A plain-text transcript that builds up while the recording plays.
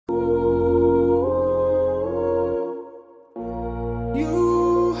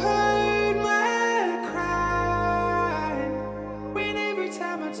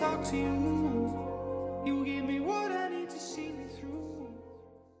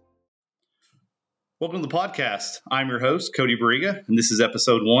Welcome to the podcast. I'm your host, Cody Barriga, and this is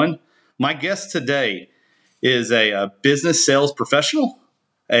episode 1. My guest today is a business sales professional,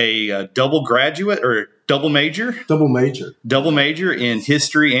 a double graduate or double major in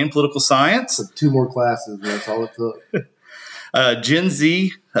history and political science. So 2 more classes, and that's all it took. Gen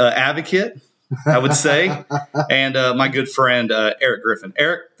Z advocate, I would say, and my good friend, Eric Griffith.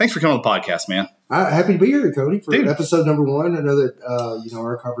 Eric, thanks for coming on the podcast, man. Happy to be here, Cody, for episode number 1. I know that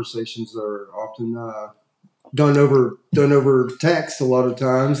our conversations are often done over text a lot of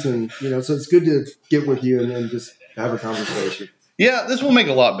times, and so it's good to get with you and then just have a conversation. Yeah, this will make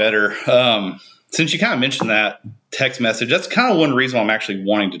it a lot better. Since you kind of mentioned that text message, that's kind of one reason why I'm actually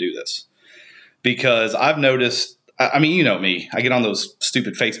wanting to do this, because I've noticed. I mean, you know me. I get on those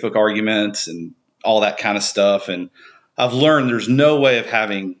stupid Facebook arguments and all that kind of stuff, and I've learned there's no way of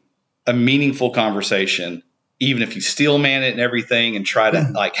having a meaningful conversation, even if you steel man it and everything and try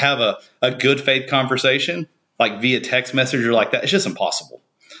to like have a good faith conversation, like via text message or like that. It's just impossible.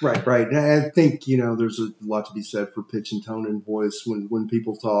 Right. And I think, there's a lot to be said for pitch and tone and voice when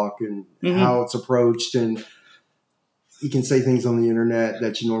people talk and how it's approached. And you can say things on the internet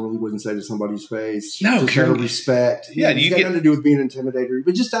that you normally wouldn't say to somebody's face. No, just out of respect. Yeah, it's got nothing to do with being intimidated,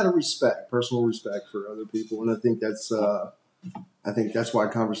 but just out of respect, personal respect for other people. And I think that's why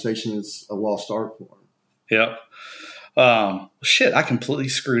conversation is a lost art form. Yep. I completely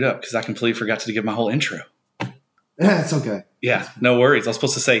screwed up because I completely forgot to give my whole intro. It's okay. Yeah, no worries. I was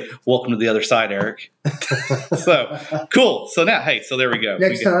supposed to say, welcome to the other side, Eric. So cool. So now, so there we go.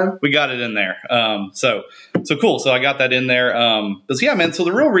 Next time. We got it in there. So cool. So I got that in there. Man, so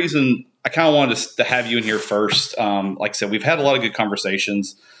the real reason I kind of wanted to have you in here first, like I said, we've had a lot of good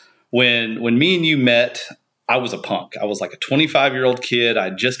conversations. When me and you met, I was a punk. I was like a 25-year-old kid.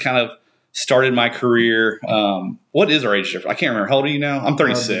 I just kind of started my career. What is our age difference? I can't remember. How old are you now? I'm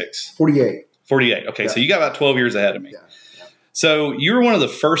 36. 48. 48. Okay, yeah. So you got about 12 years ahead of me. Yeah. So you were one of the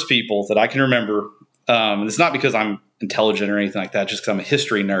first people that I can remember. And it's not because I'm intelligent or anything like that, just because I'm a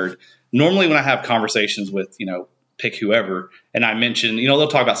history nerd. Normally when I have conversations with, pick whoever, and I mention, they'll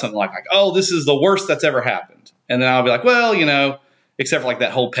talk about something like, oh, this is the worst that's ever happened. And then I'll be like, well, except for like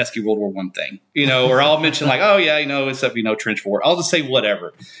that whole pesky World War I thing, or I'll mention like, oh yeah, except, trench war. I'll just say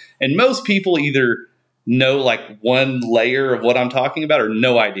whatever. And most people either know like one layer of what I'm talking about or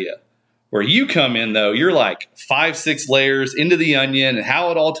no idea. Where you come in, though, you're like 5-6 layers into the onion and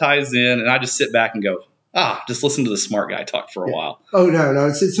how it all ties in. And I just sit back and go, just listen to the smart guy talk for a while. Oh, no.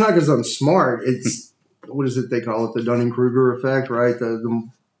 It's not because I'm smart. It's, what is it they call it? The Dunning-Kruger effect, right? The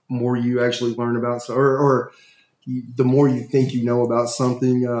more you actually learn about, or the more you think you know about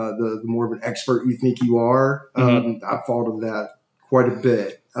something, the more of an expert you think you are. I thought of that quite a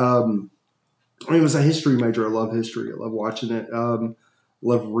bit. I was a history major. I love history. I love watching it.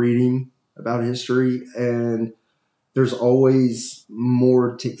 Love reading about history, and there's always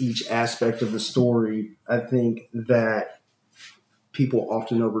more to each aspect of the story, I think, that people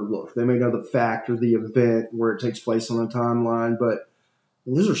often overlook. They may know the fact or the event where it takes place on a timeline, but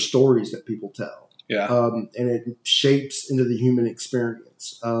those are stories that people tell. Yeah. And it shapes into the human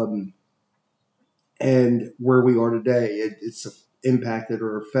experience. And where we are today, it's impacted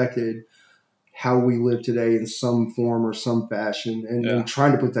or affected how we live today in some form or some fashion. And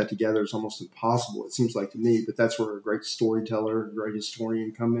trying to put that together is almost impossible, it seems like to me. But that's where a great storyteller, a great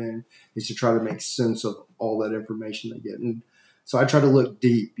historian come in, is to try to make sense of all that information they get. And so I try to look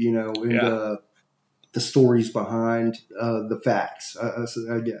deep, into the stories behind the facts,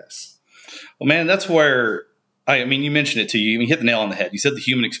 I guess. Well, man, that's where, you mentioned it to you. You hit the nail on the head. You said the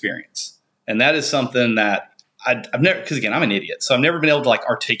human experience. And that is something that I've never, because again, I'm an idiot, so I've never been able to like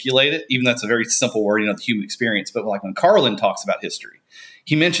articulate it, even though it's a very simple word, the human experience. But like when Carlin talks about history,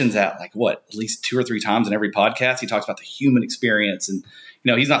 he mentions that like at least 2 or 3 times in every podcast. He talks about the human experience, and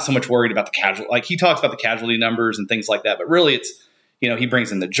he's not so much worried about the casualty. Like he talks about the casualty numbers and things like that, but really it's he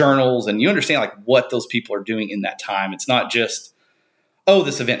brings in the journals, and you understand like what those people are doing in that time. It's not just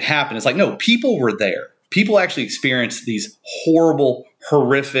this event happened. It's like no, people were there. People actually experienced these horrible,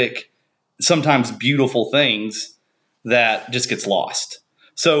 horrific, sometimes beautiful things that just gets lost.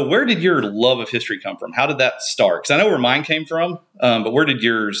 So where did your love of history come from? How did that start? Because I know where mine came from, but where did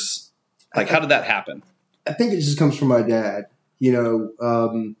yours, how did that happen? I think it just comes from my dad.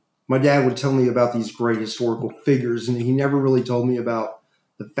 My dad would tell me about these great historical figures, and he never really told me about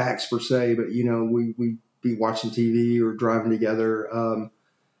the facts per se, but, we'd be watching TV or driving together,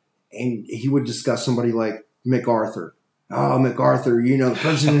 and he would discuss somebody like MacArthur. Oh, MacArthur, the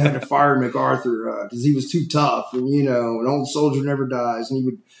president had to fire MacArthur because he was too tough, and, an old soldier never dies. And he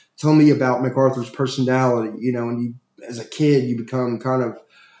would tell me about MacArthur's personality, and as a kid, you become kind of,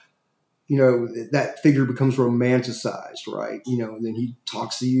 that figure becomes romanticized, right? And then he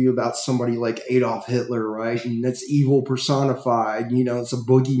talks to you about somebody like Adolf Hitler, right? And that's evil personified, it's a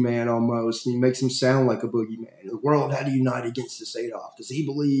boogeyman almost. And he makes him sound like a boogeyman. The world had to unite against this Adolf because he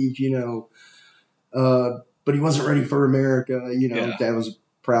believed, but he wasn't ready for America. Dad was a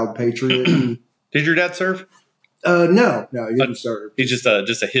proud patriot. Did your dad serve? No, he didn't serve. He's just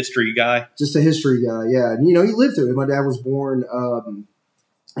a history guy? Just a history guy, yeah. And, he lived through it. My dad was born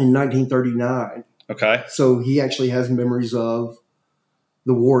in 1939. Okay. So he actually has memories of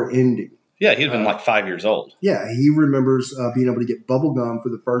the war ending. Yeah, he'd been like 5 years old. Yeah, he remembers being able to get bubble gum for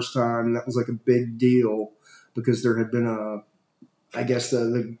the first time. That was like a big deal because there had been I guess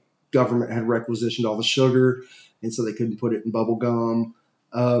the government had requisitioned all the sugar, and so they couldn't put it in bubble gum.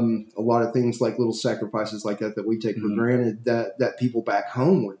 A lot of things like little sacrifices like that we take for granted that people back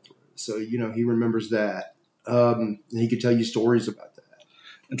home went through. So, he remembers that. And he could tell you stories about that.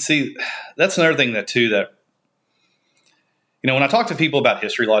 And see, that's another thing that when I talk to people about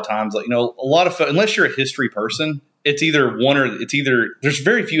history, a lot of times, a lot of, unless you're a history person, it's either there's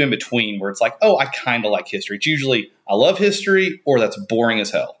very few in between where it's like, oh, I kind of like history. It's usually, I love history or that's boring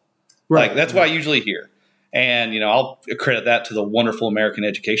as hell. Right. Like that's what I usually hear. And, I'll credit that to the wonderful American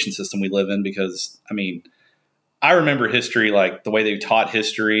education system we live in because, I remember history, like the way they taught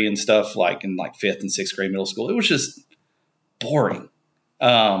history and stuff like in like 5th and 6th grade middle school. It was just boring.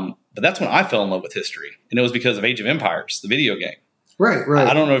 But that's when I fell in love with history. And it was because of Age of Empires, the video game. Right.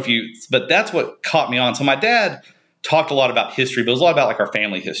 I don't know but that's what caught me on. So my dad talked a lot about history, but it was a lot about like our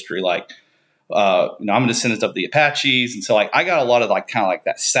family history. Like, I'm a descendant of the Apaches. And so like, I got a lot of like, kind of like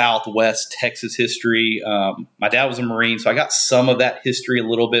that Southwest Texas history. My dad was a Marine, so I got some of that history a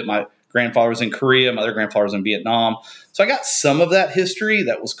little bit. My grandfather was in Korea. My other grandfather was in Vietnam. So I got some of that history.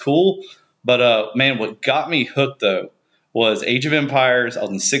 That was cool. But, man, what got me hooked though was Age of Empires. I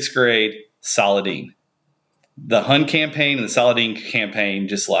was in 6th grade, Saladin. The Hun campaign and the Saladin campaign,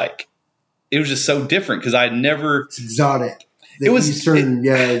 just like, it was just so different because I'd never... It's exotic. It was Eastern,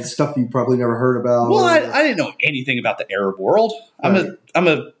 stuff you probably never heard about. Well, I didn't know anything about the Arab world. Right. I'm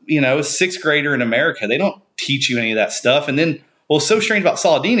a 6th grader in America. They don't teach you any of that stuff. And then, what's so strange about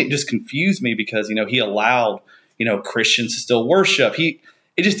Saladin, it just confused me because, he allowed, Christians to still worship.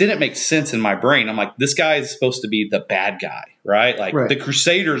 It just didn't make sense in my brain. I'm like, this guy is supposed to be the bad guy, right? Like the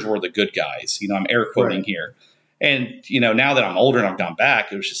Crusaders were the good guys. I'm air quoting here. And, now that I'm older and I've gone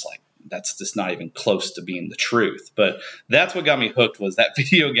back, it was just like, that's just not even close to being the truth. But that's what got me hooked was that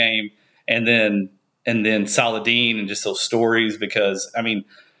video game and then Saladin and just those stories because,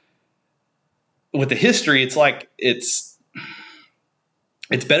 with the history, it's like it's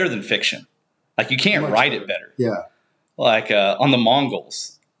better than fiction. Like you can't write it better. Yeah. Like on the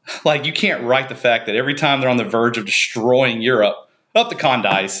Mongols, like you can't write the fact that every time they're on the verge of destroying Europe, the Khan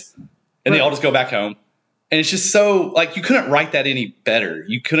dies and they all just go back home. And it's just so like you couldn't write that any better.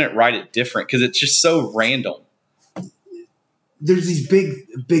 You couldn't write it different because it's just so random. There's these big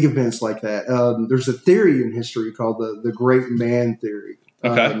events like that. There's a theory in history called the Great Man Theory.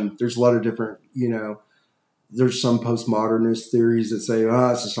 Okay. There's a lot of different, there's some postmodernist theories that say,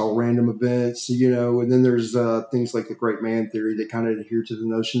 it's just all random events, and then there's things like the Great Man Theory that kind of adhere to the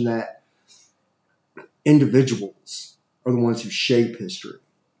notion that individuals are the ones who shape history.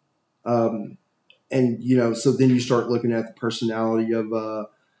 So then you start looking at the personality of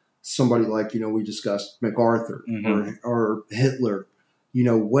somebody like, we discussed MacArthur or Hitler.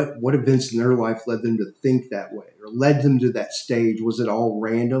 What events in their life led them to think that way or led them to that stage? Was it all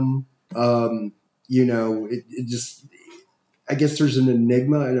random? It just, I guess there's an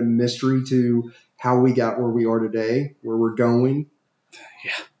enigma and a mystery to how we got where we are today, where we're going.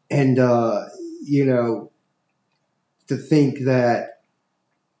 Yeah. And, to think that,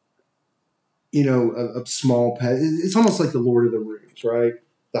 a small pet, it's almost like the Lord of the Rings, right?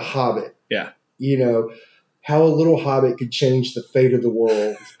 The Hobbit. Yeah. How a little hobbit could change the fate of the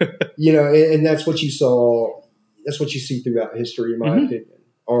world, and that's what you saw. That's what you see throughout history, in my opinion,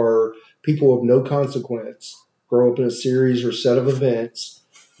 are people of no consequence grow up in a series or set of events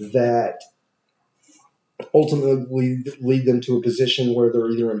that ultimately lead them to a position where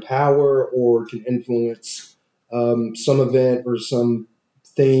they're either in power or can influence some event or some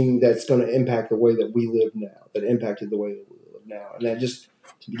thing that's going to impact the way that we live now, that impacted the way that we live now. And that just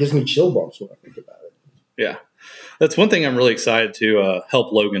gives me chill bumps when I think about it. Yeah. That's one thing I'm really excited to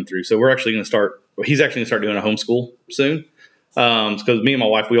help Logan through. So we're actually going to start – he's actually going to start doing a homeschool soon because me and my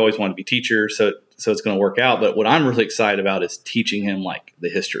wife, we always wanted to be teachers, so it's going to work out. But what I'm really excited about is teaching him, like, the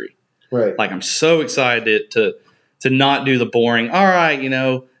history. Right. Like, I'm so excited to not do the boring, all right,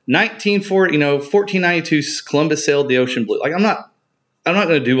 1492, Columbus sailed the ocean blue. Like, I'm not I'm not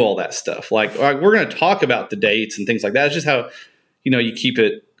going to do all that stuff. Like we're going to talk about the dates and things like that. It's just how, you keep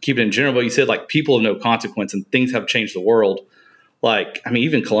it in general. But you said like people of no consequence and things have changed the world. Like, I mean,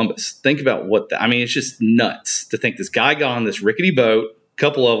 even Columbus, think about it's just nuts to think this guy got on this rickety boat, a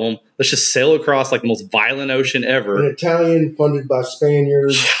couple of them, let's just sail across like the most violent ocean ever. An Italian funded by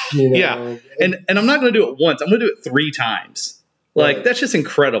Spaniards, Yeah. And I'm not going to do it once. I'm going to do it 3 times. Like, right. That's just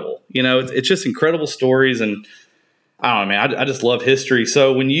incredible. It's just incredible stories. And I don't know, man, I just love history.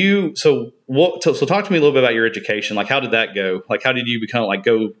 So so talk to me a little bit about your education. Like, how did that go? Like, how did you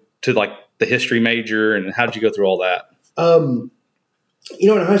go to like the history major, and how did you go through all that? In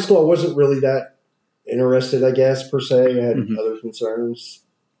high school, I wasn't really that interested, I guess, per se. I had other concerns,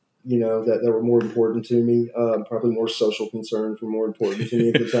 that were more important to me. Probably more social concerns were more important to me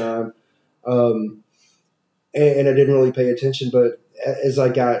at the time. And I didn't really pay attention. But as I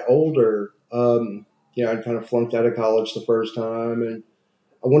got older, I kind of flunked out of college the first time. And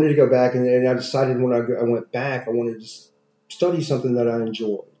I wanted to go back. And I decided when I went back, I wanted to study something that I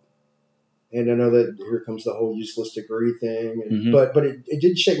enjoyed. And I know that here comes the whole useless degree thing, but it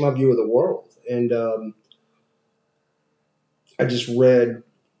did shape my view of the world. And I just read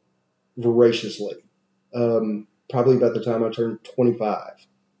voraciously, probably about the time I turned 25.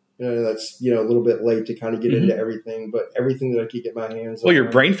 That's a little bit late to kind of get into everything, but everything that I could get my hands on. Well, your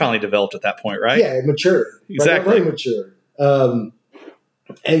brain finally developed at that point, right? Yeah, it matured. Exactly. Very mature.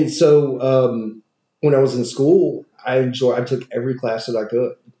 And so when I was in school, I took every class that I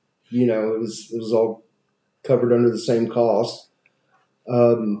could. It was all covered under the same cost.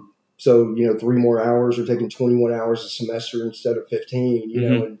 So 3 more hours are taking 21 hours a semester instead of 15,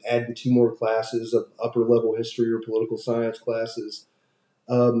 and adding 2 more classes of upper level history or political science classes.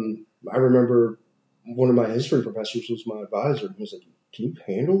 I remember one of my history professors was my advisor. He was like, "Can you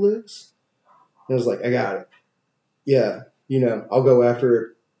handle this?" And I was like, "I got it. Yeah. I'll go after it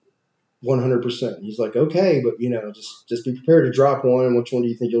 100%. He's like, "Okay, but just be prepared to drop one. And which one do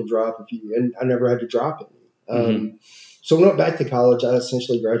you think you'll drop And I never had to drop any. So when I went back to college, I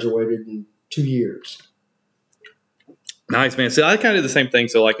essentially graduated in 2 years. Nice, man. So I kind of did the same thing.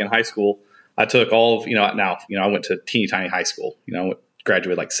 So like in high school, I took all of, I went to teeny tiny high school,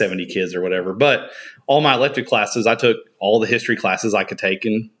 graduated like 70 kids or whatever, but all my elective classes, I took all the history classes I could take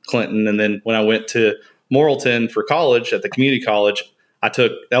in Clinton. And then when I went to Morrilton for college at the community college, that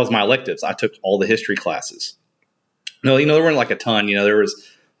was my electives. I took all the history classes. No, there weren't like a ton. There was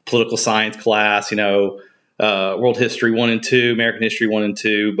political science class, world history 1 and 2, American history 1 and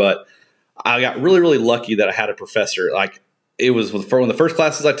 2. But I got really, really lucky that I had a professor. Like it was one of the first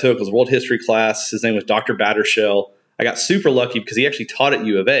classes I took was a world history class. His name was Dr. Battershell. I got super lucky because he actually taught at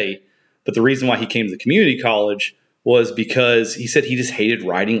U of A. But the reason why he came to the community college was because he said he just hated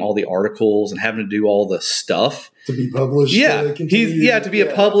writing all the articles and having to do all the stuff. To be published. Yeah. To be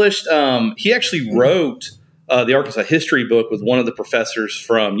published. He actually wrote the Arkansas history book with one of the professors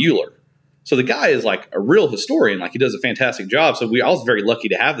from Euler. So the guy is like a real historian. Like he does a fantastic job. So I was very lucky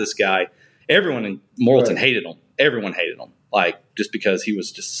to have this guy. Everyone in Morrilton hated him. Everyone hated him. Like just because he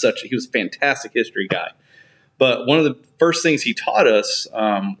was he was a fantastic history guy. But one of the first things he taught us,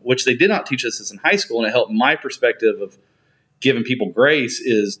 which they did not teach us as in high school, and it helped my perspective of giving people grace,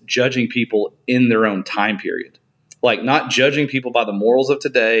 is judging people in their own time period. Like not judging people by the morals of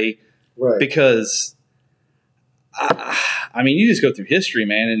today, right? Because, you just go through history,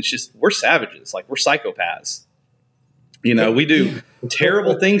 man, and it's just, we're savages. Like we're psychopaths. We do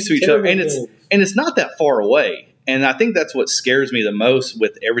terrible things to each other, and it's not that far away. And I think that's what scares me the most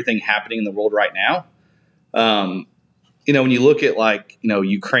with everything happening in the world right now. When you look at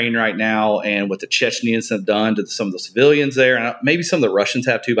Ukraine right now and what the Chechens have done to some of the civilians there, and maybe some of the Russians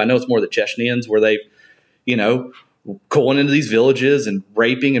have too, but I know it's more the Chechens where they've, going into these villages and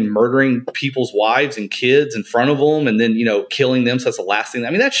raping and murdering people's wives and kids in front of them and then, killing them. So that's the last thing.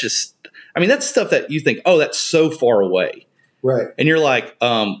 That's stuff that you think, oh, that's so far away. Right. And you're like,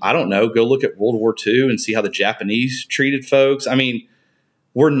 I don't know, go look at World War II and see how the Japanese treated folks.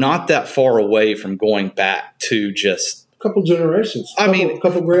 We're not that far away from going back to just a couple generations.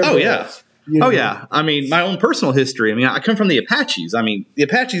 Couple grandparents. Oh yeah. My own personal history. I come from the Apaches. The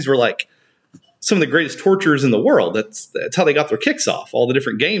Apaches were like some of the greatest torturers in the world. That's how they got their kicks off. All the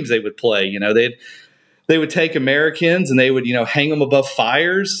different games they would play. They would take Americans and they would hang them above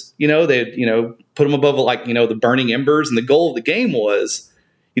fires. They'd put them above the burning embers. And the goal of the game was,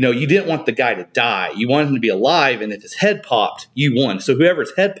 you didn't want the guy to die. You wanted him to be alive, and if his head popped, you won. So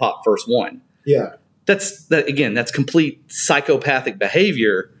whoever's head popped first won. Yeah. That's complete psychopathic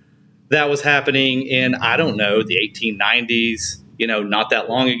behavior that was happening in, I don't know, the 1890s, not that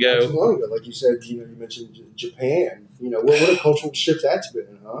long ago. Not too long ago, like you said, you mentioned Japan. What a cultural shift that's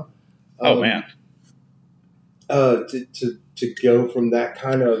been, huh? Oh man. To go from that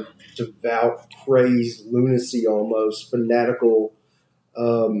kind of devout, crazed lunacy, almost fanatical,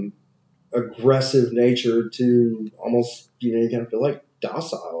 aggressive nature to almost, you kind of feel like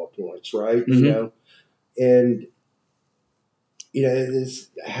docile at points, right? Mm-hmm. And it's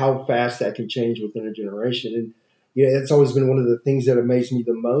how fast that can change within a generation. And that's always been one of the things that amazed me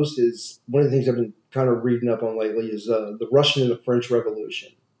the most. Is one of the things I've been kind of reading up on lately is the Russian and the French Revolution.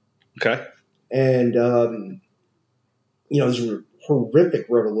 Okay. And those were horrific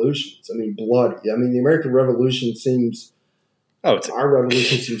revolutions. I mean, bloody. I mean, the American Revolution seems. Our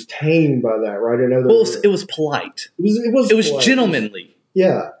revolution seems tamed by that, right? I know. It was polite. It was polite. Gentlemanly.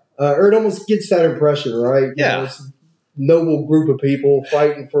 Yeah, or it almost gets that impression, right? It's a noble group of people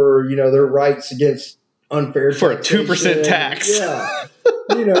fighting for their rights against unfair for a 2% tax. Yeah,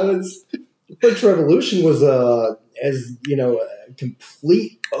 the French Revolution was a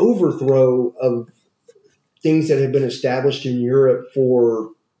complete overthrow of things that had been established in Europe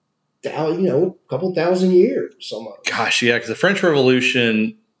for a couple thousand years almost. Gosh, yeah, because the French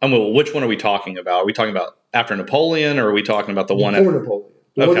Revolution. Which one are we talking about? Are we talking about after Napoleon, or are we talking about the one before Napoleon?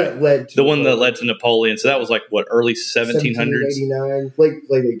 The one that led to one that led to Napoleon. So that was like what, early 1700s, 1789, late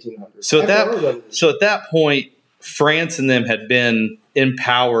 1800s. So at that point, France and them had been in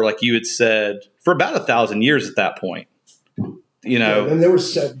power, like you had said, for about 1,000 years. At that point, and there were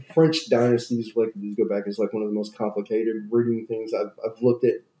French dynasties. Like you go back, it's like one of the most complicated reading things. I've looked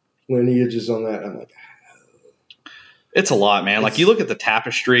at lineages on that. I'm like, it's a lot, man. Like you look at the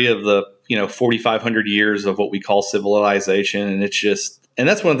tapestry of the 4,500 years of what we call civilization, and it's just, and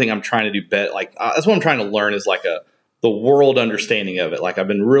that's one thing I'm trying to do. That's what I'm trying to learn is like the world understanding of it. Like I've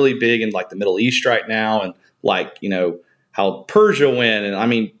been really big in like the Middle East right now, and like how Persia went, and I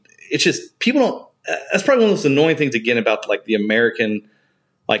mean, it's just people don't. That's probably one of those annoying things again about like the American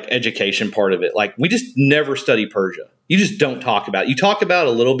like education part of it. Like we just never study Persia. You just don't talk about it. You talk about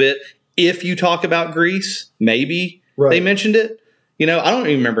it a little bit. If you talk about Greece, maybe they mentioned it. I don't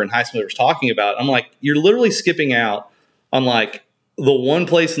even remember in high school they were talking about it. I'm like, you're literally skipping out on like the one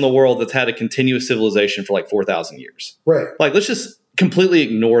place in the world that's had a continuous civilization for like 4,000 years. Right. Like, let's just completely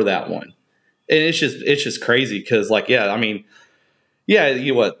ignore that one. And it's just crazy because like, who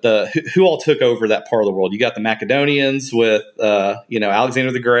all took over that part of the world? You got the Macedonians with,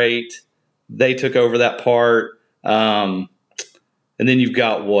 Alexander the Great. They took over that part. And then you've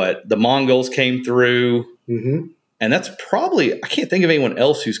got the Mongols came through. Mm-hmm. And that's probably, I can't think of anyone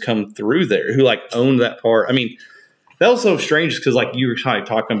else who's come through there who like owned that part. I mean, that was so strange because like you were kind of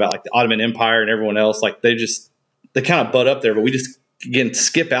talking about like the Ottoman Empire and everyone else, like they kind of butt up there, but we just, again,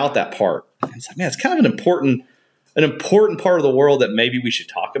 skip out that part. And it's like, man, it's kind of an important part of the world that maybe we should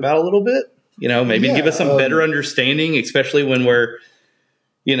talk about a little bit, maybe give us some better understanding, especially when we're,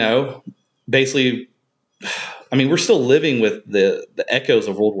 basically, I mean, we're still living with the echoes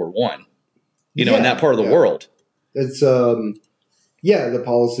of World War I, in that part of the world. It's, the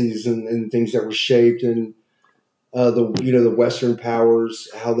policies and things that were shaped and the Western powers,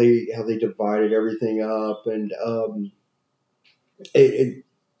 how they divided everything up. And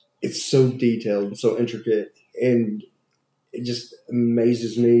it's so detailed and so intricate. And it just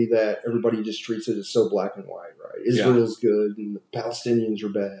amazes me that everybody just treats it as so black and white, right? Israel's good and the Palestinians are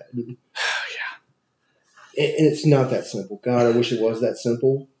bad. And it's not that simple. God, I wish it was that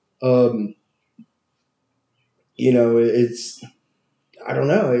simple. It's, I don't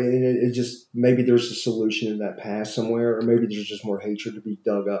know. It just, maybe there's a solution in that past somewhere, or maybe there's just more hatred to be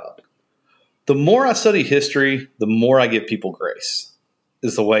dug up. The more I study history, the more I give people grace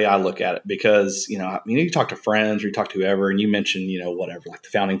is the way I look at it. Because, you talk to friends or you talk to whoever and you mention, whatever, like the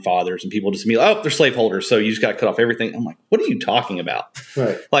founding fathers and people just be like, oh, they're slaveholders. So you just got to cut off everything. I'm like, what are you talking about?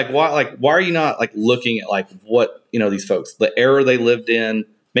 Right. Why are you not like looking at like what, these folks, the era they lived in,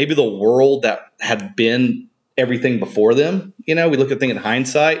 maybe the world that had been everything before them, we look at things in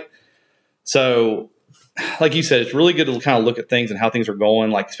hindsight. So like you said, it's really good to kind of look at things and how things are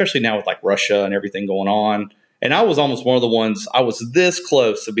going, like, especially now with like Russia and everything going on. And I was almost one of the ones, I was this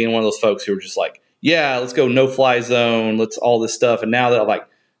close to being one of those folks who were just like, yeah, let's go no fly zone. Let's all this stuff. And now that I'm like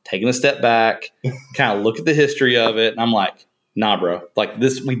taking a step back, kind of look at the history of it. And I'm like, nah, bro, like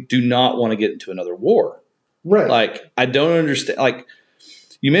this, we do not want to get into another war. Right. Like, I don't understand. Like,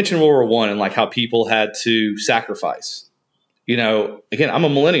 you mentioned World War I and like how people had to sacrifice. Again, I'm a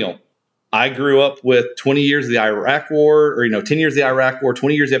millennial. I grew up with 20 years of the Iraq War, or 10 years of the Iraq War,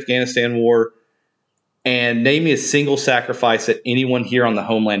 20 years of the Afghanistan War, and name me a single sacrifice that anyone here on the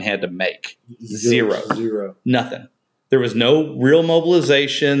homeland had to make. Zero. Zero. Nothing. There was no real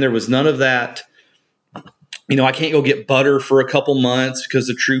mobilization. There was none of that. I can't go get butter for a couple months because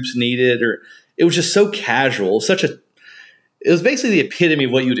the troops need it. Or it was just so casual. It was basically the epitome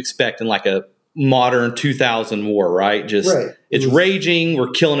of what you would expect in like a modern 2000 war, right? It's raging. We're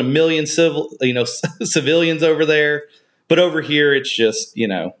killing a million civilians over there. But over here, it's just,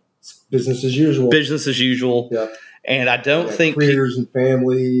 business as usual. Business as usual. Yeah. And I don't think careers and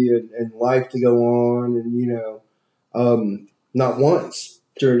family and life to go on. And, not once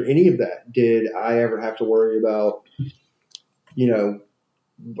during any of that did I ever have to worry about,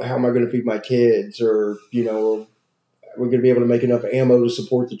 how am I going to feed my kids, or, we're going to be able to make enough ammo to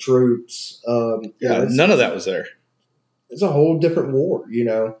support the troops. None of that was there. It's a whole different war,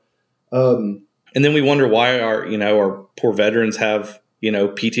 And then we wonder why our poor veterans have,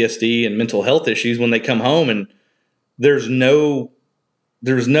 PTSD and mental health issues when they come home, and there was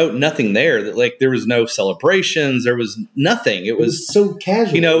nothing there. That like there was no celebrations, there was nothing. It was so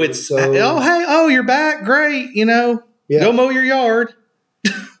casual. It's you're back, great. Go mow your yard.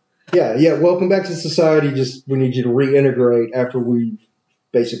 Yeah. Welcome back to society. Just we need you to reintegrate after we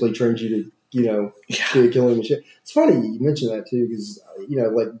basically trained you to, be a killing machine. It's funny you mentioned that too, because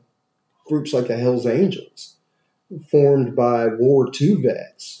like groups like the Hells Angels, formed by World War II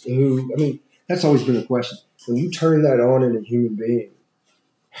vets. That's always been a question. When you turn that on in a human being,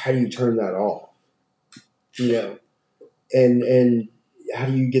 how do you turn that off? And how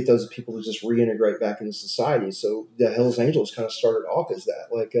do you get those people to just reintegrate back into society? So the Hells Angels kind of started off as that,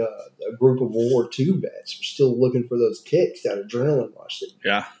 like a group of World War II vets were still looking for those kicks, that adrenaline rush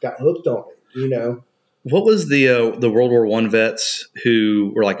that got hooked on it, What was the World War I vets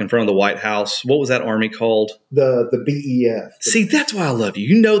who were like in front of the White House? What was that army called? The BEF. See, that's why I love you.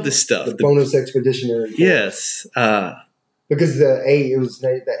 You know this stuff. The Bonus Expeditionary Force. Yes. Because the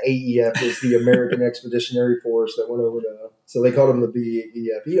AEF was the American Expeditionary Force that went over to, so they called them the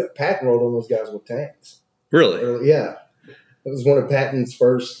BEF. Patton rode on those guys with tanks. Really? Yeah. It was one of Patton's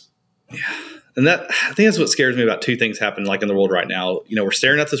first. Yeah. And I think that's what scares me about two things happening like in the world right now. We're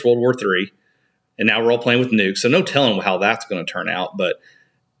staring at this World War III, and now we're all playing with nukes. So no telling how that's going to turn out. But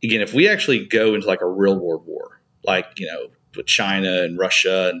again, if we actually go into like a real world war, like, with China and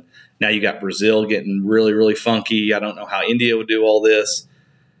Russia, and now you got Brazil getting really, really funky. I don't know how India would do all this.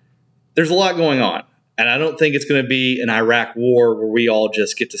 There's a lot going on. And I don't think it's going to be an Iraq war where we all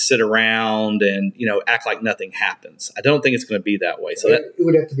just get to sit around and, act like nothing happens. I don't think it's going to be that way. So it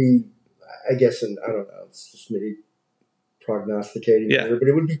would have to be, I guess, and I don't know, it's just me prognosticating here, but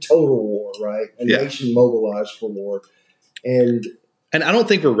it would be total war, right? A nation mobilized for war. And I don't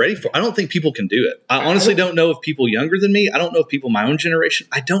think we're ready for it. I don't think people can do it. I honestly don't know if people younger than me, I don't know if people my own generation,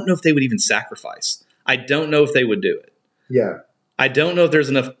 I don't know if they would even sacrifice. I don't know if they would do it. Yeah. I don't know if there's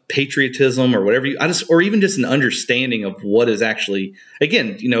enough patriotism or whatever or even just an understanding of what is actually,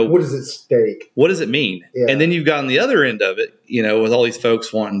 again, what is at stake? What does it mean? Yeah. And then you've got on the other end of it, with all these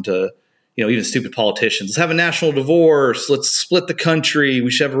folks wanting to, even stupid politicians, let's have a national divorce. Let's split the country. We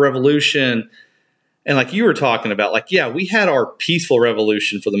should have a revolution. And like you were talking about, we had our peaceful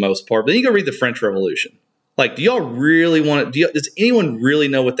revolution for the most part, but then you go read the French Revolution. Like, do y'all really want to, does anyone really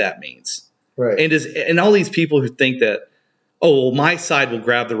know what that means? Right. And all these people who think that, my side will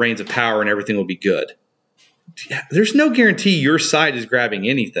grab the reins of power and everything will be good. There's no guarantee your side is grabbing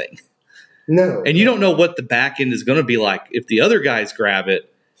anything. No. And you don't know what the back end is going to be like if the other guys grab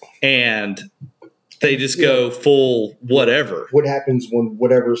it and they just go full whatever. What happens when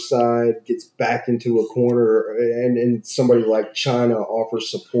whatever side gets backed into a corner and somebody like China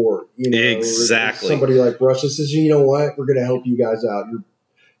offers support? Exactly. Somebody like Russia says, you know what, we're going to help you guys out.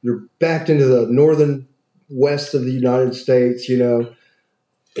 You're backed into the northern west of the United States,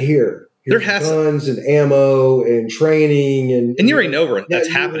 here's guns and ammo and training. And you already know that's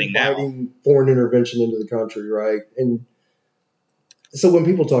happening now. Foreign intervention into the country, right? And so when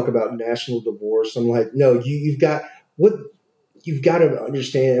people talk about national divorce, I'm like, no, you've got to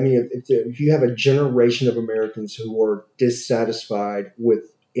understand. If you have a generation of Americans who are dissatisfied with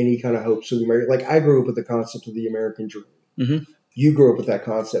any kind of hopes of the American, like I grew up with the concept of the American dream. Mm-hmm. You grew up with that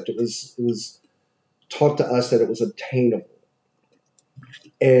concept. It was taught to us that it was obtainable.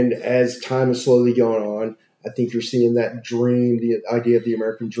 And as time has slowly gone on, I think you're seeing that dream, the idea of the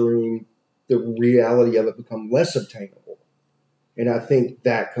American dream, the reality of it become less obtainable. And I think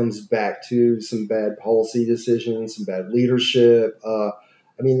that comes back to some bad policy decisions, some bad leadership. The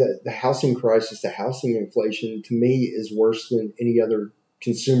housing crisis, the housing inflation, to me, is worse than any other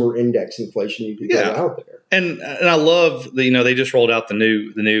consumer index inflation you could get out there. And I love they just rolled out the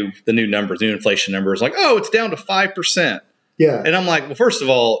new numbers, new inflation numbers. Like, it's down to 5%. Yeah. And I'm like, well, first of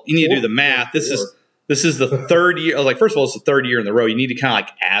all, you need to do the math. This This is the third year. I was like, first of all, it's the third year in a row. You need to kind of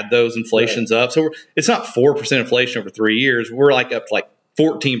like add those inflations up. So it's not 4% inflation over 3 years. We're like up to like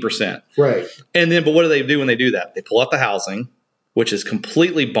 14%. Right. And then, but what do they do when they do that? They pull out the housing, which is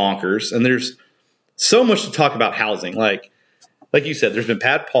completely bonkers. And there's so much to talk about housing. Like you said, there's been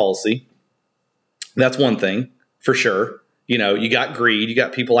bad policy. That's one thing for sure. You know, you got greed. You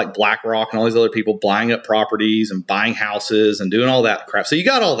got people like BlackRock and all these other people buying up properties and buying houses and doing all that crap. So you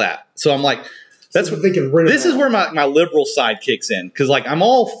got all that. So I'm like, that's what this is where my liberal side kicks in. Cause like I'm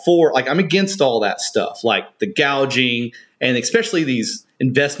all for, like I'm against all that stuff, like the gouging and especially these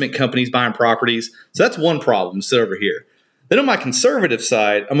investment companies buying properties. So that's one problem. Sit over here. Then on my conservative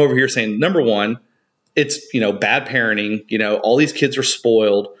side, I'm over here saying, number one, it's, you know, bad parenting. You know, all these kids are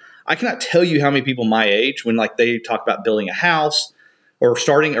spoiled. I cannot tell you how many people my age, when like they talk about building a house or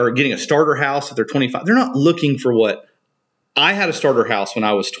starting or getting a starter house if they're 25, they're not looking for what I had. A starter house when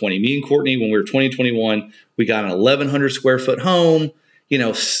I was 20. Me and Courtney, when we were 20, 21, we got an 1,100 square foot home, you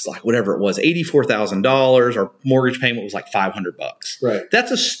know, like whatever it was, $84,000. Our mortgage payment was like $500. Right.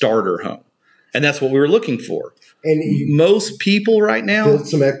 That's a starter home. And that's what we were looking for. And most people right now built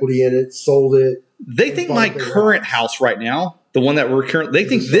some equity in it, sold it. They think my current house right now, the one that we're currently, they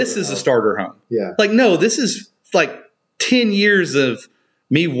think this is a starter home. Yeah. Like, no, this is like 10 years of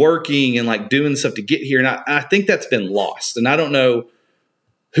me working and like doing stuff to get here. And I think that's been lost. And I don't know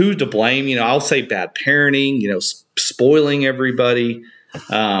who to blame. You know, I'll say bad parenting, you know, spoiling everybody.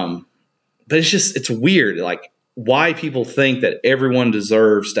 But it's weird. Like why people think that everyone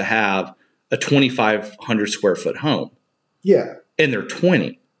deserves to have a 2,500 square foot home. Yeah. And they're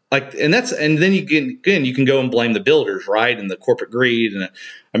 20. Like, and then you can go and blame the builders, right? And the corporate greed and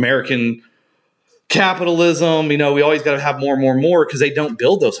American capitalism. You know, we always got to have more and more and more because they don't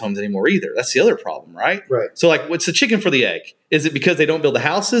build those homes anymore either. That's the other problem, right? Right. So like, what's the chicken for the egg? Is it because they don't build the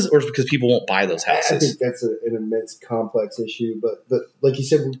houses or is it because people won't buy those houses? I think that's an immense complex issue. But like you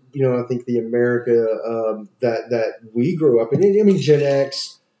said, you know, I think the America that we grew up in, I mean, Gen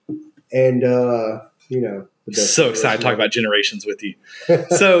X and, you know, so excited to talk about generations with you.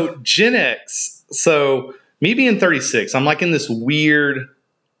 So Gen X, so me being 36, I'm like in this weird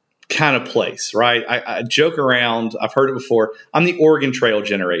kind of place, right? I joke around. I've heard it before. I'm the Oregon Trail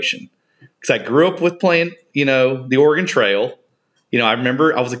generation because I grew up with playing, you know, the Oregon Trail. You know, I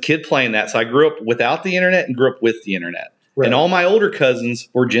remember I was a kid playing that. So I grew up without the internet and grew up with the internet. Right. And all my older cousins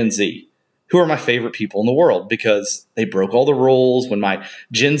were Gen Z, who are my favorite people in the world because they broke all the rules. When my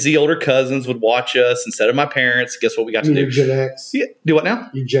Gen Z older cousins would watch us instead of my parents, guess what we got to do? Gen X? Yeah. Do what now?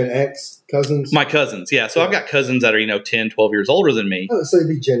 You Gen X cousins? My cousins, yeah. So I've got cousins that are, you know, 10, 12 years older than me. Oh, so they'd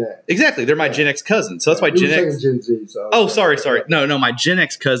be Gen X. Exactly. They're my Gen X cousins. So that's why Gen X. Gen Z, so. Oh, sorry. No, my Gen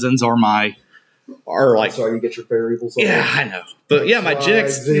X cousins are like. Sorry, you get your variables on. Yeah, I know. But yeah, my Gen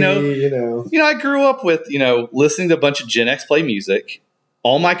X, you know, I grew up with, you know, listening to a bunch of Gen X play music.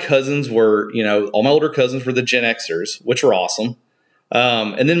 All my cousins were, you know, all my older cousins were the Gen Xers, which were awesome.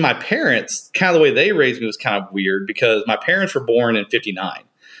 And then my parents, kind of the way they raised me was kind of weird because my parents were born in 59.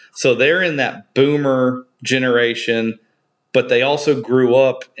 So they're in that boomer generation, but they also grew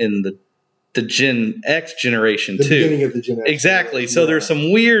up in the Gen X generation too. The beginning of the Gen X. Exactly. So there's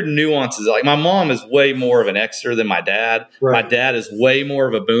some weird nuances. Like my mom is way more of an Xer than my dad. Right. My dad is way more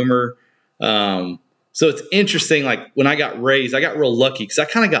of a boomer. So it's interesting. Like when I got raised, I got real lucky because I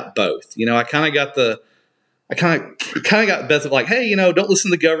kind of got both. You know, I kind of got best of like, hey, you know, don't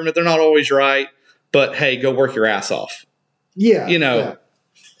listen to the government. They're not always right. But hey, go work your ass off. Yeah. You know.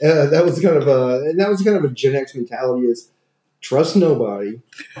 Yeah. That was kind of a Gen X mentality is trust nobody.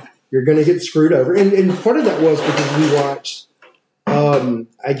 You're going to get screwed over. And part of that was because we watched,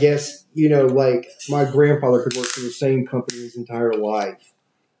 I guess, you know, like my grandfather could work for the same company his entire life.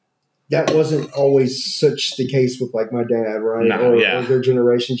 That wasn't always such the case with like my dad, right? No, or their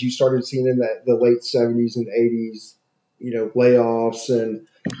generations. You started seeing in the late 70s and 80s, you know, layoffs. And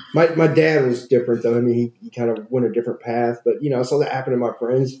my dad was different, though. I mean, he kind of went a different path. But, you know, I saw that happen to my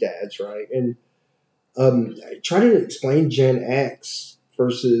friends' dads, right? And I try to explain Gen X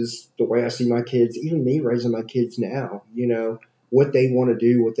versus the way I see my kids, even me raising my kids now, you know, what they want to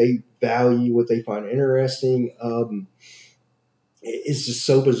do, what they value, what they find interesting. It's just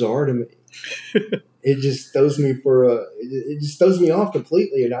so bizarre to me. It just throws me off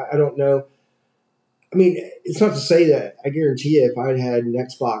completely. And I don't know. I mean, it's not to say that I guarantee you if I'd had an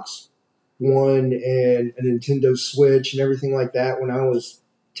Xbox One and a Nintendo Switch and everything like that when I was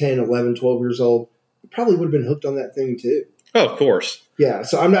 10, 11, 12 years old, I probably would have been hooked on that thing too. Oh, of course. Yeah.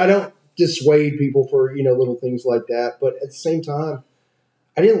 So I don't dissuade people for, you know, little things like that. But at the same time,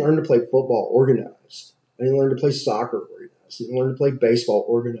 I didn't learn to play football organized. I didn't learn to play soccer organized. I didn't learn to play baseball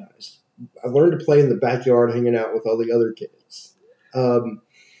organized. I learned to play in the backyard, hanging out with all the other kids.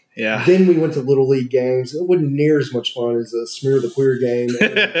 Yeah. Then we went to Little League games. It wasn't near as much fun as a Smear the Queer game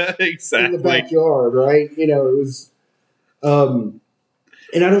exactly. in the backyard, right? You know, it was, and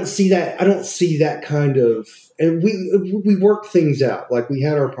I don't see that kind of, and we worked things out. Like we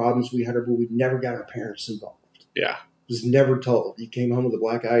had our problems, but we never got our parents involved. Yeah. It was never told. You came home with a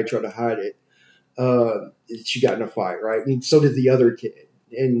black eye, tried to hide it. She got in a fight, right? And so did the other kid.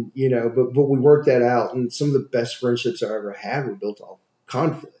 And, you know, but we worked that out. And some of the best friendships I ever had were built off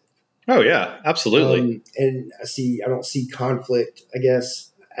conflict. Oh, yeah, absolutely. And I don't see conflict, I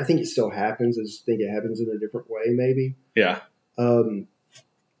guess. I think it still happens. I just think it happens in a different way, maybe. Yeah. So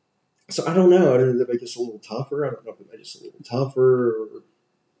I don't know. I don't know if that makes us a little tougher. I don't know if it made us a little tougher.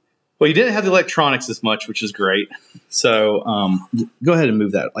 Well, you didn't have the electronics as much, which is great. So go ahead and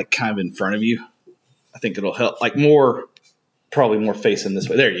move that like kind of in front of you. I think it'll help. Like probably more facing this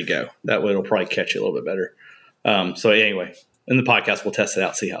way. There you go. That way it'll probably catch you a little bit better. So anyway. In the podcast, we'll test it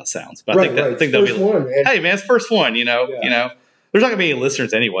out, see how it sounds. But I think that'll be one, man. Hey, man, it's first one. You know, there's not gonna be any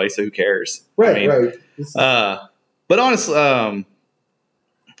listeners anyway, so who cares? Right. But honestly,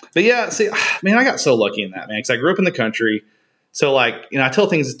 but yeah, see, man, I got so lucky in that, man, because I grew up in the country. So like, I tell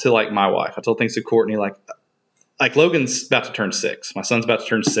things to like my wife. I tell things to Courtney. Like Logan's about to turn 6. My son's about to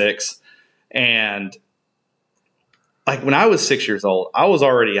turn 6, and like when I was 6 years old, I was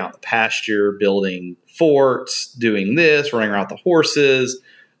already out in the pasture building forts, doing this, running around with the horses,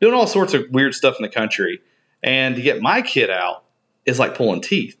 doing all sorts of weird stuff in the country. And to get my kid out is like pulling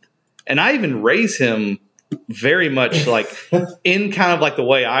teeth. And I even raise him very much like in kind of like the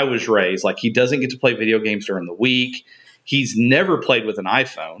way I was raised. Like he doesn't get to play video games during the week. He's never played with an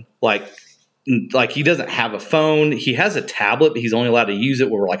iPhone. Like he doesn't have a phone. He has a tablet, but he's only allowed to use it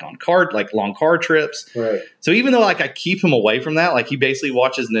when we're like on long car trips. Right. So even though like I keep him away from that, like he basically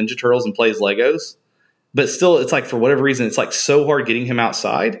watches Ninja Turtles and plays Legos, but still it's like for whatever reason, it's like so hard getting him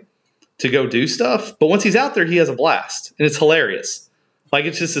outside to go do stuff. But once he's out there, he has a blast and it's hilarious. Like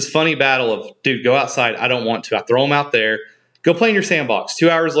it's just this funny battle of, dude, go outside. I don't want to. I throw him out there. Go play in your sandbox. 2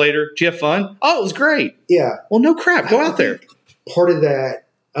 hours later, did you have fun? Oh, it was great. Yeah. Well, no crap. Go out there. Part of that,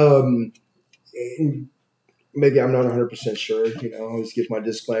 maybe I'm not 100% sure. I always give my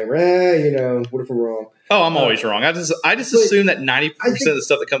disclaimer. What if I'm wrong? Oh, I'm always wrong. I just assume that 90% of the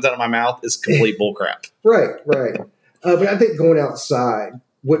stuff that comes out of my mouth is complete bullcrap. Right. But I think going outside,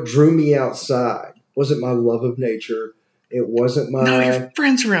 what drew me outside wasn't my love of nature. It wasn't my... No, your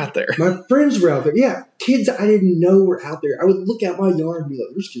friends were out there. My friends were out there. Yeah. Kids I didn't know were out there. I would look out my yard and be like,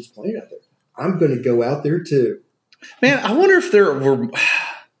 there's kids playing out there. I'm going to go out there too. Man, I wonder if there were...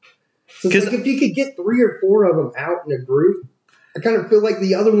 So it's like if you could get 3 or 4 of them out in a group, I kind of feel like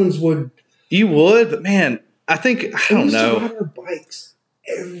the other ones would. You would, but man, I don't know. We used to ride our bikes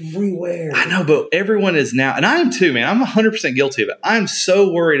everywhere. I know, but everyone is now, and I am too, man. I'm 100% guilty of it. I'm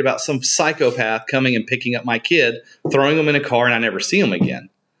so worried about some psychopath coming and picking up my kid, throwing them in a car, and I never see them again.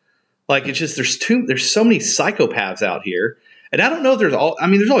 Like it's just there's so many psychopaths out here, and I don't know if there's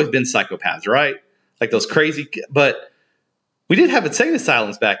always been psychopaths, right? Like those crazy, but. We did have insane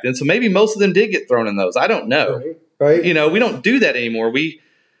asylums back then, so maybe most of them did get thrown in those. I don't know. Right. We don't do that anymore.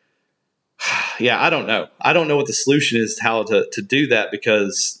 I don't know. I don't know what the solution is to how to do that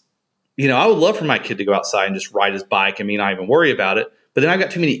because, I would love for my kid to go outside and just ride his bike. I mean, not even worry about it. But then I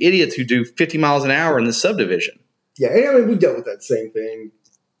got too many idiots who do 50 miles an hour in the subdivision. Yeah, we dealt with that same thing.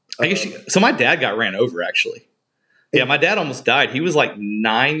 I guess so my dad got ran over, actually. Yeah, my dad almost died. He was like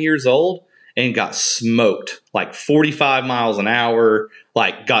 9 years old. And got smoked like 45 miles an hour,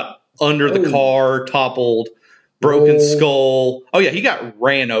 like got under the car, toppled, broken skull. Oh, yeah, he got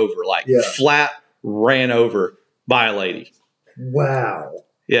ran over, flat ran over by a lady. Wow.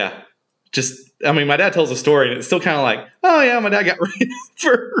 Yeah. My dad tells a story, and it's still kind of like, oh, yeah, my dad got ran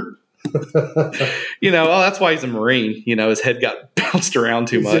over. That's why he's a Marine. His head got bounced around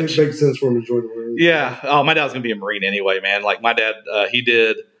too much. It makes sense for him to join the Marines. Yeah. Oh, my dad was going to be a Marine anyway, man. Like my dad,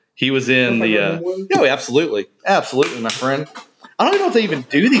 he was in no, absolutely, my friend. I don't even know if they even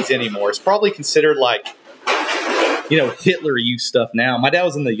do these anymore. It's probably considered like, Hitler used stuff now. My dad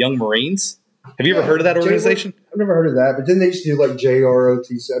was in the Young Marines. Have you ever heard of that organization? I've never heard of that, but then they used to do like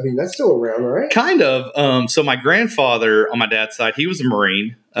JROTC. I mean, that's still around, right? Kind of. So my grandfather on my dad's side, he was a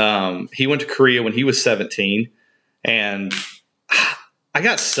Marine. He went to Korea when he was 17, and I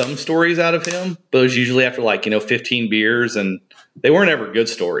got some stories out of him, but it was usually after 15 beers, and they weren't ever good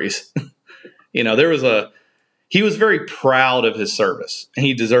stories. He was very proud of his service, and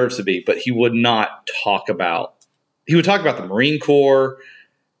he deserves to be, but he would not talk about, the Marine Corps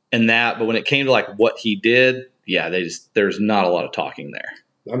and that, but when it came to what he did, there's not a lot of talking there.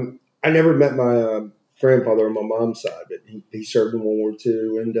 I never met my grandfather on my mom's side, but he served in World War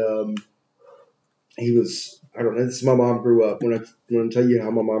II, and he was. I don't know. This is my mom grew up. When I tell you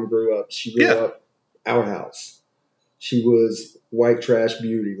how my mom grew up, she grew up outhouse. She was white trash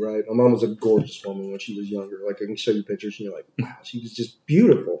beauty, right? My mom was a gorgeous woman when she was younger. Like, I can show you pictures, and you're like, wow, she was just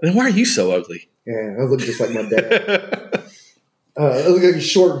beautiful. Then why are you so ugly? Yeah, I look just like my dad. I look like a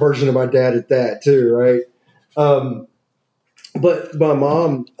short version of my dad at that, too, right? But my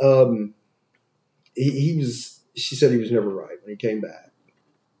mom, she said he was never right when he came back.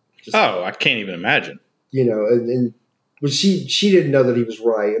 I can't even imagine. You know, but she didn't know that he was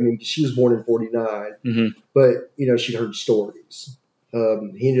right. I mean, she was born in 49, but, you know, she'd heard stories.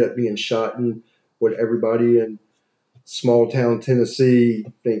 He ended up being shot in what everybody in small town Tennessee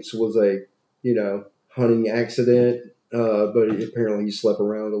thinks was a, you know, hunting accident. But apparently he slept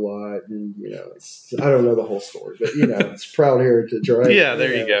around a lot, and, you know, I don't know the whole story, but, you know, it's proud heritage, right? Yeah,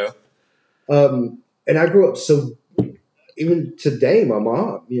 there you go. And I grew up so. Even today, my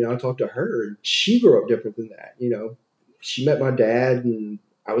mom, you know, I talked to her, and she grew up different than that. You know, she met my dad, and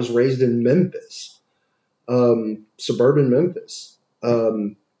I was raised in Memphis, suburban Memphis.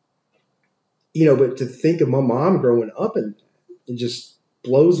 You know, but to think of my mom growing up in that, it just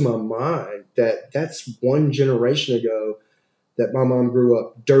blows my mind that that's one generation ago that my mom grew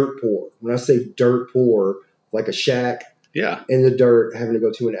up dirt poor. When I say dirt poor, like a shack in the dirt, having to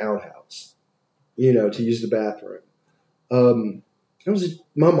go to an outhouse, you know, to use the bathroom. That was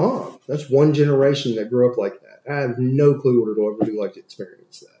my mom. That's one generation that grew up like that. I have no clue what it'll ever be like to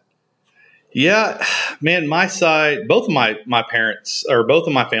experience that. Yeah, man, my side, both of my parents, or both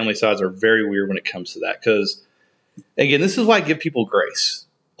of my family sides are very weird when it comes to that. Because, again, this is why I give people grace,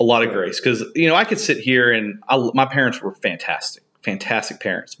 a lot of grace. Because, you know, I could sit here and my parents were fantastic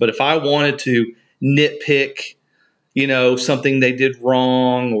parents. But if I wanted to nitpick, you know, something they did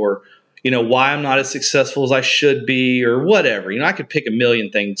wrong, or you know, why I'm not as successful as I should be, or whatever. You know, I could pick a million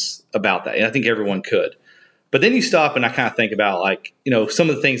things about that. And I think everyone could. But then you stop and I kind of think about, like, you know,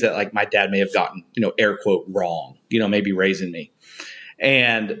 some of the things that, like, my dad may have gotten, you know, air quote, wrong, you know, maybe raising me.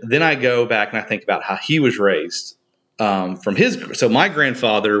 And then I go back and I think about how he was raised so my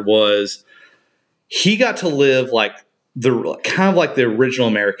grandfather he got to live like kind of like the original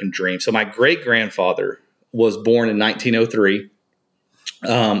American dream. So my great grandfather was born in 1903.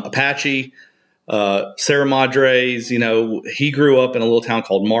 Apache, Sierra Madres, you know, he grew up in a little town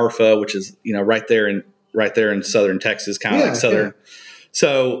called Marfa, which is, you know, right there in southern Texas, kind of like southern. Yeah.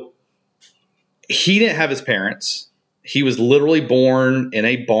 So he didn't have his parents. He was literally born in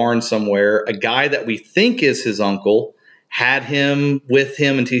a barn somewhere. A guy that we think is his uncle had him with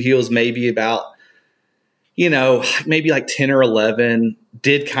him until he was maybe about, you know, maybe like 10 or 11,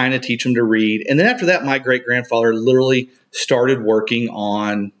 did kind of teach him to read. And then after that, my great grandfather literally started working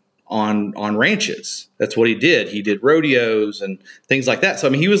on ranches. That's what he did. He did rodeos and things like that. So, I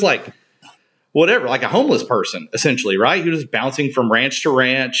mean, he was like, whatever, like a homeless person, essentially, right? He was bouncing from ranch to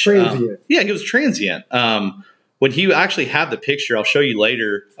ranch. Transient. Yeah, he was transient. When he actually had the picture, I'll show you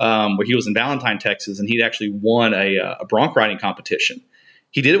later, where he was in Valentine, Texas, and he'd actually won a bronc riding competition.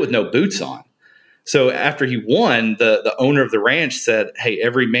 He did it with no boots on. So after he won, the owner of the ranch said, hey,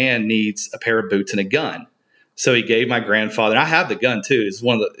 every man needs a pair of boots and a gun. So he gave my grandfather, and I have the gun too.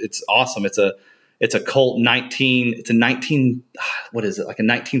 It's awesome. It's a Colt 19. It's a 19. What is it? Like a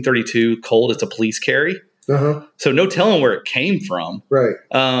 1932 Colt. It's a police carry. Uh-huh. So no telling where it came from. Right.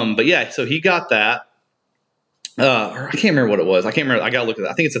 But yeah, so he got that. Or I can't remember what it was. I can't remember. I got to look at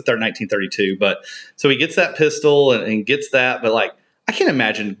that. I think it's a 1932. But so he gets that pistol and gets that. But like, I can't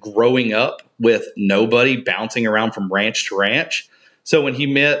imagine growing up with nobody, bouncing around from ranch to ranch. So when he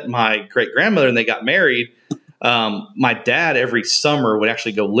met my great grandmother and they got married, my dad every summer would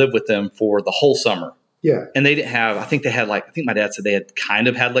actually go live with them for the whole summer. Yeah. And they didn't have, I think my dad said they had kind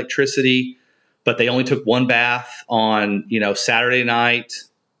of had electricity, but they only took one bath on, you know, Saturday night.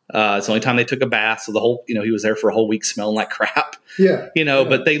 It's the only time they took a bath. So the whole, you know, he was there for a whole week smelling like crap. Yeah. You know,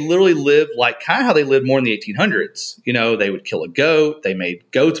 but they literally lived like kind of how they lived more in the 1800s. You know, they would kill a goat. They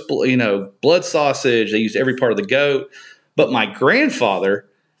made goat's, you know, blood sausage. They used every part of the goat. But my grandfather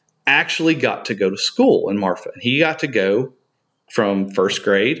actually got to go to school in Marfa. And he got to go from first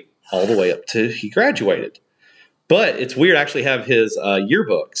grade all the way up to he graduated. But it's weird to actually have his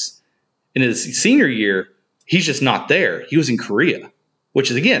yearbooks. In his senior year, he's just not there. He was in Korea,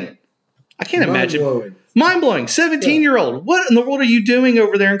 which is, again, I can't imagine. Mind-blowing. 17-year-old. What in the world are you doing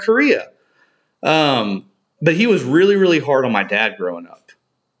over there in Korea? But he was really, really hard on my dad growing up.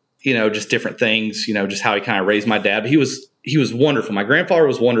 You know, just different things, you know, just how he kind of raised my dad. But he was wonderful. My grandfather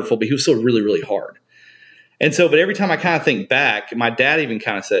was wonderful, but he was still really, really hard. And so, but every time I kind of think back, my dad even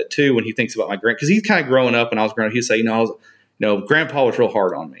kind of said it too when he thinks about my because he's kind of growing up and I was growing up, he'd say, grandpa was real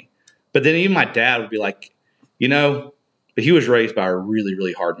hard on me. But then even my dad would be like, but he was raised by a really,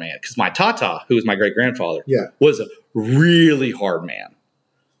 really hard man. Because my tata, who was my great grandfather, was a really hard man,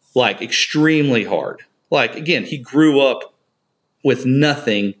 like extremely hard. Like, again, he grew up with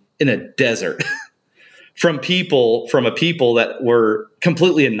nothing in a desert from a people that were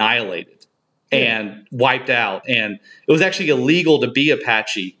completely annihilated and wiped out. And it was actually illegal to be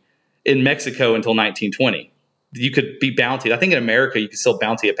Apache in Mexico until 1920. You could be bountied. I think in America, you could still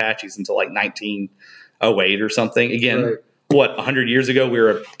bounty Apaches until like 1908 or something. Again, 100 years ago, we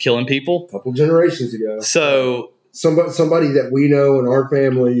were killing people? A couple generations ago. So somebody that we know in our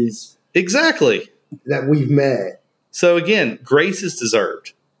families. Exactly. That we've met. So again, grace is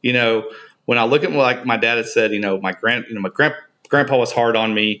deserved. When I look at like my dad had said, my grandpa was hard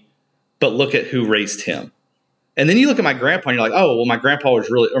on me, but look at who raised him. And then you look at my grandpa and you're like, oh, well, my grandpa was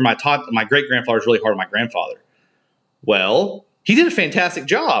really, or my great grandfather was really hard on my grandfather. Well, he did a fantastic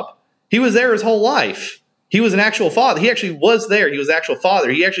job. He was there his whole life. He was an actual father. He actually was there. He was an actual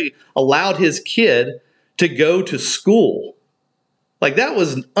father. He actually allowed his kid to go to school. Like that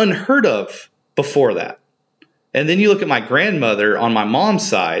was unheard of before that. And then you look at my grandmother on my mom's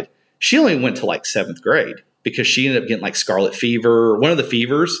side, she only went to like 7th grade because she ended up getting like scarlet fever or one of the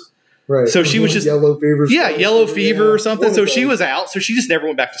fevers. Right. So she was just yellow fever. Yeah, yellow fever or something. So she was out. So she just never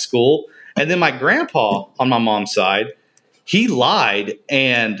went back to school. And then my grandpa on my mom's side, he lied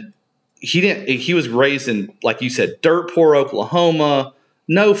and he was raised in, like you said, dirt poor Oklahoma,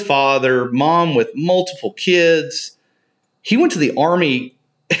 no father, mom with multiple kids. He went to the Army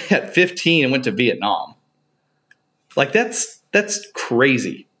at 15 and went to Vietnam. Like that's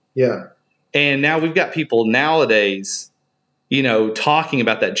crazy. Yeah. And now we've got people nowadays, talking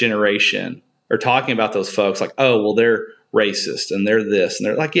about that generation or talking about those folks like, oh, well, they're racist and they're this and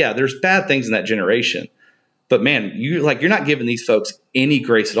they're like, yeah, there's bad things in that generation. But man, you're not giving these folks any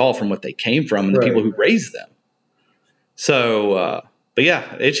grace at all from what they came from and the people who raised them. So, but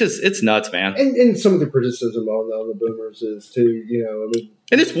yeah, it's nuts, man. And some of the criticism on the boomers is too,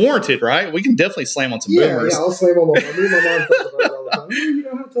 and it's warranted, right? We can definitely slam on some boomers. Yeah, I'll slam on my mom. Me and my mom talk about it all the time. You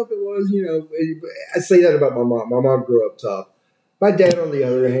know how tough it was. I say that about my mom. My mom grew up tough. My dad, on the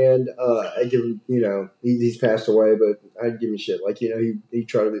other hand, I give him, he's passed away, but I'd give him shit. Like, he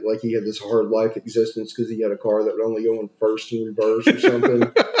tried to, like, he had this hard life existence because he had a car that would only go in first and reverse or something.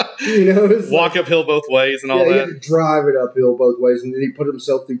 Walk uphill both ways and all that. He had to drive it uphill both ways. And then he put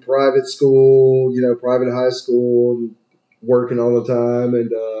himself through private school, private high school, and working all the time.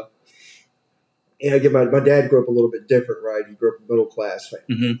 And again, my dad grew up a little bit different, right? He grew up a middle class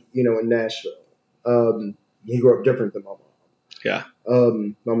family, in Nashville. He grew up different than my mom. Yeah.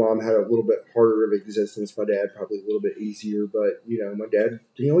 My mom had a little bit harder of existence. My dad probably a little bit easier, but my dad,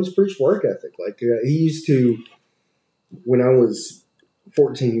 he always preached work ethic. Like he used to, when I was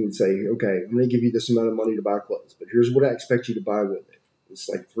 14, he would say, okay, I'm going to give you this amount of money to buy clothes, but here's what I expect you to buy with it. It's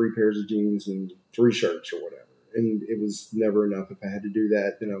like 3 pairs of jeans and 3 shirts or whatever. And it was never enough. If I had to do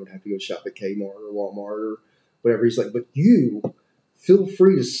that, then I would have to go shop at Kmart or Walmart or whatever. He's like, but you feel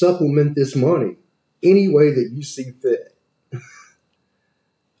free to supplement this money any way that you see fit.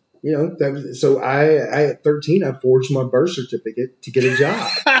 So I at 13, I forged my birth certificate to get a job.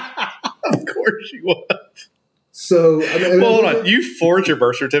 Of course you was. So, hold on. You forged your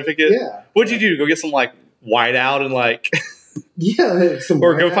birth certificate? Yeah. What'd you do? Go get some like whiteout and like, yeah,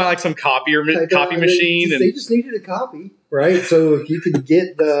 or go find like some copy machine. They just needed a copy, right? So if you could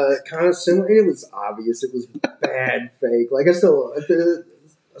get the kind of similar, and it was obvious, it was bad fake. Like I still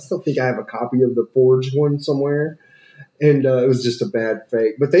think I have a copy of the forged one somewhere. And it was just a bad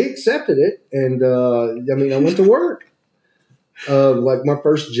fake. But they accepted it. And, I went to work. Like my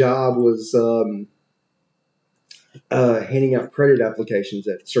first job was handing out credit applications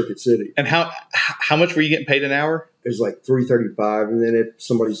at Circuit City. And how much were you getting paid an hour? It was like $3.35. And then if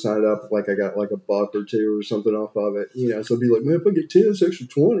somebody signed up, like I got like $1 or $2 or something off of it. So it'd be like, man, if I get 10, it's extra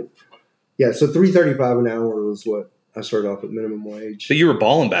 20. Yeah, so $3.35 an hour was what I started off at minimum wage. So you were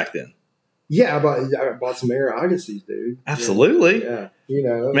balling back then? Yeah, I bought some Air Agassiz, dude. Absolutely. Yeah.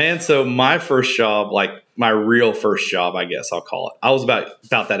 Man, so my first job, like my real first job, I guess I'll call it. I was about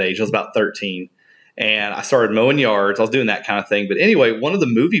that age. I was about 13. And I started mowing yards. I was doing that kind of thing. But anyway, one of the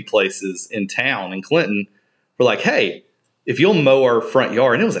movie places in town, in Clinton, were like, hey, if you'll mow our front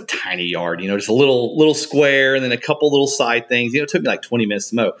yard, and it was a tiny yard, just a little square and then a couple little side things. It took me like 20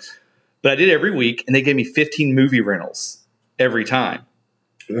 minutes to mow. But I did it every week, and they gave me 15 movie rentals every time.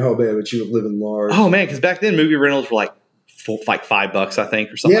 Oh, man, but you were living large. Oh, man, because back then movie rentals were like like $5, I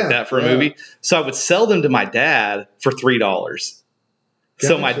think, or something like that for a movie. So I would sell them to my dad for $3.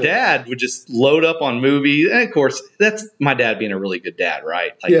 So my dad would just load up on movies. And of course, that's my dad being a really good dad,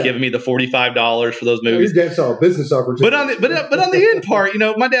 right? Like giving me the $45 for those movies. Your dad saw a business opportunity. But on the end part,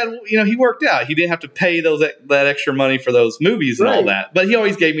 my dad, he worked out. He didn't have to pay that extra money for those movies and all that. But he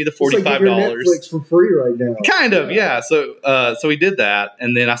always gave me the $45. It's like Netflix for free right now. Kind of, yeah. So he did that.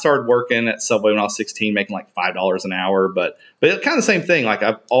 And then I started working at Subway when I was 16, making like $5 an hour. But it's kind of the same thing. Like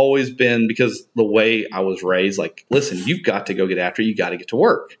I've always been, because the way I was raised, like, listen, you've got to go get after it. You got to get to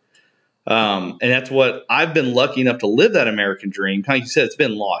work. And that's what I've been lucky enough to live, that American dream. Kind of, you said, it's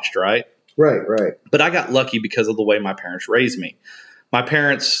been lost, right? Right. But I got lucky because of the way my parents raised me. My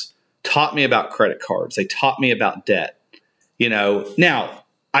parents taught me about credit cards. They taught me about debt. Now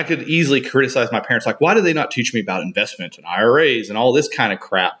I could easily criticize my parents. Like, why did they not teach me about investments and IRAs and all this kind of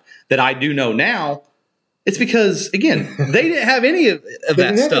crap that I do know now? It's because, again, they didn't have any of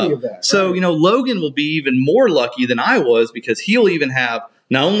that stuff. So, Logan will be even more lucky than I was, because he'll even have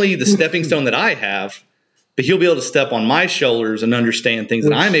not only the stepping stone that I have, but he'll be able to step on my shoulders and understand things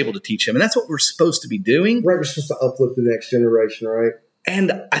that I'm able to teach him. And that's what we're supposed to be doing. Right. We're supposed to uplift the next generation, right?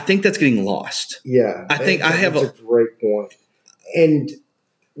 And I think that's getting lost. Yeah. I think that's a great point. And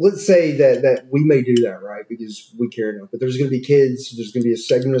let's say that we may do that, right? Because we care enough. But there's going to be kids, there's going to be a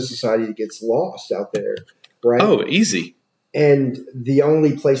segment of society that gets lost out there, right? Oh, easy. And the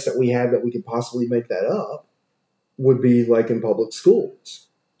only place that we have that we could possibly make that up would be like in public schools,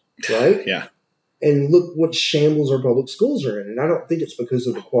 right? Yeah. And look what shambles our public schools are in. And I don't think it's because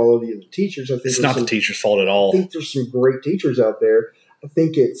of the quality of the teachers. I think it's not the teacher's fault at all. I think there's some great teachers out there. I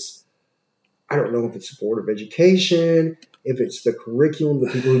think I don't know if it's the Board of Education, if it's the curriculum,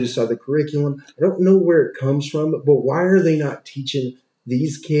 the people who decide the curriculum. I don't know where it comes from, but why are they not teaching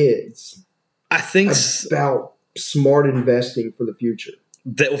these kids about smart investing for the future?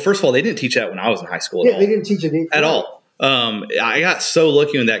 Well, first of all, they didn't teach that when I was in high school at all. They didn't teach it at all. I got so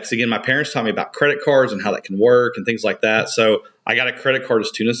lucky in that because, again, my parents taught me about credit cards and how that can work and things like that. So I got a credit card as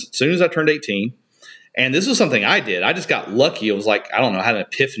soon as I turned 18. And this was something I did. I just got lucky. It was like, I don't know, I had an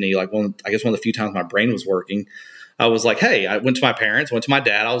epiphany. Like one of the few times my brain was working. I was like, hey, I went to my parents, went to my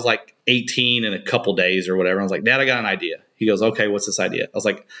dad. I was like 18 in a couple days or whatever. I was like, Dad, I got an idea. He goes, okay, what's this idea? I was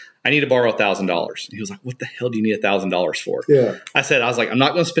like, I need to borrow $1,000. He was like, what the hell do you need $1,000 for? Yeah. I was like, I'm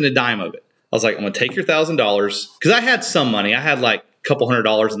not going to spend a dime of it. I was like, I'm going to take your $1,000 because I had some money. I had like a couple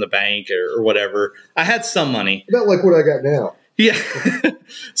 $100 in the bank or whatever. I had some money. Not like what I got now. Yeah.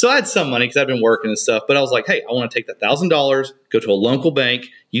 So I had some money because I've been working and stuff. But I was like, hey, I want to take that $1,000, go to a local bank,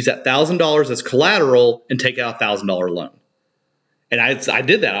 use that $1,000 as collateral, and take out a $1,000 loan. And I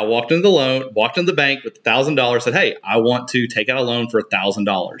did that. I walked into the bank with $1,000, said, hey, I want to take out a loan for $1,000.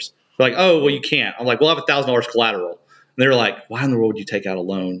 They're like, oh, well, you can't. I'm like, we'll have $1,000 collateral. And they were like, why in the world would you take out a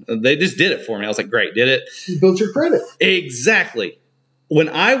loan? And they just did it for me. I was like, great, did it. You built your credit. Exactly. When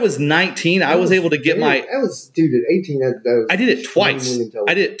I was 19, I was able to get at 18. I did it twice.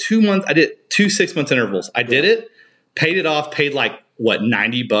 I did it 2 months. I did 2 6-month intervals. I did it, paid it off, paid like,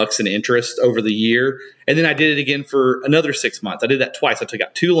 $90 in interest over the year. And then I did it again for another 6 months. I did that twice. I took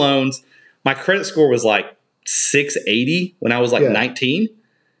out 2 loans. My credit score was like 680 when I was like 19.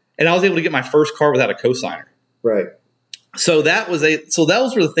 And I was able to get my first car without a cosigner. Right. So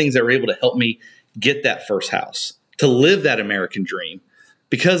those were the things that were able to help me get that first house, to live that American dream,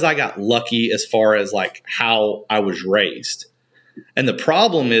 because I got lucky as far as like how I was raised. And the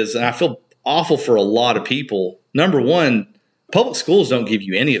problem is, and I feel awful for a lot of people, number one, public schools don't give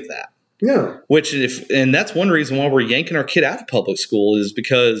you any of that. Yeah. And that's one reason why we're yanking our kid out of public school, is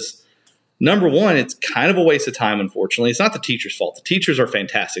because, number one, it's kind of a waste of time, unfortunately. It's not the teacher's fault. The teachers are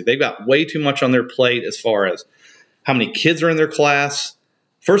fantastic. They've got way too much on their plate as far as how many kids are in their class.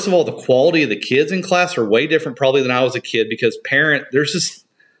 First of all, the quality of the kids in class are way different probably than I was a kid, because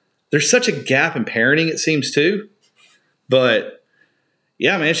there's such a gap in parenting, it seems, too. But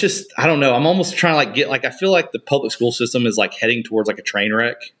yeah, man, it's just, I don't know. I'm almost trying to I feel like the public school system is like heading towards like a train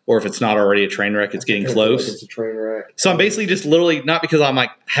wreck, or if it's not already a train wreck, it's getting close. Like it's a train wreck. So I'm basically just literally, not because I'm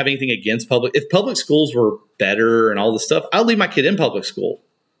like have anything against if public schools were better and all this stuff, I'd leave my kid in public school.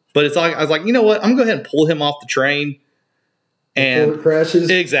 But it's like, I was like, you know what? I'm going to go ahead and pull him off the train. And before it crashes.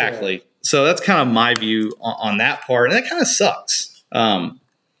 Exactly. Yeah. So that's kind of my view on that part. And that kind of sucks. I'm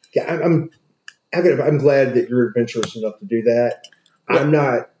glad that you're adventurous enough to do that. I'm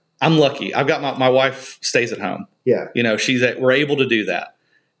not. I'm lucky. I've got my wife stays at home. Yeah. We're able to do that.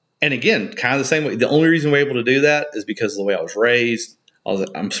 And again, kind of the same way. The only reason we're able to do that is because of the way I was raised.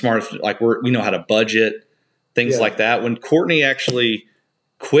 I'm smart. We know how to budget, things like that. When Courtney actually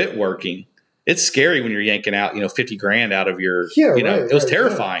quit working, it's scary when you're yanking out, $50 grand out of your, right, it was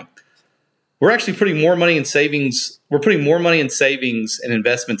terrifying. Yeah. We're actually putting more money in savings. We're putting more money in savings and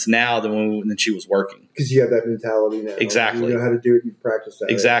investments now than she was working. Because you have that mentality now. Exactly. You know how to do it. You've practiced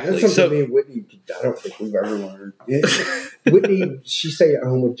that. Exactly. That's something me and Whitney, I don't think we've ever learned. Whitney, she stayed at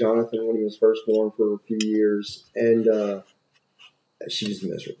home with Jonathan when he was first born for a few years, and she was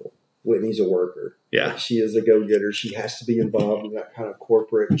miserable. Whitney's a worker. Yeah. She is a go-getter. She has to be involved in that kind of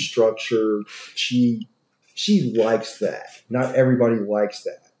corporate structure. She likes that. Not everybody likes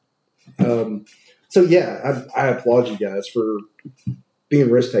that. So yeah, I applaud you guys for being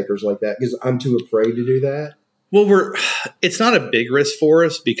risk takers like that, because I'm too afraid to do that. Well, it's not a big risk for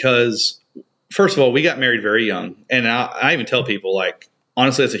us because, first of all, we got married very young, and I even tell people, like,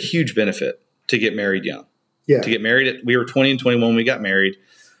 honestly, it's a huge benefit to get married young. Yeah. To get married we were 20 and 21 when we got married,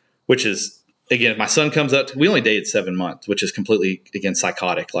 which is, again, if my son comes up we only dated 7 months, which is completely, again,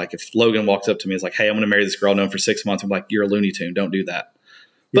 psychotic. Like, if Logan walks up to me and is like, hey, I'm going to marry this girl I've known for 6 months, I'm like, you're a Looney Tune, don't do that.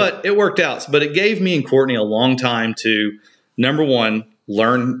 Yeah. But it worked out. But it gave me and Courtney a long time to, number one,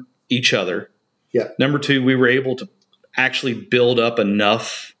 learn each other. Yeah. Number two, we were able to actually build up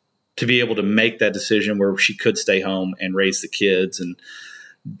enough to be able to make that decision where she could stay home and raise the kids and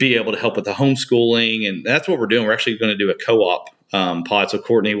be able to help with the homeschooling. And that's what we're doing. We're actually going to do a co-op pod. So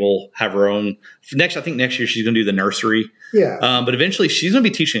Courtney will have her own I think next year she's going to do the nursery. Yeah. But eventually she's going to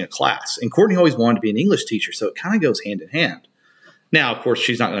be teaching a class. And Courtney always wanted to be an English teacher. So it kind of goes hand in hand. Now, of course,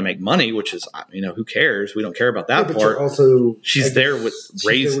 she's not going to make money, which is, who cares? We don't care about that part. Also, she's there with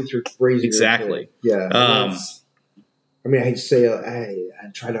raising. Exactly. Yeah. I hate to say I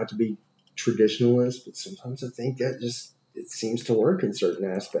try not to be traditionalist, but sometimes I think that it seems to work in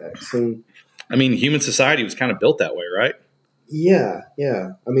certain aspects. And human society was kind of built that way, right? Yeah,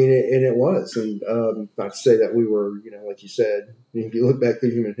 yeah. It was. And not to say that we were, like you said, if you look back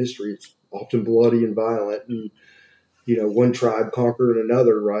through human history, it's often bloody and violent, and one tribe conquering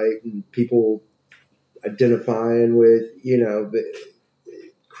another, right? And people identifying with,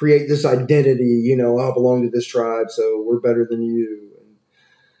 create this identity, I belong to this tribe, so we're better than you.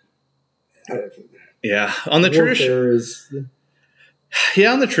 Yeah. On the tradition,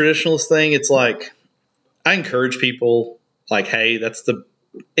 on the traditionalist thing, it's like, I encourage people, like, hey,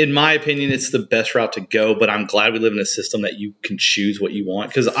 in my opinion, it's the best route to go, but I'm glad we live in a system that you can choose what you want.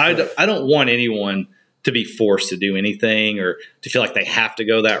 Because I don't want anyone to be forced to do anything or to feel like they have to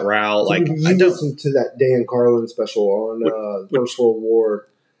go that route. Like, you listened to that Dan Carlin special on First World War.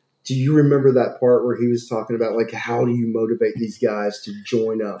 Do you remember that part where he was talking about, like, how do you motivate these guys to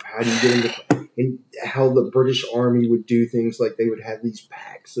join up? How do you get into, and how the British Army would do things, like they would have these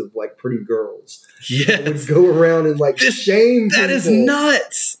packs of, like, pretty girls. Yes. Would go around and, like, shame people. That is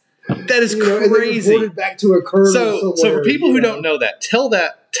nuts. That is crazy. And they reported back to a colonel so for people who don't know that, tell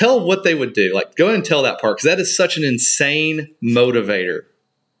what they would do. Like, go ahead and tell that part, because that is such an insane motivator.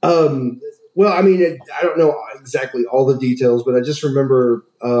 Well, I don't know exactly all the details, but I just remember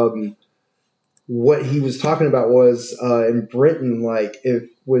what he was talking about was in Britain, like,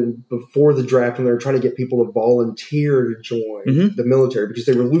 before the draft, when they were trying to get people to volunteer to join the military, because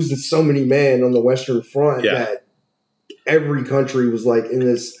they were losing so many men on the Western Front that every country was, like, in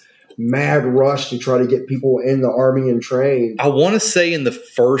this mad rush to try to get people in the army and trained. I want to say in the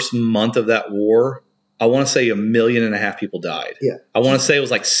first month of that war, I want to say 1.5 million people died. Yeah. I want to say it was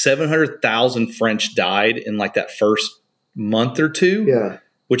like 700,000 French died in, like, that first month or two. Yeah.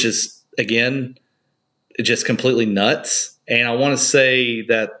 Which is, again, just completely nuts. And I want to say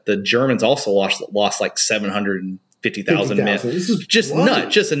that the Germans also lost like 750,000 men. This is just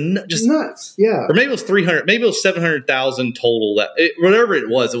nuts. Just nuts. Yeah. Or maybe it was 300. Maybe it was 700,000 total. Whatever it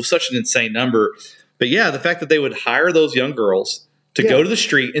was such an insane number. But yeah, the fact that they would hire those young girls to go to the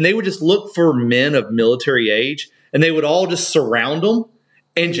street, and they would just look for men of military age, and they would all just surround them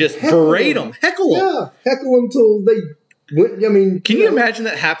and just berate them, heckle them. Yeah, heckle them till they went. Can you imagine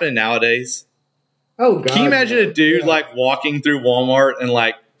that happening nowadays? Oh, God. Can you imagine a dude like walking through Walmart and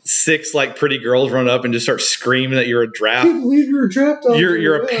like 6 like pretty girls run up and just start screaming that you're a draft? I can't believe you're a draft officer.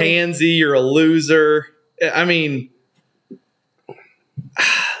 You're a pansy. You're a loser. That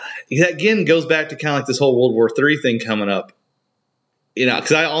again goes back to kind of like this whole World War III thing coming up.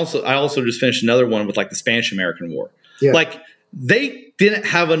 Because I also just finished another one with like the Spanish-American War. Yeah. Like, they didn't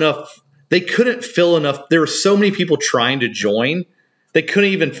have enough. They couldn't fill enough. There were so many people trying to join. They couldn't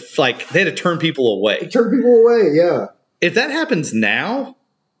even they had to turn people away. Yeah. If that happens now,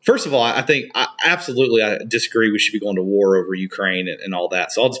 first of all, I disagree. We should be going to war over Ukraine and all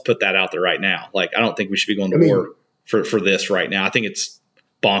that. So I'll just put that out there right now. Like, I don't think we should be going to war for this right now. I think it's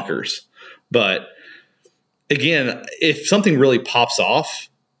bonkers. But again, if something really pops off,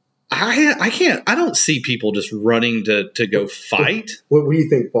 I don't see people just running to go fight. What do you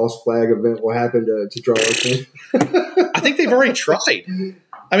think? False flag event will happen to draw us in? I think they've already tried.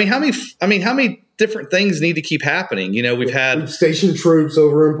 I mean, how many different things need to keep happening? We've stationed troops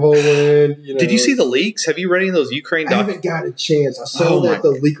over in Poland. Did you see the leaks? Have you read any of those Ukraine documents? I haven't got a chance. I saw that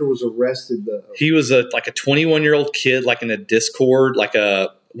the leaker was arrested, though. He was a 21-year-old kid, like in a Discord,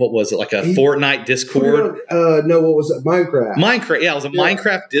 what was it? Like a Fortnite Discord? No, what was it? Minecraft. Yeah, it was a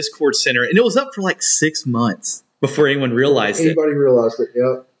Minecraft Discord center. And it was up for like 6 months before anyone realized Anybody realized it,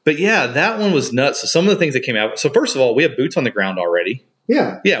 yep. But yeah, that one was nuts. So some of the things that came out. So first of all, we have boots on the ground already.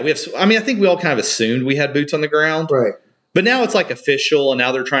 Yeah. Yeah, we have. I mean, I think we all kind of assumed we had boots on the ground. Right. But now it's like official, and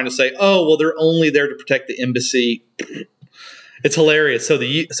now they're trying to say, oh, well, they're only there to protect the embassy. It's hilarious. So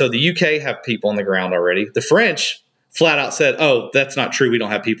the UK have people on the ground already. The French flat out said, oh, that's not true. We don't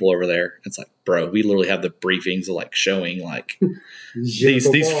have people over there. It's like, bro, we literally have the briefings of like showing like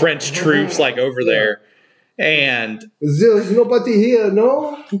these French troops like over there. And there's nobody here,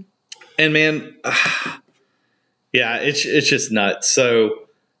 no? And man, yeah, it's just nuts. So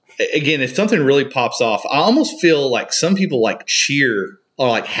again, if something really pops off, I almost feel like some people like cheer or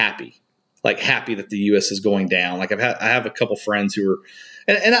like happy that the U.S. is going down. Like I have a couple friends who are,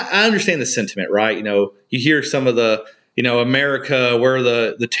 and I understand the sentiment, right? You hear some of the, America, we're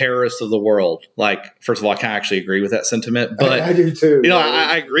the terrorists of the world. Like, first of all, I can't actually agree with that sentiment, but I do too.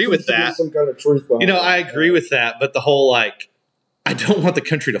 I agree with that. Some kind of truth behind I agree with that, but the whole I don't want the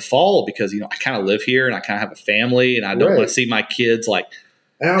country to fall because I kind of live here and I kind of have a family and I don't want to see my kids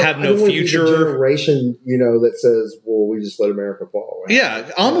have no future. Generation, that says, "Well, we just let America fall." Right?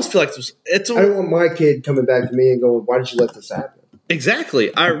 Yeah, I almost feel like it's. I don't want my kid coming back to me and going, "Why did you let this happen?"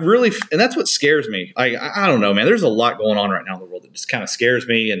 Exactly. And that's what scares me. I don't know, man. There's a lot going on right now in the world that just kind of scares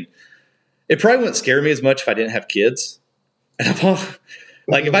me, and it probably wouldn't scare me as much if I didn't have kids. And if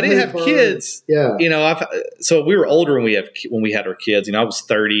I didn't have kids, so we were older when we had our kids. I was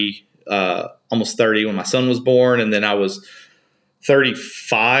 30, almost 30 when my son was born, and then I was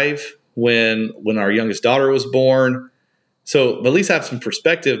 35 when our youngest daughter was born. So at least I have some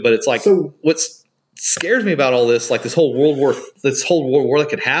perspective. But it's like what's scares me about all this, like this whole world war that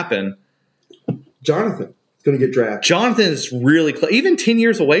could happen. Jonathan is going to get drafted. Jonathan is really close. Even 10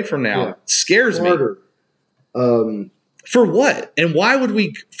 years away from now, scares me. For what? And why would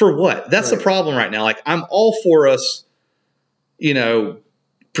we? For what? That's the problem right now. Like I'm all for us,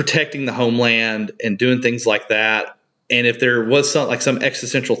 protecting the homeland and doing things like that. And if there was some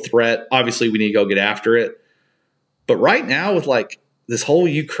existential threat, obviously we need to go get after it. But right now with this whole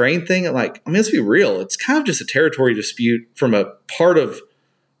Ukraine thing, let's be real. It's kind of just a territory dispute from a part of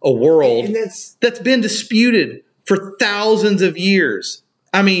a world that's been disputed for thousands of years.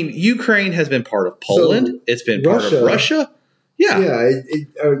 I mean, Ukraine has been part of Poland. It's been part of Russia. Yeah. Yeah.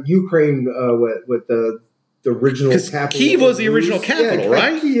 Ukraine, with the original capital. Kyiv was the original capital,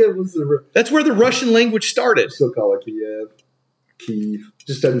 right? Kyiv was that's where the Russian language started. I still call it Kyiv.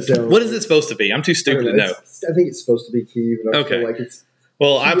 Just doesn't sound. What is it supposed to be? I'm too stupid to know. I think it's supposed to be Kyiv. And I feel like it's.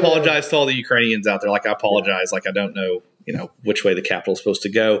 Well, I apologize to all the Ukrainians out there. I apologize. I don't know, which way the capital is supposed to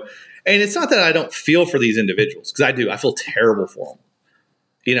go. And it's not that I don't feel for these individuals, because I do. I feel terrible for them.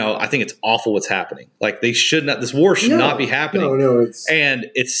 I think it's awful what's happening. They should not. This war should not be happening. No, and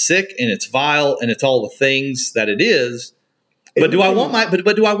it's sick and it's vile and it's all the things that it is. But do I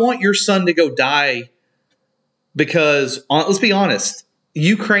want your son to go die? Because let's be honest,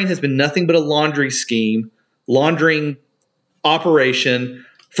 Ukraine has been nothing but a laundering operation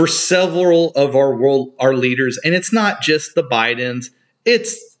for several of our leaders, and it's not just the Bidens. I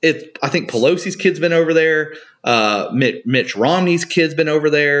think Pelosi's kid's been over there. Mitch Romney's kid's been over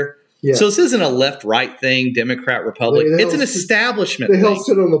there. Yeah. So this isn't a left-right thing, Democrat, Republic. It's an establishment thing. They help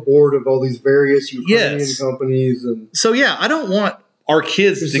sit on the board of all these various Ukrainian companies. And so, I don't want our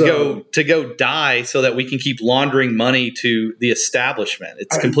kids to go die so that we can keep laundering money to the establishment.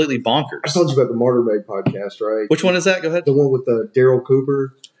 It's completely bonkers. I told you about the Martyr Made podcast, right? Which one is that? Go ahead. The one with Daryl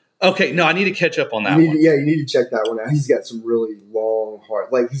Cooper. Okay, no, I need to catch up on that one. Yeah, you need to check that one out. He's got some really long, hard.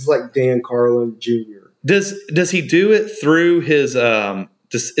 He's like Dan Carlin Jr. Does he do it through his?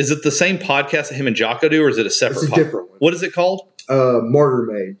 Is it the same podcast that him and Jocko do, or is it a separate? It's a different one. What is it called? Martyr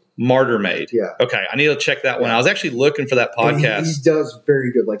Made. Martyr Made. Yeah. Okay, I need to check that one. I was actually looking for that podcast. He does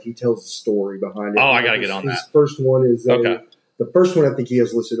very good. He tells the story behind it. Oh, I got to get on that. His first one is okay. The first one I think he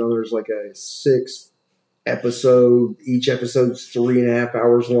has listed on there is a 6 episode. Each episode's 3.5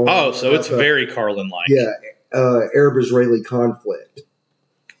 hours long. Oh, so it's very Carlin-like. Yeah. Arab-Israeli conflict.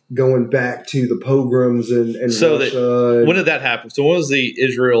 Going back to the pogroms and Russia. When did that happen? So when was the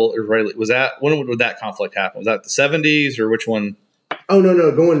Israeli? When would that conflict happen? Was that the 70s or which one? Oh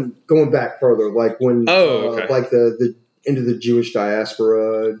no, going back further, like when like the into the Jewish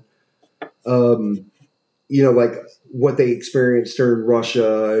diaspora, like what they experienced during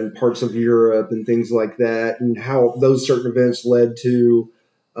Russia and parts of Europe and things like that, and how those certain events led to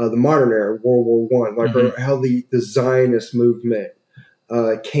the modern era, World War I, like how the Zionist movement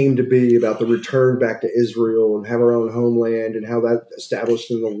came to be, about the return back to Israel and have our own homeland, and how that established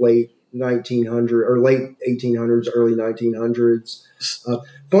in the late 1800s, early 1900s.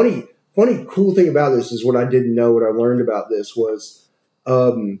 Funny, cool thing about this is what I didn't know. What I learned about this was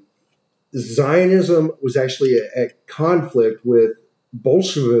Zionism was actually at conflict with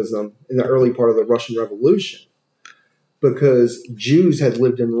Bolshevism in the early part of the Russian Revolution, because Jews had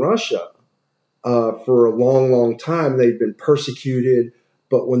lived in Russia for a long, long time. They'd been persecuted.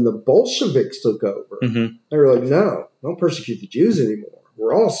 But when the Bolsheviks took over, they were like, no, don't persecute the Jews anymore.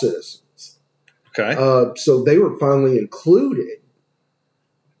 We're all citizens. Okay. So they were finally included.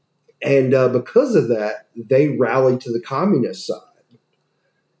 And because of that, they rallied to the communist side.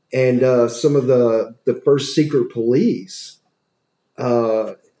 And some of the first secret police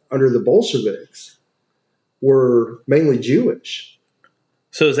under the Bolsheviks were mainly Jewish.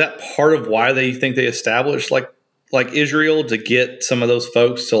 So is that part of why they think they established like Israel, to get some of those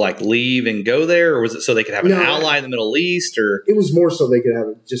folks to like leave and go there? Or was it so they could have an ally in the Middle East? Or it was more so they could have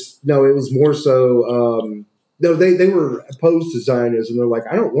it. It was more so. No, they were opposed to Zionism. They're like,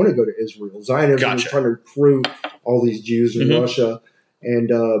 I don't want to go to Israel. Zionism was trying to recruit all these Jews in Russia, and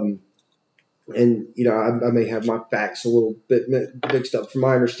I may have my facts a little bit mixed up. From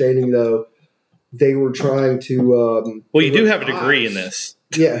my understanding, though, they were trying to. Well, you do have a degree in this.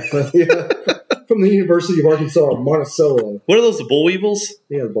 Yeah, from the University of Arkansas, Monticello. What are those? The bull weevils?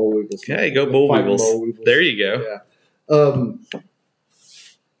 Yeah, the bull weevils. Okay, go bull weevils. There you go. Yeah.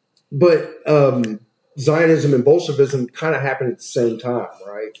 But Zionism and Bolshevism kind of happened at the same time,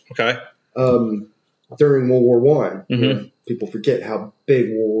 right? Okay. During World War One, people forget how big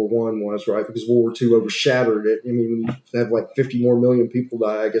World War One was, right? Because World War II overshadowed it. I mean, when you have like 50 more million people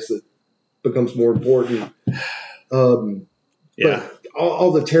die, I guess it becomes more important. But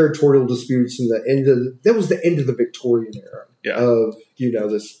all the territorial disputes and that was the end of the Victorian era of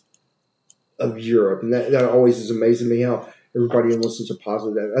of Europe, and that always is amazing to me how everybody was such a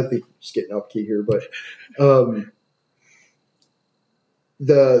positive. I think I'm just getting off key here, but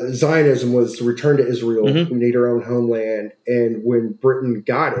the Zionism was to return to Israel. We need our own homeland, and when Britain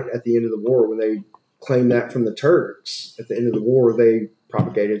got it at the end of the war, when they claimed that from the Turks at the end of the war, they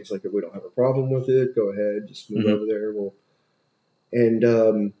propagated it's like, we don't have a problem with it. Go ahead, just move over there.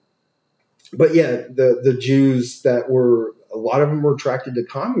 But yeah, the Jews a lot of them were attracted to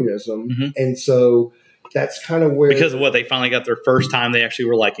communism. And so that's kind of where. Because of what, they finally got their first time they actually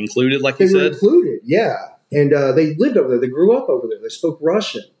were like included, like you said? They were included, yeah. And they lived over there. They grew up over there. They spoke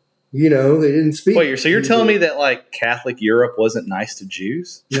Russian. They didn't speak. Wait, so you're telling me that like Catholic Europe wasn't nice to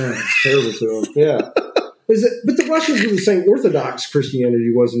Jews? Yeah, it's terrible to them. Yeah. But the Russians were saying Orthodox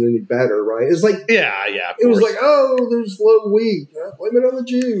Christianity wasn't any better, right? It's like, yeah, it was like, there's low wheat, blame it on the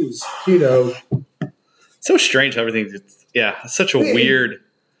Jews, So strange how everything, it's such a weird.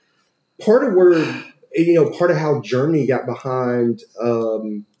 Part of where, part of how Germany got behind,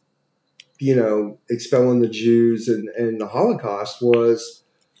 expelling the Jews and the Holocaust was.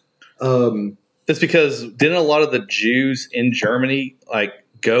 It's because didn't a lot of the Jews in Germany like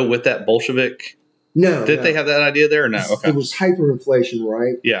go with that Bolshevik? No. Did they have that idea there or no? Okay. It was hyperinflation,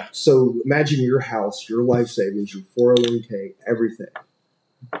 right? Yeah. So imagine your house, your life savings, your 401k, everything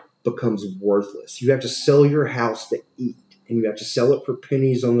becomes worthless. You have to sell your house to eat, and you have to sell it for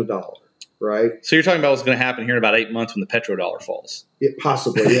pennies on the dollar, right? So you're talking about what's going to happen here in about 8 months when the petrodollar falls.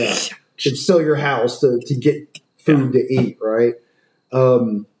 Possibly, yeah. To sell your house to get food to eat, right?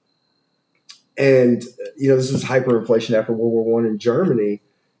 And, this is hyperinflation after World War I in Germany.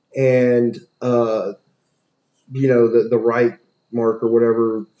 And, the right mark or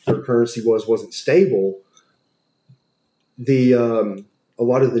whatever their currency wasn't stable. A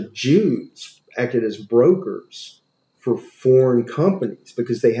lot of the Jews acted as brokers for foreign companies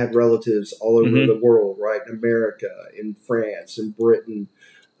because they had relatives all over the world, right? In America, in France, in Britain,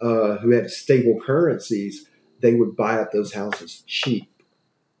 who had stable currencies. They would buy up those houses cheap.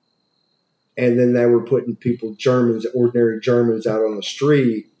 And then they were putting ordinary Germans out on the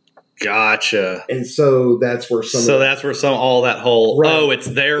street. Gotcha. And so that's where all that whole, right. It's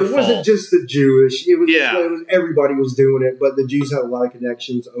their fault. It wasn't just the Jewish. It was everybody was doing it, but the Jews had a lot of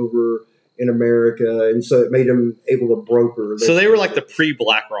connections over in America, and so it made them able to broker. So they were like the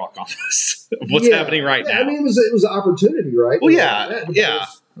pre-BlackRock almost of what's happening right now. I mean, it was an opportunity, right? Well,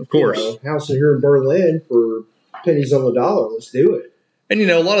 of course. House here in Berlin for pennies on the dollar. Let's do it. And,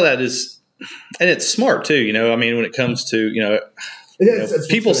 a lot of that is, and it's smart too, I mean, when it comes to,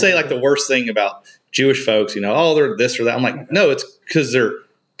 people say like the worst thing about Jewish folks, oh, they're this or that. I'm like, no, it's because they're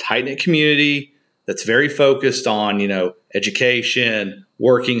tight-knit community that's very focused on, education,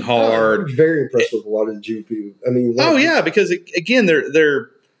 working hard. I'm very impressed with a lot of the Jew people. I mean, because again,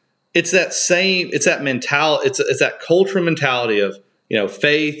 it's that mentality. It's that cultural mentality of,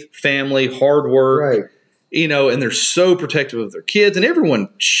 faith, family, hard work, right. And they're so protective of their kids, and everyone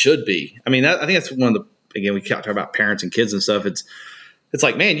should be. I mean, I think that's one of the, again, we talk about parents and kids and stuff. It's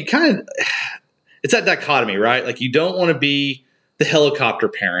like, man, it's that dichotomy, right? Like, you don't want to be the helicopter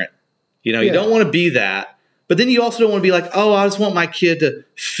parent, you don't want to be that, but then you also don't want to be like, oh, I just want my kid to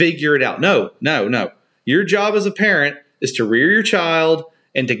figure it out. No. Your job as a parent is to rear your child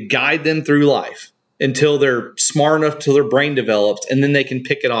and to guide them through life until they're smart enough, till their brain develops, and then they can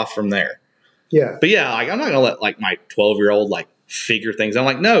pick it off from there. Yeah. But yeah, like, I'm not going to let like my 12-year-old like figure things. I'm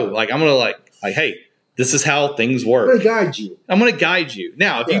like, no, like, I'm going to like, hey, this is how things work. I'm going to guide you.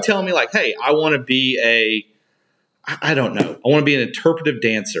 Now, if you tell me like, hey, I want to be I don't know, I want to be an interpretive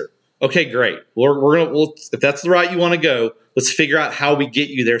dancer. Okay, great. We'll if that's the route you want to go, let's figure out how we get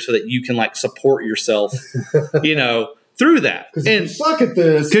you there so that you can like support yourself, through that. Because if you suck at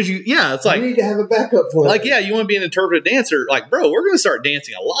this, it's like, you need to have a backup plan. Like, you want to be an interpretive dancer. Like, bro, we're going to start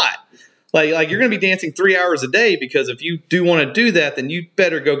dancing a lot. Like you're going to be dancing 3 hours a day, because if you do want to do that, then you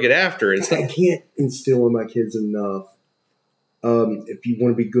better go get after it. I can't instill in my kids enough. If you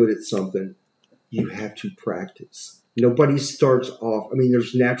want to be good at something, you have to practice. Nobody starts off. I mean,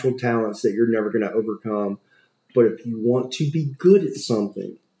 there's natural talents that you're never going to overcome. But if you want to be good at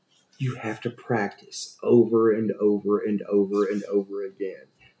something, you have to practice over and over and over and over again.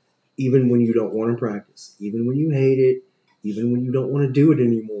 Even when you don't want to practice, even when you hate it, even when you don't want to do it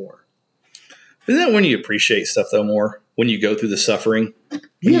anymore. Isn't that when you appreciate stuff, though, more? When you go through the suffering?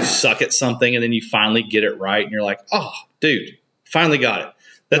 When you suck at something and then you finally get it right and you're like, oh, dude, finally got it.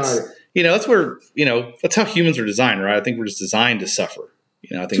 That's where, that's how humans are designed, right? I think we're just designed to suffer.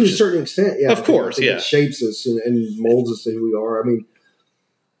 I think to a certain extent, yeah. Of course, yeah. It shapes us and molds us to who we are. I mean,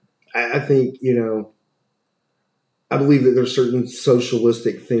 I think, I believe that there's certain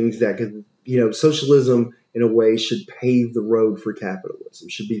socialistic things that could, socialism in a way should pave the road for capitalism,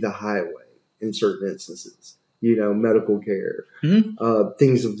 should be the highway in certain instances, medical care,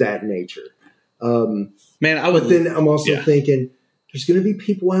 things of that nature. But then I'm also thinking there's going to be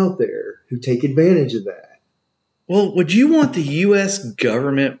people out there who take advantage of that. Well, would you want the U.S.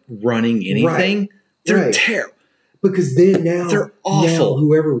 government running anything? Right. They're terrible. Because then they're awful.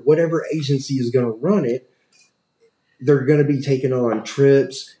 Whatever agency is going to run it, they're going to be taking on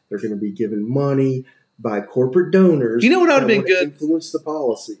trips. They're going to be given money by corporate donors. You know what would have been good? Influence the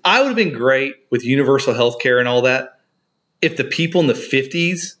policy. I would have been great with universal health care and all that if the people in the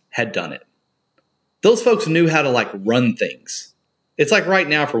 50s had done it. Those folks knew how to like run things. It's like right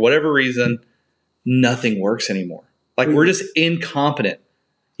now, for whatever reason, nothing works anymore. Like, we're just incompetent.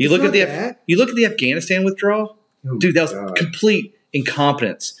 You look at the Afghanistan withdrawal, dude. That was complete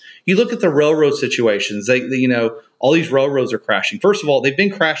incompetence. You look at the railroad situations. All these railroads are crashing. First of all, they've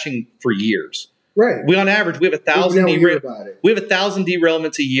been crashing for years. Right. On average, we have 1,000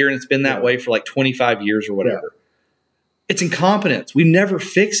 derailments a year, and it's been that way for like 25 years or whatever. Yeah. It's incompetence. We never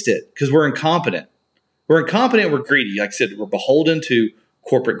fixed it because we're incompetent. We're incompetent. We're greedy. Like I said, we're beholden to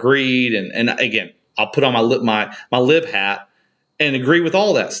corporate greed. And again, I'll put on my lib hat and agree with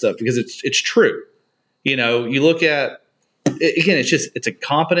all that stuff because it's true. You look at, again, it's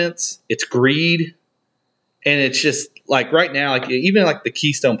incompetence, it's greed. And it's just like right now, like even like the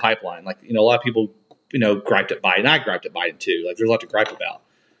Keystone Pipeline, like, a lot of people, griped at Biden. I griped at Biden too. Like, there's a lot to gripe about.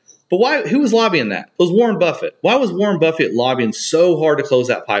 But why? Who was lobbying that? It was Warren Buffett. Why was Warren Buffett lobbying so hard to close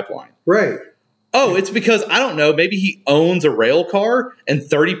that pipeline? Right. Oh, it's because, I don't know, maybe he owns a rail car and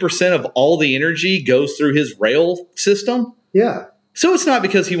 30% of all the energy goes through his rail system. Yeah. So it's not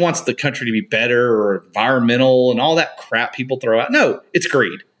because he wants the country to be better or environmental and all that crap people throw out. No, it's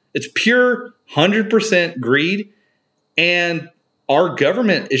greed. It's pure 100% greed. And our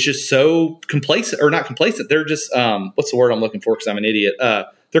government is just so complacent, or not complacent. They're just, what's the word I'm looking for? Because I'm an idiot.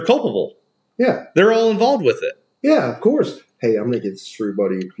 They're culpable. Yeah. They're all involved with it. Yeah, of course. Hey, I'm going to get this through,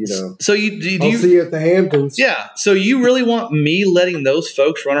 buddy. So I'll see you at the Hamptons. Yeah. So you really want me letting those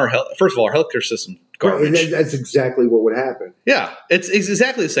folks run our health? First of all, our healthcare system garbage. Right, that's exactly what would happen. Yeah, it's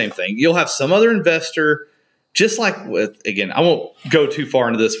exactly the same thing. You'll have some other investor, just like with, again, I won't go too far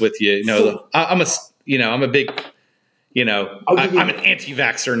into this with you. I'm a big, I'm an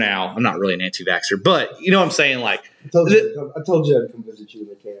anti-vaxxer now. I'm not really an anti-vaxxer, but you know what I'm saying? Like, I told you I'd come visit you in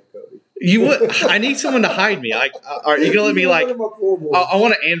the camp, Cody. You would. I need someone to hide me. Like, are you gonna let me like? I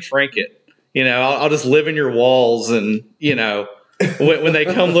want to Anne Frank it. I'll just live in your walls, and when they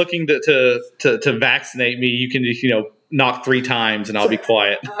come looking to vaccinate me, you can just knock 3 times, and I'll be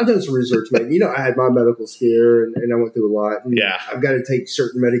quiet. I've done some research, man. I had my medical scare, and I went through a lot. And yeah, I've got to take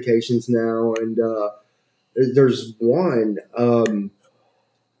certain medications now, and there's one.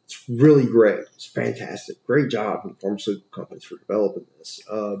 It's really great. It's fantastic. Great job from pharmaceutical companies for developing this.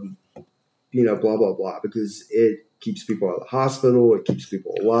 Blah, blah, blah, because it keeps people out of the hospital. It keeps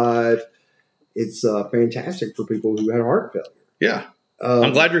people alive. It's fantastic for people who had heart failure. Yeah.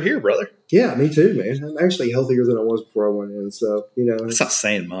 I'm glad you're here, brother. Yeah, me too, man. I'm actually healthier than I was before I went in. So, It's not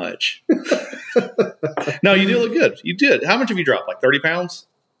saying much. No, you do look good. You did. How much have you dropped? Like 30 pounds?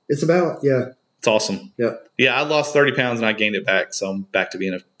 It's about, yeah. It's awesome. Yeah. Yeah, I lost 30 pounds and I gained it back. So I'm back to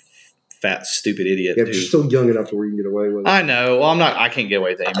being a fat, stupid idiot. Yeah, but you're still young enough to where you can get away with it. I know. Well, I can't get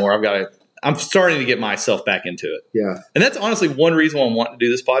away with it anymore. I'm starting to get myself back into it. Yeah. And that's honestly one reason why I want to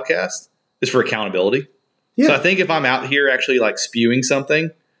do this podcast is for accountability. Yeah. So I think if I'm out here actually like spewing something,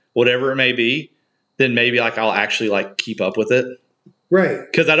 whatever it may be, then maybe like I'll actually like keep up with it. Right.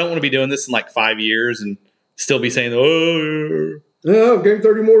 Because I don't want to be doing this in like 5 years and still be saying, I've gained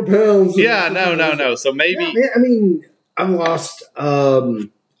 30 more pounds. Yeah, no. So maybe. Yeah, man, I mean, I've lost,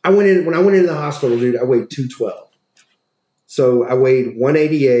 when I went into the hospital, dude, I weighed 212. So I weighed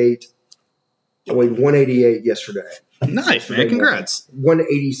 188. I weighed 188 yesterday. Nice, man. Congrats.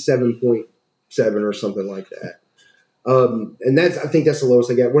 187.7 or something like that. And I think that's the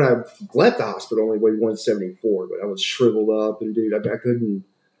lowest I got. When I left the hospital, I only weighed 174, but I was shriveled up, and dude, I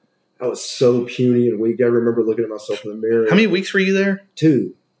was so puny and weak. I remember looking at myself in the mirror. How many weeks were you there?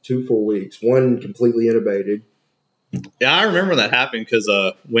 2 full weeks. 1 completely intubated. Yeah, I remember that happened because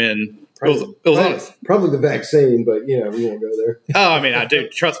when it was probably the vaccine, but we won't go there. Oh, I mean,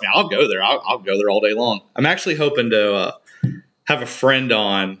 trust me, I'll go there. I'll go there all day long. I'm actually hoping to have a friend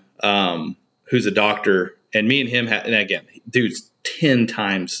on who's a doctor, and me and him, and again, dude's 10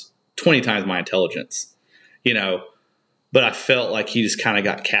 times, 20 times my intelligence, but I felt like he just kind of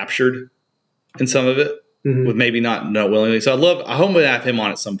got captured in some of it with maybe not willingly. So I hope to have him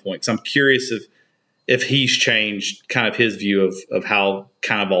on at some point because I'm curious if he's changed kind of his view of how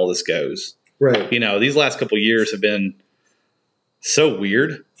kind of all this goes. Right. These last couple of years have been so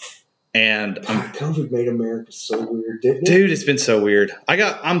weird. And COVID made America so weird, didn't it? Dude, it's been so weird.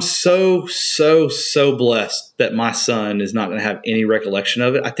 I'm so blessed that my son is not going to have any recollection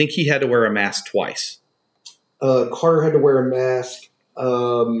of it. I think he had to wear a mask twice. Carter had to wear a mask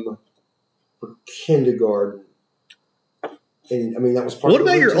for kindergarten. And, I mean, that was part What of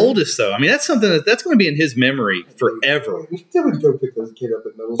the about your routine. oldest, though? I mean, that's something that's going to be in his memory forever. I would go pick that kid up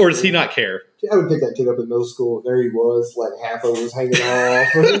at middle school. Or does he not care? I would pick that kid up at middle school. And there he was, like half of it was hanging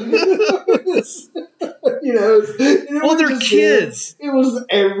off. Well, they're kids. It was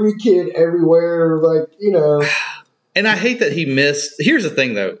every kid everywhere, And I hate that he missed. Here's the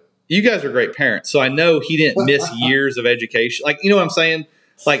thing, though. You guys are great parents, so I know he didn't miss years of education. Like, you know what I'm saying?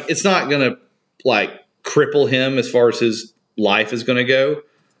 Like, it's not going to, cripple him as far as his life is going to go.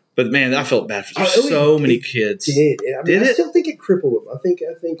 But man, I felt bad for so many kids. I still think it crippled him. I think,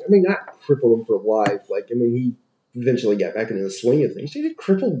 not crippled him for life. He eventually got back into the swing of things. It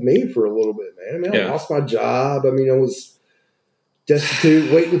crippled me for a little bit, man. I lost my job. I was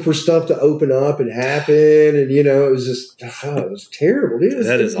destitute, waiting for stuff to open up and happen. And, it was just, it was terrible.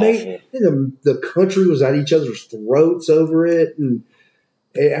 That is awful. The country was at each other's throats over it. And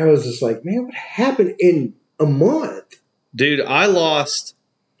I was just like, man, what happened in a month? Dude, I lost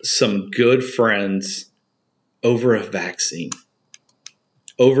some good friends over a vaccine,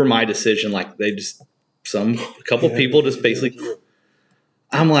 over my decision. Like a couple people just basically,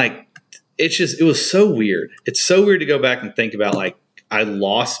 I'm like, it was so weird. It's so weird to go back and think about I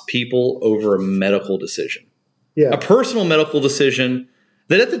lost people over a medical decision, a personal medical decision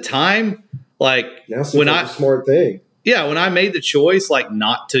that at the time, now seems like a smart thing. Yeah, when I made the choice,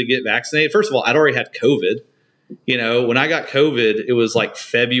 not to get vaccinated, first of all, I'd already had COVID. When I got COVID, it was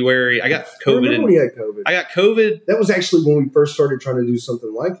February. I got COVID. I remember when you had COVID. I got COVID. That was actually when we first started trying to do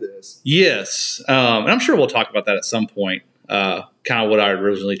something like this. Yes. And I'm sure we'll talk about that at some point, kind of what I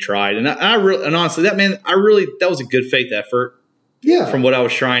originally tried. And and honestly, that was a good faith effort from what I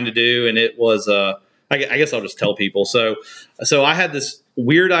was trying to do. And it was, I guess I'll just tell people. So I had this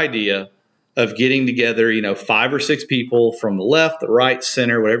weird idea of getting together, 5 or 6 people from the left, the right,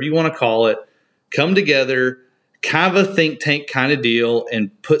 center, whatever you want to call it, come together, kind of a think tank kind of deal,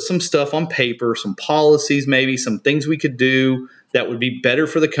 and put some stuff on paper, some policies, maybe some things we could do that would be better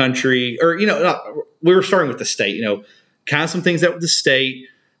for the country. Or, we were starting with the state, kind of some things that with the state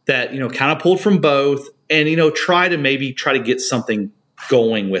that, kind of pulled from both and, try to get something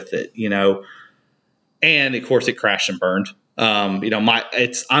going with it, and of course it crashed and burned. I'm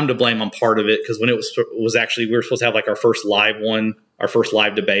to blame on part of it because when it was actually, we were supposed to have like our first live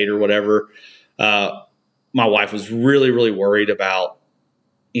debate or whatever. My wife was really, really worried about,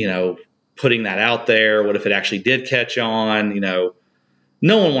 putting that out there. What if it actually did catch on? No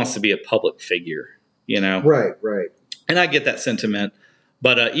one wants to be a public figure, Right. And I get that sentiment.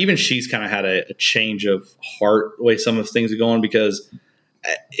 But even she's kind of had a change of heart the way some of things are going, because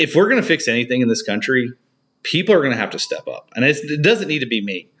if we're going to fix anything in this country, people are going to have to step up. And it doesn't need to be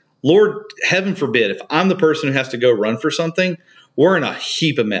me. Lord, heaven forbid, if I'm the person who has to go run for something, we're in a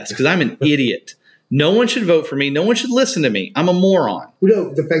heap of mess because I'm an idiot. No one should vote for me. No one should listen to me. I'm a moron.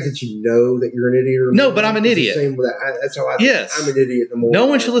 The fact that you know that you're an idiot. No, but I'm an idiot. Same with that. That's how I think. Yes. I'm an idiot. No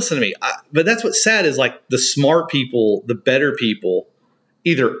one should listen to me. But that's what's sad is like the smart people, the better people,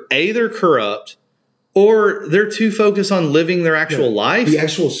 either A, they're corrupt, or they're too focused on living their actual life. The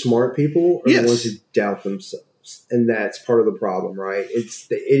actual smart people are the ones who doubt themselves. And that's part of the problem, right? It's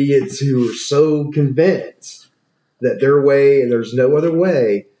the idiots who are so convinced that their way and there's no other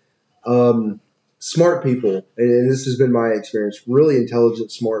way. Smart people, and this has been my experience, really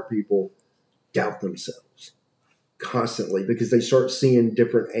intelligent, smart people doubt themselves constantly because they start seeing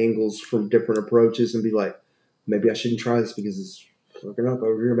different angles from different approaches and be like, maybe I shouldn't try this because it's fucking up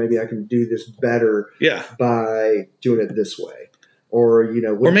over here. Maybe I can do this better by doing it this way. Or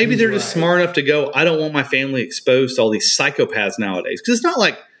maybe they're just smart enough to go, I don't want my family exposed to all these psychopaths nowadays. Because it's not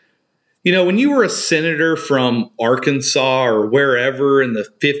like, when you were a senator from Arkansas or wherever in the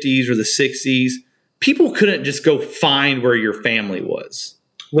 50s or the 60s, people couldn't just go find where your family was.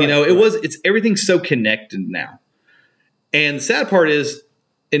 Right, it's everything's so connected now. And the sad part is,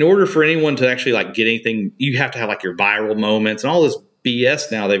 in order for anyone to actually like get anything, you have to have like your viral moments and all this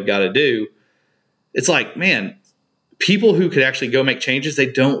BS now they've got to do. It's like, man, people who could actually go make changes,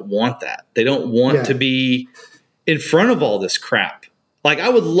 they don't want that. They don't want to be in front of all this crap. Like I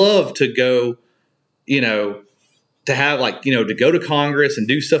would love to go, to have to go to Congress and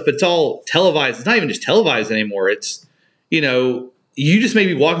do stuff, but it's all televised. It's not even just televised anymore. It's, you just may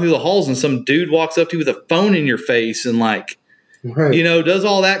be walking through the halls and some dude walks up to you with a phone in your face and does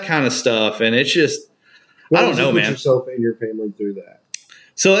all that kind of stuff. And it's just, I don't know, man. Put yourself and your family through that.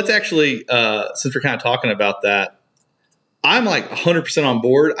 So that's actually, since we're kind of talking about that, I'm like 100% on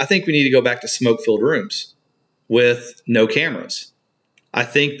board. I think we need to go back to smoke-filled rooms with no cameras. I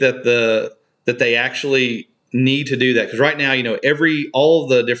think that they actually need to do that because right now, all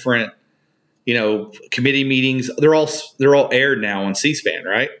the different, committee meetings, they're all aired now on C-SPAN,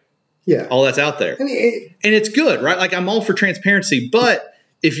 right? Yeah, all that's out there, and it's good, right? Like I'm all for transparency, but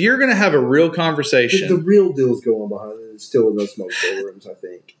if you're going to have a real conversation, the real deal's going on behind it. It's still in those smoke-filled rooms, I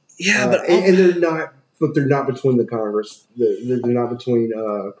think. Yeah, but they're not. But they're not between the Congress. They're not between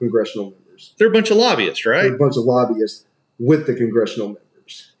congressional members. They're a bunch of lobbyists, right? They're a bunch of lobbyists with the congressional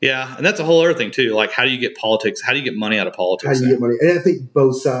members. Yeah, and that's a whole other thing too. Like, how do you get politics? How do you get money out of politics? How do you get money? And I think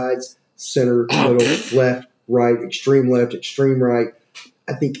both sides, center, middle, left, right, extreme right.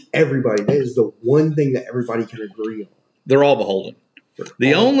 I think everybody, that is the one thing that everybody can agree on. They're all beholden.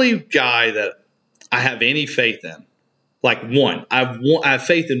 The only guy that I have any faith in, I have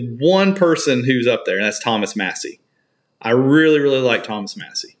faith in one person who's up there, and that's Thomas Massey. I really, really like Thomas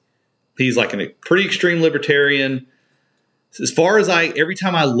Massey. He's like a pretty extreme libertarian. As far as every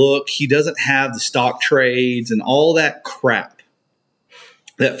time I look, he doesn't have the stock trades and all that crap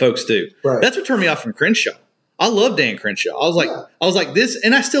that folks do. Right. That's what turned me off from Crenshaw. I love Dan Crenshaw. I was like this,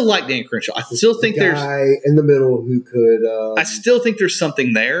 and I still like Dan Crenshaw. I still think there's a guy in the middle who could. I still think there's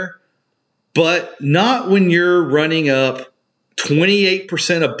something there, but not when you're running up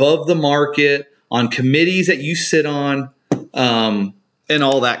 28% above the market on committees that you sit on, and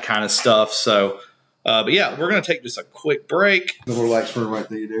all that kind of stuff. So. But yeah, we're going to take just a quick break. The little expert right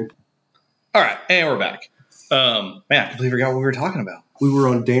there, dude. All right, and we're back. Man, I completely forgot what we were talking about. We were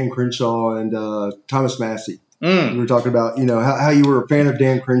on Dan Crenshaw and Thomas Massey. We were talking about, how you were a fan of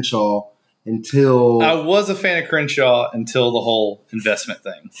Dan Crenshaw until... I was a fan of Crenshaw until the whole investment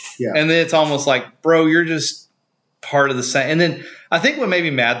thing. Yeah. And then it's almost like, bro, you're just part of the same. And then I think what made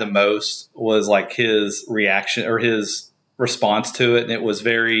me mad the most was like his reaction or his response to it. And it was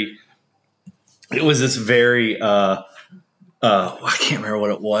this very, I can't remember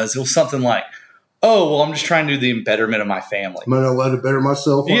what it was. It was something like, oh, well, I'm just trying to do the betterment of my family. Am I not allowed to better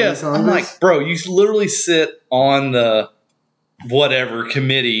myself? Yes. I'm like, bro, you literally sit on the whatever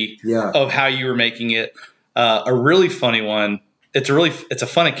committee of how you were making it. A really funny one. It's a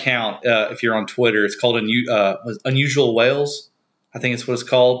fun account. If you're on Twitter, it's called Unusual Whales. I think it's what it's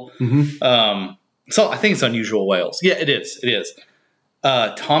called. Mm-hmm. So I think it's Unusual Whales. Yeah, it is. It is.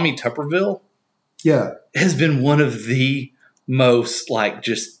 Tommy Tupperville has been one of the most like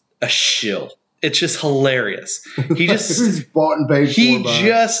just a shill. It's just hilarious. He just bought and paid he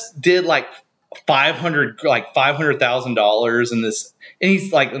just did like $500,000 in this, and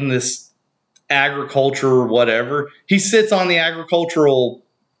he's like in this agriculture or whatever. He sits on the agricultural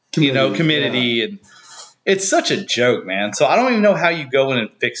committee, and it's such a joke, man. So I don't even know how you go in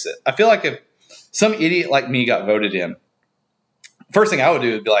and fix it. I feel like if some idiot like me got voted in, first thing I would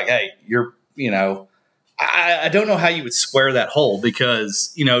do would be like, hey, I don't know how you would square that hole,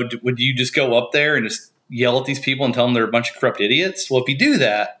 because, would you just go up there and just yell at these people and tell them they're a bunch of corrupt idiots? Well, if you do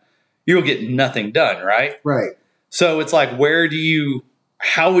that, you'll get nothing done, right? Right. So it's like,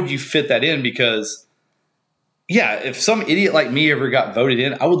 how would you fit that in? Because, yeah, if some idiot like me ever got voted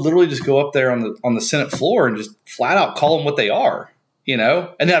in, I would literally just go up there on the Senate floor and just flat out call them what they are, and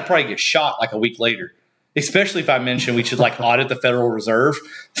then I'd probably get shot like a week later, especially if I mention we should like audit the Federal Reserve.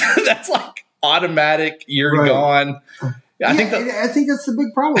 That's like automatic, you're gone. I think that's the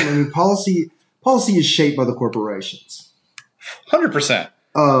big problem. I mean, policy is shaped by the corporations. 100%.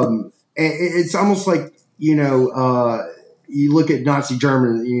 It's almost like, you look at Nazi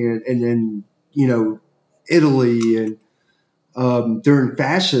Germany and then, Italy and during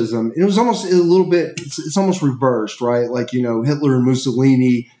fascism, it was almost a little bit, it's almost reversed, right? Like, Hitler and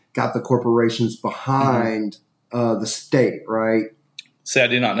Mussolini got the corporations behind the state, right? See, I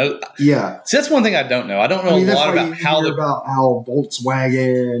did not know that. Yeah. See, that's one thing I don't know. I don't know a lot about how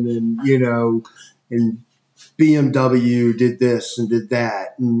Volkswagen and, and BMW did this and did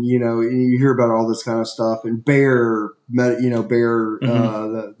that. And, and you hear about all this kind of stuff. And Bayer,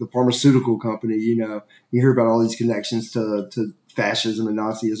 the pharmaceutical company, you hear about all these connections to fascism and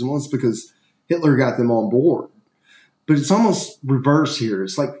Nazism. Well, it's because Hitler got them on board. But it's almost reverse here.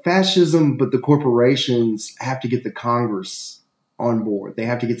 It's like fascism, but the corporations have to get the Congress on board. They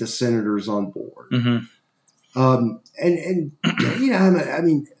have to get the senators on board. Mm-hmm. I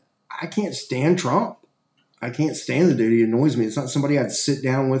mean, I can't stand Trump. I can't stand the dude. He annoys me. It's not somebody I'd sit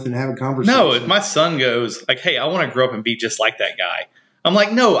down with and have a conversation. No, if my son goes like, hey, I want to grow up and be just like that guy, I'm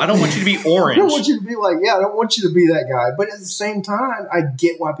like, no, I don't want you to be orange. I don't want you to be like, I don't want you to be that guy. But at the same time, I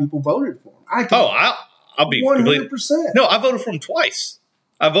get why people voted for him. I'll be 100%. No, I voted for him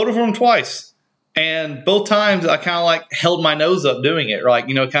twice. And both times I kind of like held my nose up doing it. Like,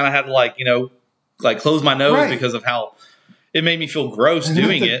 kind of had to like close my nose because of how it made me feel gross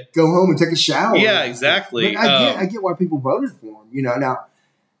doing it. Go home and take a shower. Yeah, exactly. But I get why people voted for him, now.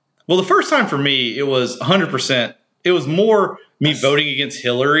 Well, the first time for me, it was 100%. It was more me voting against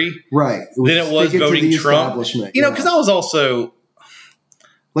Hillary. Right. Than it was voting Trump. Because I was also,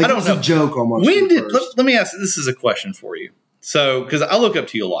 I don't know. A joke almost. Let me ask, this is a question for you. So, because I look up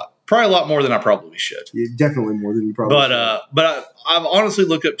to you a lot. Probably a lot more than I probably should. Yeah, definitely more than you probably should. But I've honestly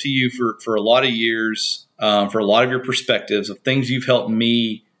looked up to you for a lot of years, for a lot of your perspectives of things you've helped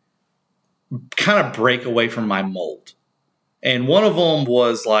me kind of break away from my mold. And one of them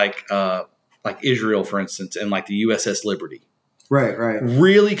was like Israel, for instance, and like the USS Liberty. Right.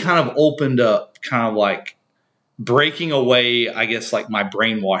 Really kind of opened up, kind of like breaking away, I guess, like my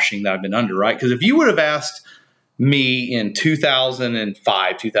brainwashing that I've been under, right? Because if you would have asked me in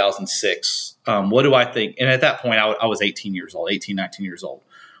 2005, 2006, what do I think? And at that point, I was 19 years old.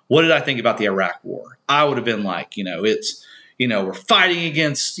 What did I think about the Iraq War? I would have been like, it's, we're fighting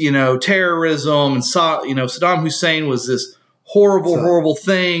against, terrorism. And, Saddam Hussein was this horrible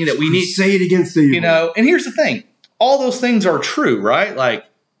thing that we need. Say it against the evil. And here's the thing. All those things are true, right? Like,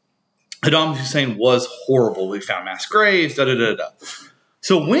 Saddam Hussein was horrible. We found mass graves,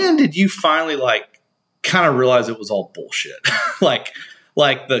 So when did you finally, kind of realize it was all bullshit? like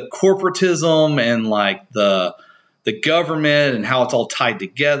the corporatism and like the government and how it's all tied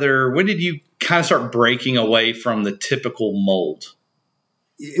together. When did you kind of start breaking away from the typical mold?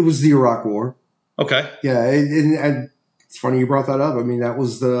 It was the Iraq War. Okay. Yeah. And it's funny you brought that up. I mean, that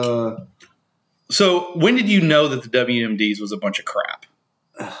was So when did you know that the WMDs was a bunch of crap?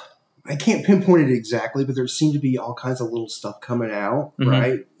 I can't pinpoint it exactly, but there seemed to be all kinds of little stuff coming out,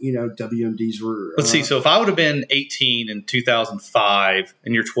 right? WMDs were... Let's see. So if I would have been 18 in 2005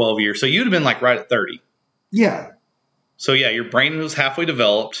 and you're 12 years, so you'd have been like right at 30. Yeah. So yeah, your brain was halfway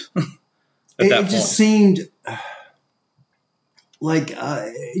developed at that point. It just seemed like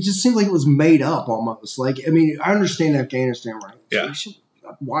it was made up almost. Like, I mean, I understand Afghanistan, right? Yeah. So you should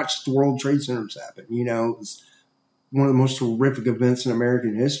watch the World Trade Centers happen. It was one of the most horrific events in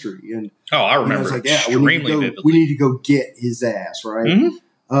American history. And I remember. I was like, extremely vividly. We need to go get his ass, right? Mm-hmm.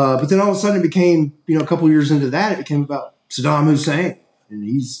 But then all of a sudden it became, a couple of years into that, it became about Saddam Hussein, and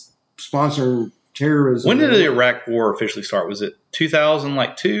he's sponsoring terrorism. When did the Iraq War officially start? Was it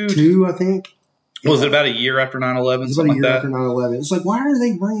 2002? Two, I think. Was it about a year after 9/11? It was about a year after 9/11. It's like, why are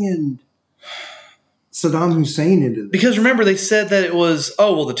they bringing Saddam Hussein into this? Because remember, they said that it was,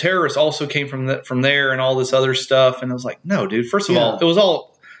 the terrorists also came from there and all this other stuff. And it was like, no, dude. First of all, it was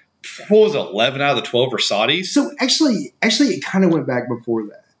all, what was it, 11 out of the 12 were Saudis? So actually, it kind of went back before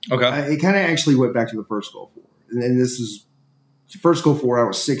that. Okay. It kind of actually went back to the first Gulf War. And this is the first Gulf War. I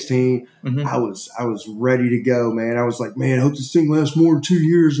was 16. Mm-hmm. I was ready to go, man. I was like, man, I hope this thing lasts more than 2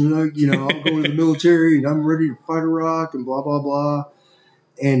 years. And I'll go into the military and I'm ready to fight Iraq and blah, blah, blah.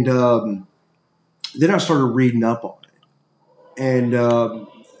 And then I started reading up on it. And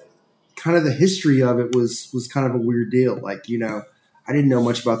kind of the history of it was kind of a weird deal. Like, I didn't know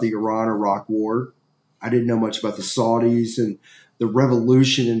much about the Iran-Iraq war. I didn't know much about the Saudis and the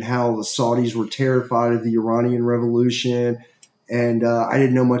revolution and how the Saudis were terrified of the Iranian revolution. And I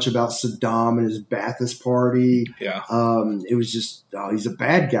didn't know much about Saddam and his Ba'athist party. Yeah. It was just, he's a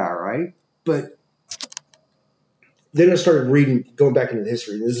bad guy, right? But then I started going back into the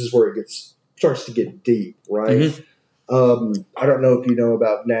history. And this is where it starts to get deep, right? Mm-hmm. I don't know if you know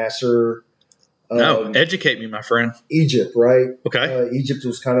about Nasser. No, educate me, my friend. Egypt, right? Okay. Egypt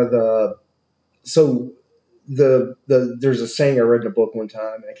was kind of there's a saying I read in a book one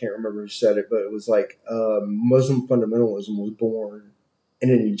time. I can't remember who said it, but it was like Muslim fundamentalism was born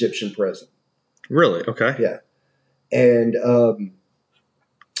in an Egyptian prison. Really? Okay. Yeah. And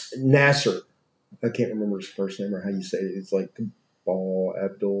Nasser, I can't remember his first name or how you say it. It's like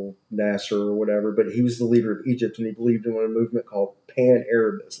Abdul Nasser or whatever, but he was the leader of Egypt and he believed in a movement called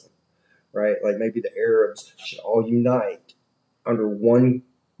Pan-Arabism, right? Like maybe the Arabs should all unite under one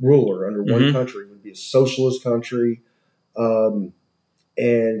ruler, under one country. It would be a socialist country, and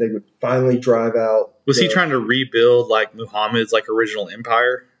they would finally drive out. Was he trying to rebuild like Muhammad's like original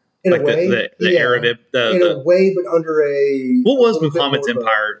empire? In like a way, the Arab, a way, but under a. What was Muhammad's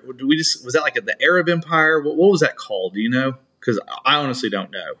empire? Was that like the Arab Empire? What was that called? Do you know? Because I honestly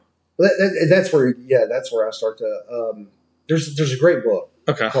don't know. That's where I start to. There's a great book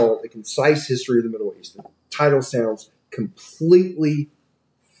called "A Concise History of the Middle East." The title sounds completely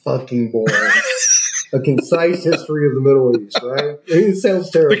fucking boring. A concise history of the Middle East, right? It sounds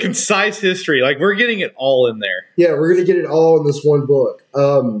terrible. The concise history, like we're getting it all in there. Yeah, we're gonna get it all in this one book.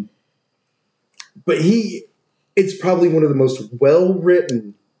 But it's probably one of the most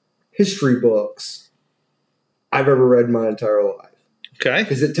well-written history books I've ever read in my entire life. Okay.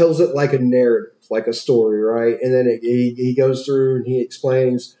 Because it tells it like a narrative, like a story, right? And then he goes through and he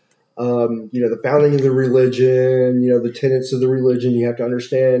explains, the founding of the religion, the tenets of the religion. You have to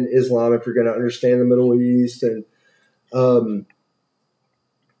understand Islam if you're going to understand the Middle East. And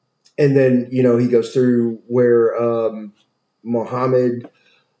then, he goes through where Muhammad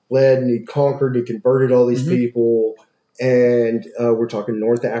led and he conquered and converted all these people. And we're talking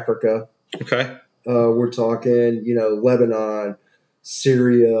North Africa. Okay. We're talking, Lebanon,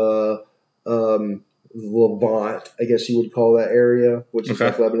 Syria, Levant, I guess you would call that area, which is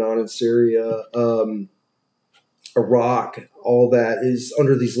like Lebanon and Syria, Iraq, all that is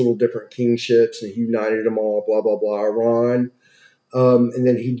under these little different kingships, and he united them all, blah, blah, blah, Iran. And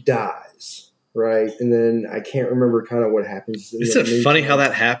then he dies, right? And then I can't remember kind of what happens. Isn't it funny how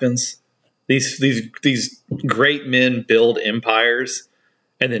that happens? These great men build empires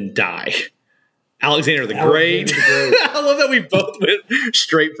and then die. Alexander the Great. I love that we both went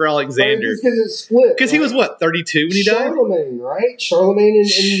straight for Alexander. Because it split. Because he was, 32 when he died? Charlemagne, right? Charlemagne in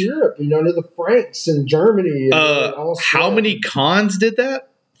Europe, under the Franks in Germany. And how many Khans did that?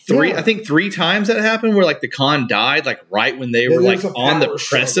 3. Yeah. I think 3 times that happened where, the Khan died, right when they were, on the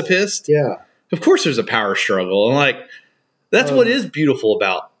precipice. Yeah. Of course there's a power struggle. And, that's what is beautiful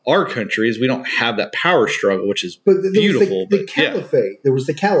about our country is we don't have that power struggle, which is beautiful. The caliphate. There was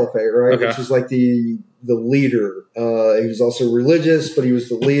the caliphate, right? Okay. Which was like the leader. He was also religious, but he was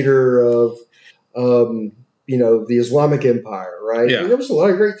the leader of, the Islamic Empire, right? Yeah. And there was a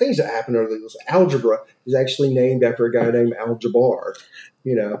lot of great things that happened over this. Algebra is actually named after a guy named Al-Jabbar,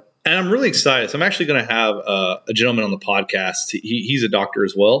 And I'm really excited. So I'm actually going to have a gentleman on the podcast. He's a doctor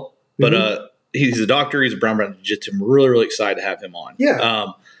as well, but he's a doctor. He's a brown belt in jiu-jitsu. I'm really, really excited to have him on.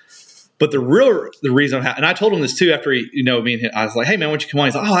 Yeah. But the reason and I told him this too after me and him, I was like, hey man, why don't you come on?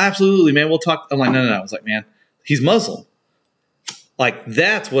 He's like, oh, absolutely, man. We'll talk. I'm like, no. I was like, man, he's Muslim.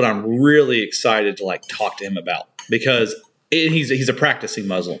 That's what I'm really excited to talk to him about because he's a practicing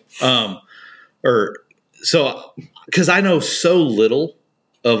Muslim. Because I know so little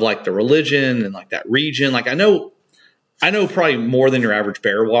of the religion and that region. I know probably more than your average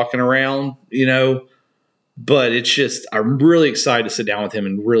bear walking around, But it's just, I'm really excited to sit down with him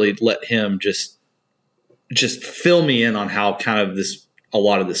and really let him just fill me in on how kind of a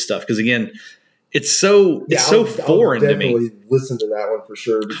lot of this stuff. Because again, it's so foreign to me. I'll definitely listen to that one for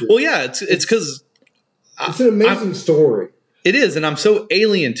sure. Well, yeah, it's because it's an amazing story. It is, and I'm so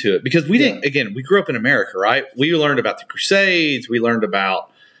alien to it because we didn't. Again, we grew up in America, right? We learned about the Crusades. We learned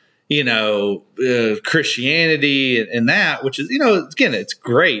about Christianity and that, which is again, it's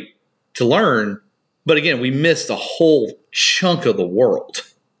great to learn, but again, we missed a whole chunk of the world.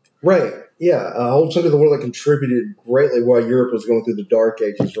 Right. Yeah, a whole chunk of the world that contributed greatly while Europe was going through the Dark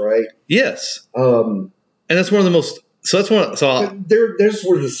Ages, right? Yes. And that's one of the most. So that's one. There's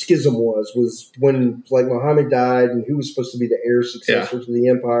where the schism was when like Muhammad died and who was supposed to be the heir successor to the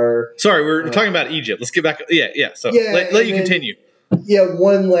empire. Sorry, we're talking about Egypt. Let's get back. Yeah. So let you continue. Yeah,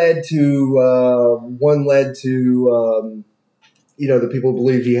 one led to the people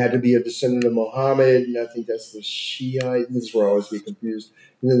believed he had to be a descendant of Muhammad, and I think that's the Shiite. This is where I always get confused.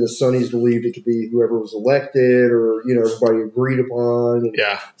 And then the Sunnis believed it could be whoever was elected or, everybody agreed upon. And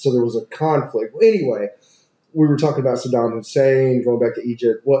so there was a conflict. Well, anyway, we were talking about Saddam Hussein, going back to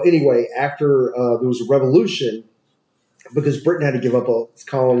Egypt. Well, anyway, after there was a revolution, because Britain had to give up all its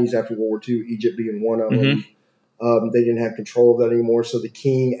colonies after World War II, Egypt being one of them. They didn't have control of that anymore. So the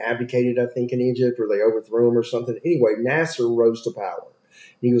king abdicated, I think, in Egypt, or they overthrew him or something. Anyway, Nasser rose to power.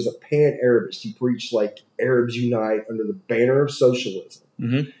 He was a pan-Arabist. He preached like Arabs unite under the banner of socialism.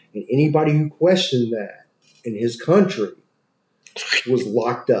 And anybody who questioned that in his country was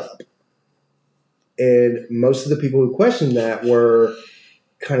locked up. And most of the people who questioned that were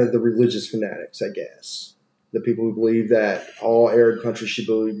kind of the religious fanatics, I guess. The people who believe that all Arab countries should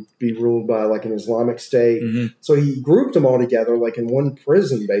be ruled by like an Islamic state. So he grouped them all together like in one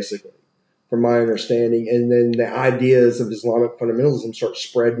prison, basically, from my understanding. And then the ideas of Islamic fundamentalism start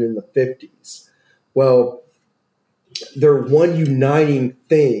spreading in the 50s. Well, their one uniting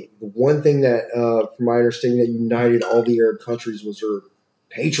thing, the one thing that, from my understanding, that united all the Arab countries was their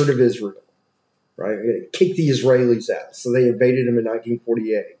hatred of Israel. Right? It kicked the Israelis out. So they invaded them in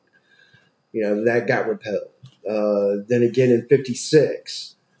 1948. That got repelled. Then again in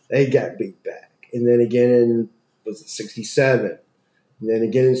 56, they got beat back. And then again in, 67? And then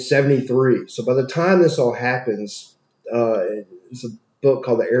again in 73. So by the time this all happens, it's a book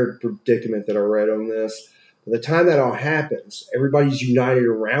called The Arab Predicament that I read on this. By the time that all happens, everybody's united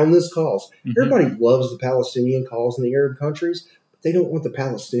around this cause. Everybody loves the Palestinian cause in the Arab countries, but they don't want the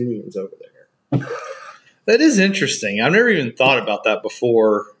Palestinians over there. That is interesting. I've never even thought about that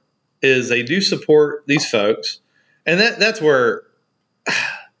before. Is they do support these folks, and that's where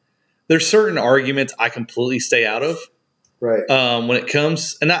there's certain arguments I completely stay out of. Right. When it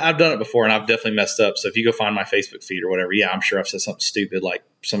comes, and I've done it before, and I've definitely messed up. So if you go find my Facebook feed or whatever, I'm sure I've said something stupid like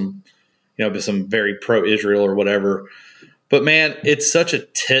some very pro-Israel or whatever. But man, it's such a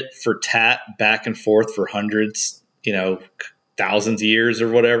tit for tat back and forth for hundreds, thousands of years or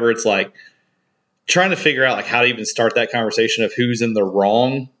whatever. It's like trying to figure out like how to even start that conversation of who's in the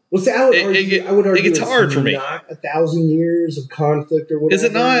wrong. Well, see, I would argue it's hard for me. Not 1,000 years of conflict or whatever. Is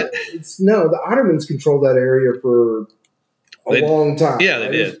it not? No, the Ottomans controlled that area for a long time. Yeah, they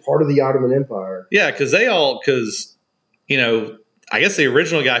did. It was part of the Ottoman Empire. Yeah, because I guess the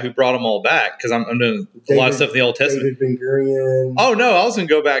original guy who brought them all back, because I'm doing a lot of stuff in the Old Testament. David Ben-Gurion. Oh, no, I was going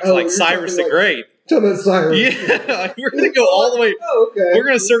to go back to Cyrus the Great. Talking about Cyrus. Yeah, we're going to go all the way. Oh, okay. We're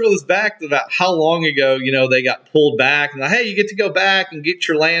going to circle this back to about how long ago, they got pulled back. And hey, you get to go back and get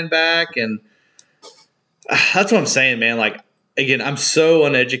your land back. And that's what I'm saying, man. Like, again, I'm so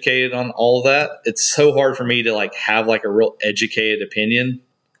uneducated on all of that. It's so hard for me to have a real educated opinion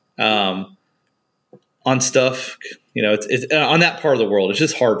on stuff. It's on that part of the world. It's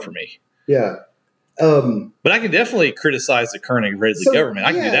just hard for me. Yeah. But I can definitely criticize the current Israeli government.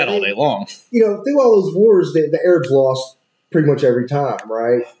 I can do that all day long. Through all those wars, the Arabs lost pretty much every time,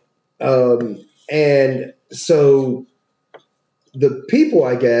 right? And so the people,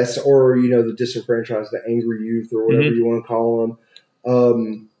 I guess, or, the disenfranchised, the angry youth or whatever you want to call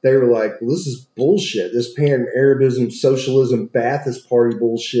them, they were like, well, this is bullshit. This pan-Arabism, socialism, Ba'athist party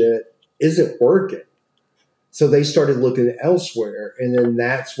bullshit isn't working. So they started looking elsewhere, and then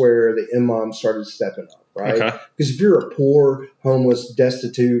that's where the imams started stepping up, right? Okay. Because if you're a poor, homeless,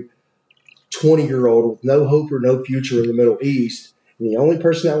 destitute, 20-year-old with no hope or no future in the Middle East, and the only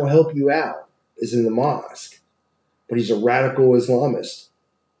person that will help you out is in the mosque, but he's a radical Islamist,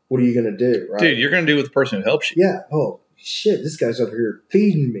 what are you going to do, right? Dude, you're going to do with the person who helps you. Yeah. Oh, shit, this guy's up here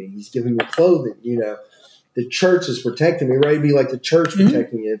feeding me. He's giving me clothing, the church is protecting me, right? It'd be like the church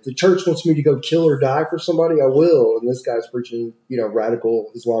protecting you. If the church wants me to go kill or die for somebody, I will. And this guy's preaching,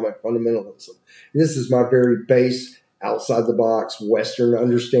 radical Islamic fundamentalism. And this is my very base, outside the box, Western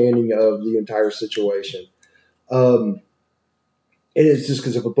understanding of the entire situation. And it's just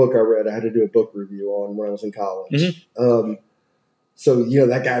because of a book I read. I had to do a book review on when I was in college. So,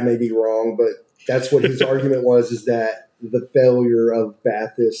 that guy may be wrong, but that's what his argument was, is that the failure of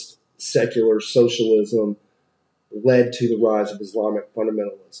Ba'athist secular socialism led to the rise of Islamic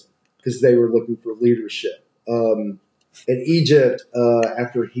fundamentalism because they were looking for leadership. In Egypt,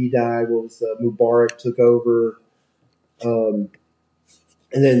 after he died, Mubarak took over, and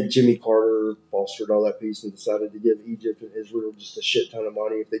then Jimmy Carter fostered all that peace and decided to give Egypt and Israel just a shit ton of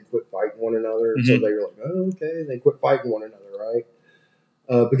money if they quit fighting one another. So they were like, oh, okay, they quit fighting one another, right?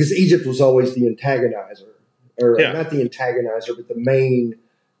 Because Egypt was always the antagonizer, or not the antagonizer, but the main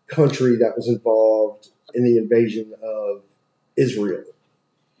country that was involved in the invasion of Israel,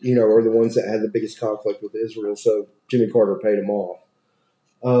 or the ones that had the biggest conflict with Israel. So Jimmy Carter paid them off.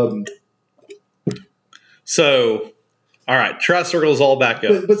 So, all right, try to circle us all back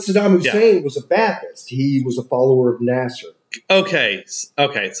up. But Saddam Hussein was a Ba'athist. He was a follower of Nasser. Okay, so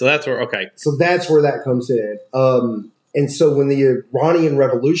that's where, So that's where that comes in. And so when the Iranian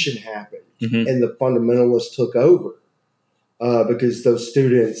Revolution happened and the fundamentalists took over, because those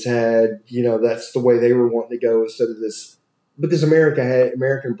students had, that's the way they were wanting to go instead of this, because America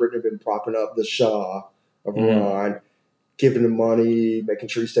and Britain had been propping up the Shah of Iran, giving him money, making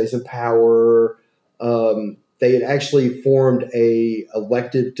sure he stays in power. They had actually formed a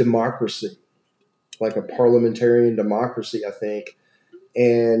elective democracy, like a parliamentarian democracy, I think.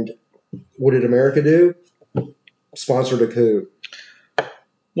 And what did America do? Sponsored a coup.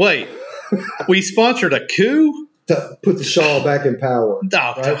 Wait, we sponsored a coup? To put the Shah back in power.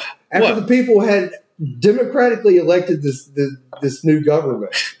 Right? After the people had democratically elected this new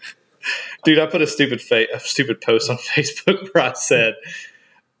government. Dude, I put a stupid post on Facebook where I said,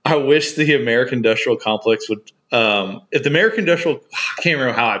 I wish the American industrial complex would, if the American industrial, I can't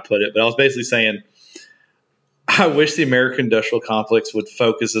remember how I put it, but I was basically saying, I wish the American industrial complex would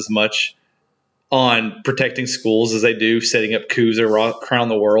focus as much on protecting schools as they do setting up coups around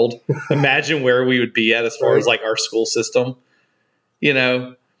the world. Imagine where we would be at as far as like our school system.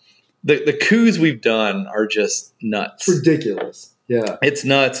 The coups we've done are just nuts. It's ridiculous. Yeah. It's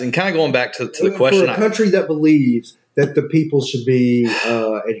nuts. And kind of going back to the question. For a country that believes that the people should be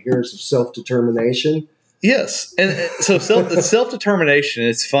adherents of self-determination. Yes. And so self-determination,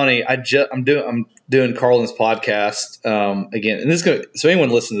 it's funny. I'm doing Carlin's podcast again. And this is so anyone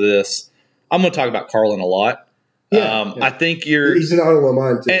listen to this, I'm going to talk about Carlin a lot. I think he's an idol of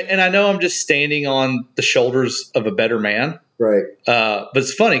mine too. And I know I'm just standing on the shoulders of a better man. Right. But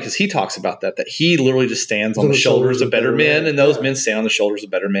it's funny because he talks about that he literally just stands on the shoulders of better men, and those men stand on the shoulders of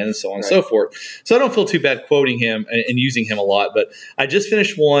better men, and so on and so forth. So I don't feel too bad quoting him and using him a lot. But I just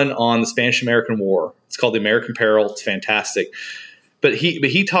finished one on the Spanish-American War. It's called The American Peril. It's fantastic. But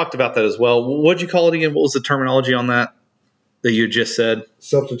he talked about that as well. What did you call it again? What was the terminology on that you just said?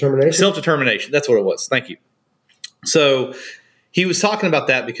 Self-determination. Self-determination. That's what it was. Thank you. So he was talking about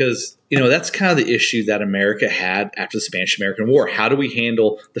that because, that's kind of the issue that America had after the Spanish-American War. How do we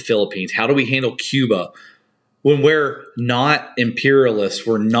handle the Philippines? How do we handle Cuba when we're not imperialists?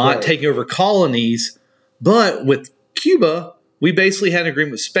 We're not taking over colonies. But with Cuba, we basically had an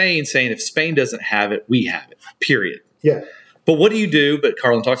agreement with Spain saying if Spain doesn't have it, we have it, period. Yeah. But what do you do? But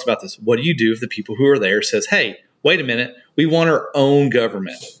Carlin talks about this. What do you do if the people who are there says, hey, wait a minute, we want our own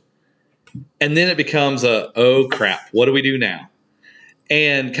government? And then it becomes oh, crap, what do we do now?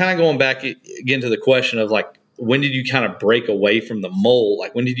 And kind of going back again to the question of like, when did you kind of break away from the mold?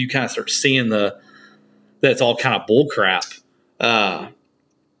 Like, when did you kind of start seeing that it's all kind of bull crap? That's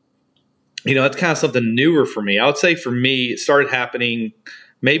kind of something newer for me. I would say for me, it started happening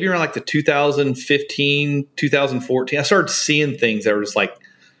maybe around like the 2015, 2014. I started seeing things that were just like,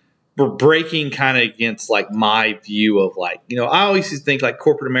 we're breaking kind of against like my view of like, I always used to think like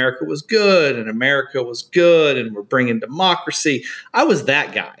corporate America was good and America was good and we're bringing democracy. I was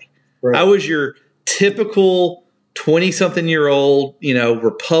that guy. Right. I was your typical 20-something-year-old,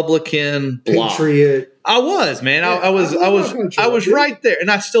 Republican patriot. I was, man. I was right there, and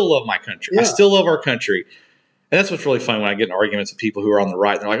I still love my country. Yeah. I still love our country. And that's what's really fun when I get in arguments with people who are on the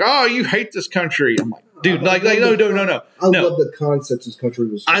right. They're like, "Oh, you hate this country." I'm like, dude, no. I love the concept this country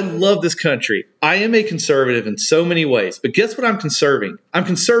was. I love this country. I am a conservative in so many ways, but guess what I'm conserving? I'm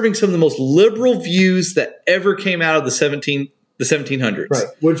conserving some of the most liberal views that ever came out of the 1700s. Right,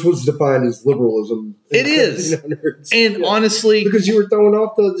 which was defined as liberalism. It is. And honestly, because you were throwing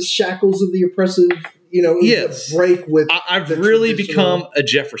off the shackles of the oppressive, a break with. I've really become a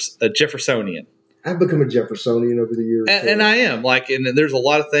Jeffersonian. I've become a Jeffersonian over the years, and I am and there's a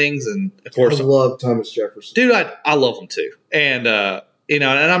lot of things, and of course, I love Thomas Jefferson, dude. I love him too, and and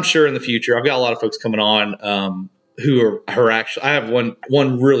I'm sure in the future I've got a lot of folks coming on who are actually. I have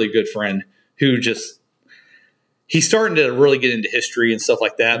one really good friend who he's starting to really get into history and stuff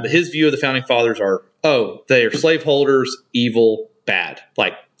like that. But his view of the founding fathers are, they are slaveholders, evil, bad.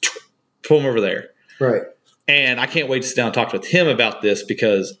 Like, put them over there. Right. And I can't wait to sit down and talk with him about this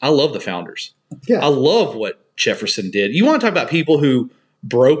because I love the founders. Yeah. I love what Jefferson did. You want to talk about people who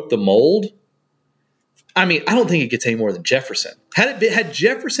broke the mold? I mean, I don't think it gets any more than Jefferson. Had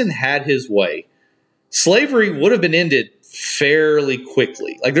Jefferson had his way, slavery would have been ended fairly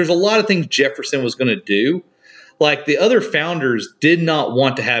quickly. Like, there's a lot of things Jefferson was going to do. Like, the other founders did not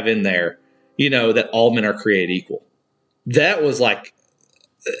want to have in there, that all men are created equal. That was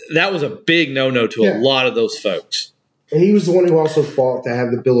a big no-no to a lot of those folks. And he was the one who also fought to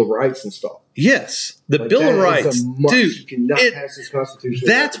have the Bill of Rights installed. Yes, the Bill of Rights, dude. You cannot pass this Constitution.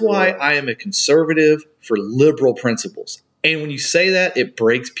 That's why I am a conservative for liberal principles. And when you say that, it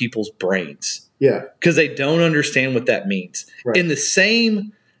breaks people's brains. Yeah. Because they don't understand what that means. Right. And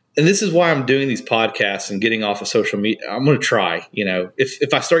this is why I'm doing these podcasts and getting off of social media. I'm going to try,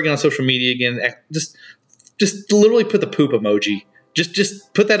 if I start getting on social media again, just literally put the poop emoji.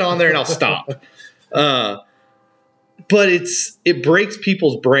 Just put that on there and I'll stop. But it breaks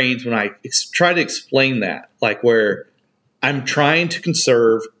people's brains when I try to explain that, like where I'm trying to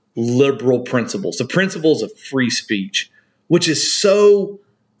conserve liberal principles, the principles of free speech, which is so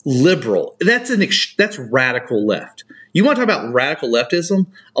liberal. That's radical left. You want to talk about radical leftism?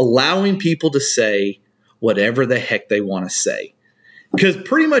 Allowing people to say whatever the heck they want to say. Because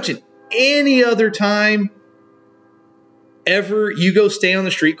pretty much in any other time ever you go stand on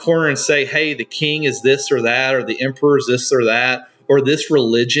the street corner and say, hey, the king is this or that, or the emperor is this or that, or this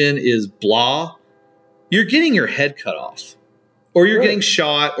religion is blah, you're getting your head cut off. Or you're getting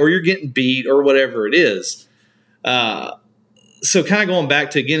shot, or you're getting beat, or whatever it is. So kind of going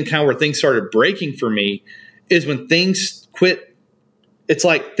back to, again, kind of where things started breaking for me is when things quit. It's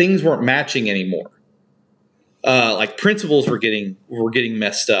like things weren't matching anymore. Like principles were getting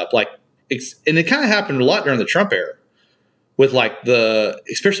messed up. And it kind of happened a lot during the Trump era with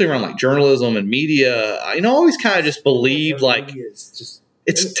especially around like journalism and media. I always kind of just believed it's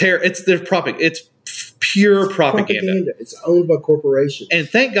pure propaganda. It's owned by corporations. And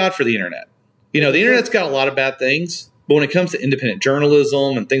thank God for the internet. The internet's got a lot of bad things, but when it comes to independent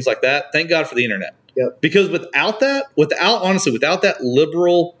journalism and things like that, thank God for the internet. Yep. Because without that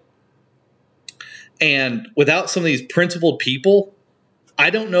liberal and without some of these principled people, I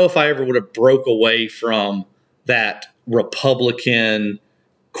don't know if I ever would have broke away from that Republican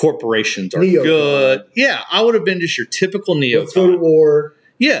corporations are good. Yeah, I would have been just your typical neocon. Let's go to war.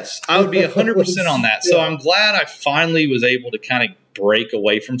 Yes, I would be 100% on that. So I'm glad I finally was able to kind of break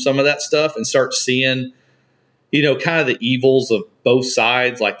away from some of that stuff and start seeing, kind of the evils of both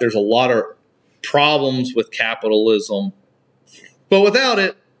sides. Like there's a lot of problems with capitalism, but without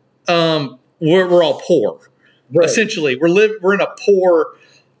it, we're all poor. Right. Essentially, we're in a poor.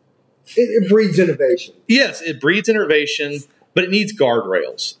 It breeds innovation. Yes, it breeds innovation, but it needs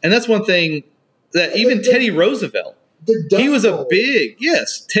guardrails, and that's one thing that even Teddy Roosevelt. Teddy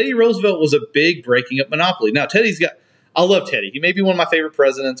Roosevelt was a big breaking up monopoly. Now, I love Teddy. He may be one of my favorite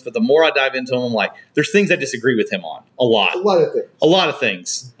presidents, but the more I dive into him, I'm like, there's things I disagree with him on. A lot of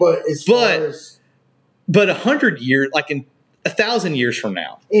things. But 100 years, like in 1,000 years from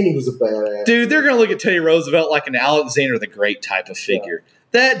now. And he was a badass. Dude, they're going to look at Teddy Roosevelt like an Alexander the Great type of figure. Yeah.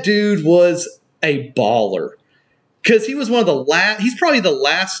 That dude was a baller. Because he was he's probably the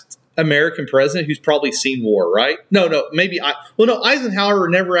last American president who's probably seen war, right? No, Eisenhower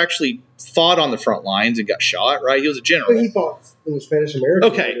never actually fought on the front lines and got shot, right? He was a general. But he fought in the Spanish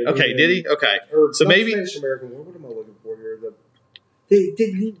American War. Okay, did he? Okay. So maybe Spanish American War. What am I looking for here?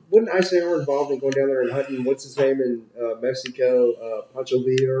 Wasn't Eisenhower involved in going down there and hunting, what's his name, in Mexico, Pancho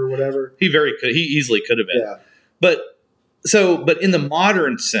Villa or whatever? He easily could have been. Yeah. But in the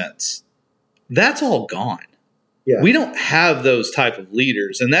modern sense, that's all gone. Yeah. We don't have those type of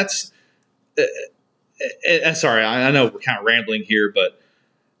leaders. And that's sorry, I know we're kind of rambling here, but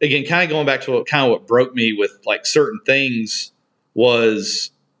again, kind of going back to what broke me with like certain things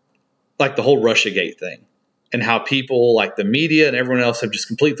was like the whole Russiagate thing and how people like the media and everyone else have just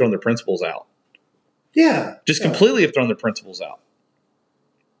completely thrown their principles out. Yeah. Completely have thrown their principles out.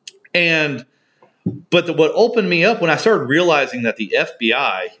 But what opened me up when I started realizing that the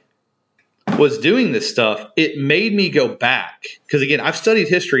FBI was doing this stuff, it made me go back. Because, again, I've studied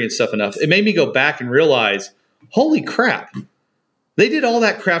history and stuff enough. It made me go back and realize, holy crap, they did all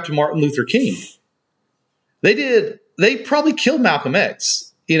that crap to Martin Luther King. They probably killed Malcolm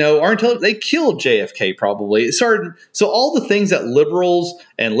X. They killed JFK probably. It started, so all the things that liberals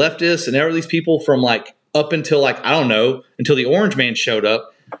and leftists and all these people from up until until the Orange Man showed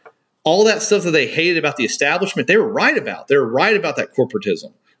up, all that stuff that they hated about the establishment, they were right about. They were right about that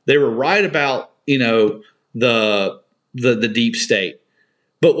corporatism. They were right about, the deep state.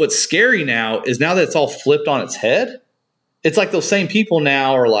 But what's scary now is now that it's all flipped on its head, it's like those same people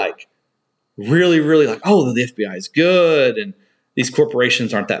now are really, really oh, the FBI is good and these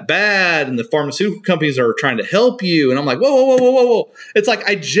corporations aren't that bad and the pharmaceutical companies are trying to help you. And I'm like, whoa, whoa, whoa, whoa, whoa, whoa. It's like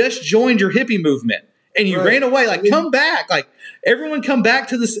I just joined your hippie movement and you ran away. Come back. Everyone come back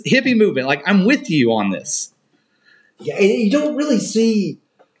to this hippie movement. I'm with you on this. Yeah, and you don't really see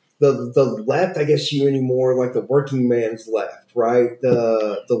the left, I guess, anymore, the working man's left, right?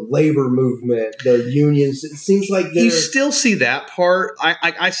 The labor movement, the unions. It seems like you still see that part.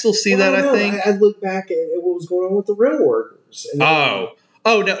 I still see that. I think I look back at what was going on with the rail workers. And no.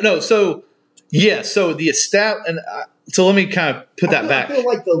 So so the so let me kind of put that back. I feel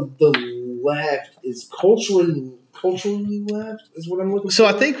like the left is culturally left is what I'm looking for. So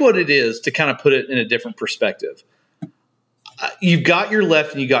I think what it is, to kind of put it in a different perspective. You've got your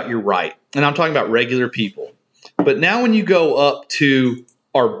left and you got your right. And I'm talking about regular people. But now when you go up to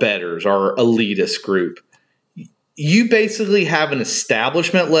our betters, our elitist group, you basically have an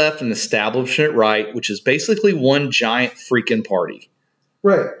establishment left and establishment right, which is basically one giant freaking party.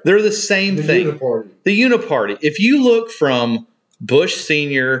 Right. They're the same thing. The uniparty. If you look from Bush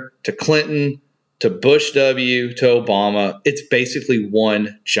Sr. to Clinton to Bush W. to Obama, it's basically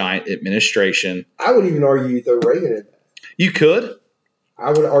one giant administration. I would even argue you throw Reagan in that. You could.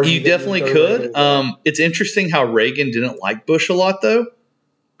 I would argue. You definitely could. It's interesting how Reagan didn't like Bush a lot, though.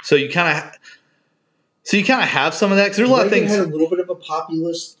 So you kind of have some of that because there's a lot of things. Had a little bit of a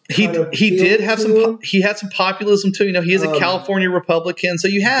populist. He did have some. He had some populism too. He is a California Republican, so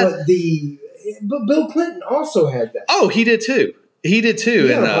you had. But Bill Clinton also had that. Oh, he did too.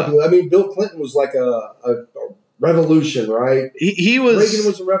 And Bill Clinton was like a revolution, right? He was. Reagan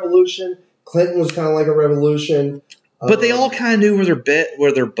was a revolution. Clinton was kind of like a revolution. But they all kind of knew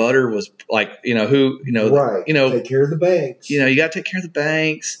where their butter was, right. Take care of the banks. You got to take care of the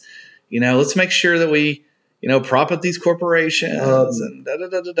banks. Let's make sure that we, prop up these corporations and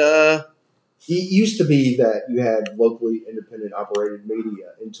da-da-da-da-da. It used to be that you had locally independent operated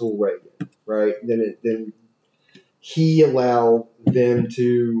media until Reagan, right? Then he allowed them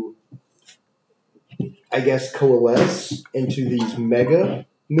to, I guess, coalesce into these mega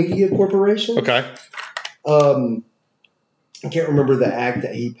media corporations. Okay. I can't remember the act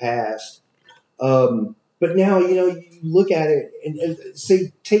that he passed. But now, you look at it and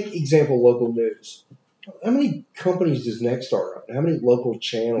say, take example, local news. How many companies does Nexstar own? How many local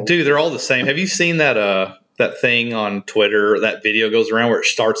channels? Dude, they're all the same. Have you seen that thing on Twitter, that video goes around where it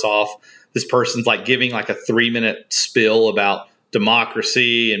starts off, this person's giving a 3-minute spill about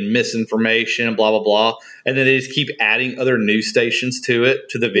democracy and misinformation and blah, blah, blah. And then they just keep adding other news stations to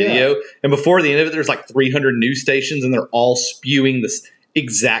the video. Yeah. And before the end of it, there's 300 news stations and they're all spewing this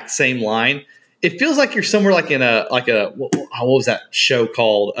exact same line. It feels like you're somewhere in what was that show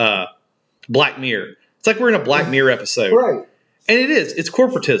called? Black Mirror. It's like we're in a Black Mirror episode. Right. And it's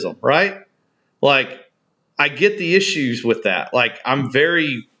corporatism, right? I get the issues with that. I'm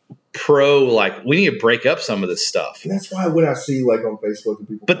very pro, we need to break up some of this stuff. And that's why when I see on Facebook and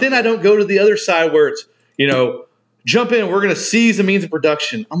people. But then I don't go to the other side where it's, jump in, we're going to seize the means of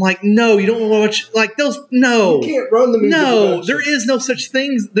production. I'm like, no, you don't want those. No, you can't run the means of production. No, there is no such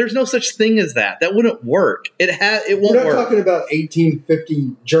thing. There's no such thing as that. That wouldn't work. It won't work. We're not talking about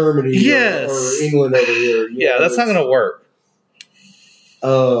 1850 Germany or England over here. Yeah, that's not going to work.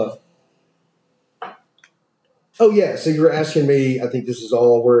 Oh, yeah. So you were asking me, I think this is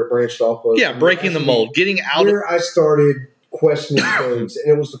all where it branched off of. Yeah, breaking the mold, getting out where I started questioning things,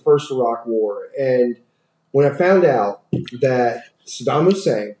 and it was the first Iraq War. And when I found out that Saddam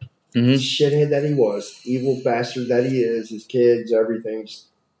Hussein, shithead that he was, evil bastard that he is, his kids, everything,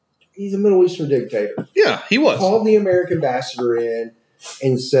 he's a Middle Eastern dictator. Yeah, he was. Called the American ambassador in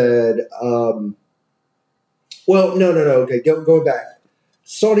and said, no. Okay, going back.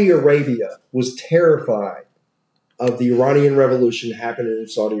 Saudi Arabia was terrified of the Iranian Revolution happening in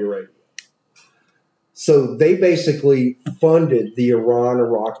Saudi Arabia. So they basically funded the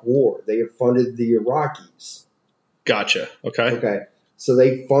Iran-Iraq War. They had funded the Iraqis. Gotcha. Okay. So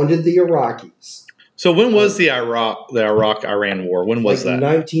they funded the Iraqis. So when was the Iraq-Iran war? When was like that?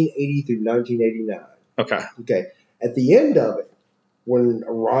 1980 through 1989. Okay. Okay. At the end of it, when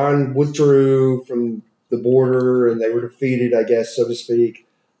Iran withdrew from the border and they were defeated, I guess, so to speak,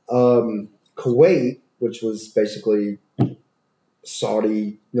 Kuwait, which was basically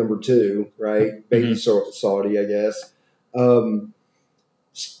Saudi number 2, right? Baby Saudi, I guess. Kuwait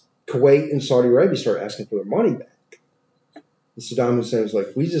and Saudi Arabia started asking for their money back. And Saddam Hussein was like,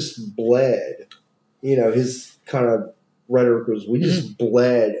 we just bled. You know, his kind of rhetoric was, we just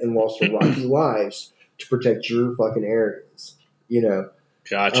bled and lost Iraqi lives to protect your fucking areas. You know?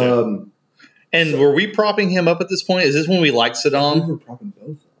 Gotcha. And were we propping him up at this point? Is this when we liked Saddam? We were propping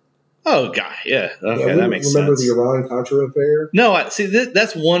both. Oh, God, yeah. Okay, that makes sense. Remember the Iran-Contra affair? No, see,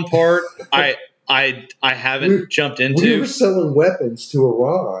 that's one part I haven't jumped into. We were selling weapons to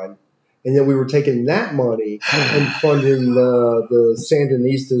Iran, and then we were taking that money and funding the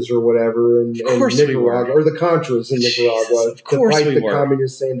Sandinistas or whatever in Nicaragua, or the Contras in Nicaragua, of course to fight we the were.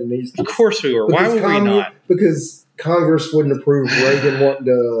 Communist Sandinistas. Of course we were. Why would we not? Because Congress wouldn't approve Reagan wanting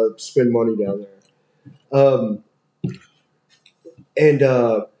to spend money down there.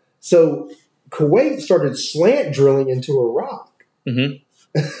 So Kuwait started slant drilling into Iraq, into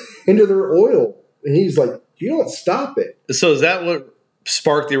their oil. And he's like, if you don't stop it. So is that what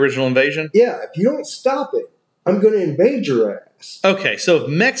sparked the original invasion? Yeah, if you don't stop it, I'm going to invade your ass. Okay, so if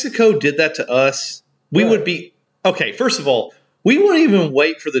Mexico did that to us, we would be... Okay, first of all, we wouldn't even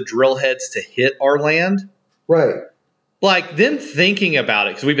wait for the drill heads to hit our land. Right. Like, them thinking about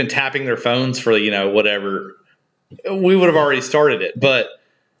it, because we've been tapping their phones for, whatever. We would have already started it, but...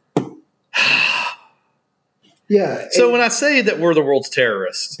 Yeah. So when I say that we're the world's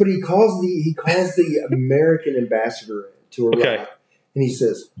terrorists... But he calls the American ambassador to Iraq, and he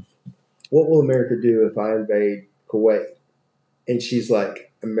says, what will America do if I invade Kuwait? And she's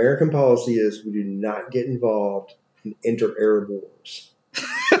like, American policy is we do not get involved in inter-Arab wars.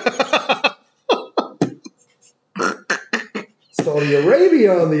 Saudi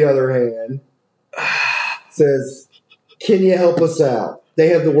Arabia, on the other hand, says, can you help us out? They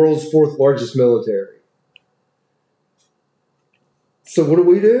have the world's 4th largest military. So what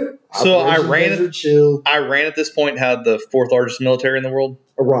do? So Iran at this point had the 4th largest military in the world?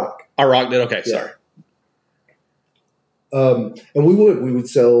 Iraq did? Okay, sorry. And we would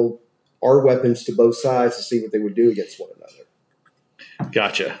sell our weapons to both sides to see what they would do against one another.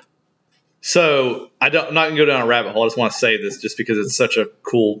 Gotcha. So I'm not going to go down a rabbit hole. I just want to say this just because it's such a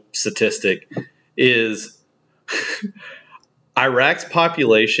cool statistic is Iraq's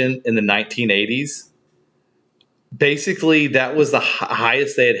population in the 1980s, basically that was the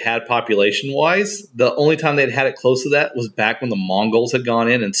highest they had population-wise. The only time they'd had it close to that was back when the Mongols had gone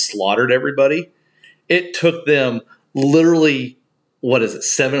in and slaughtered everybody. It took them literally,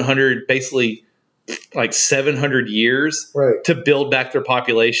 700, basically like 700 years to build back their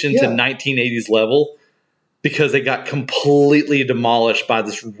population to 1980s level because they got completely demolished by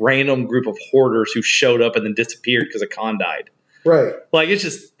this random group of hoarders who showed up and then disappeared because a Khan died. Right. Like, it's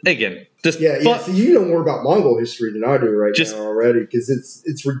just, again, just So you know more about Mongol history than I do now already because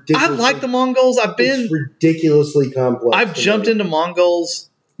it's ridiculous. I like the Mongols. It's ridiculously complex. I've jumped into Mongols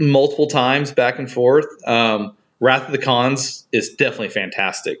multiple times back and forth. Wrath of the Khans is definitely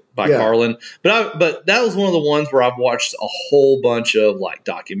fantastic by Carlin. But that was one of the ones where I've watched a whole bunch of like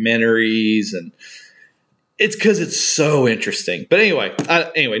documentaries, and it's because it's so interesting. But anyway,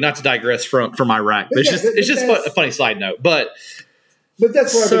 not to digress from Iraq, but it's just a funny side note. But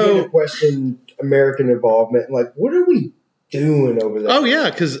that's why I began to question American involvement. Like, what are we doing over there? Oh yeah,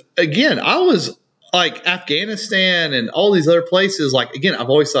 because again, I was like Afghanistan and all these other places. Like again,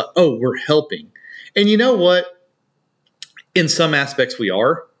 I've always thought, oh, we're helping, and you know what? In some aspects, we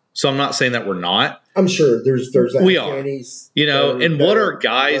are. So I'm not saying that we're not. I'm sure there's we are. And what are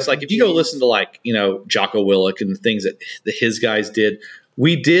guys like? If you go listen to like Jocko Willink and the things that his guys did,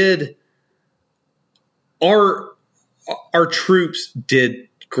 we did. Our troops did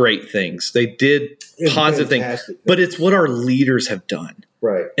great things. They did positive things, but it's what our leaders have done,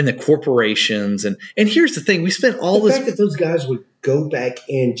 right? And the corporations and here's the thing: we spent all this. The fact that those guys would go back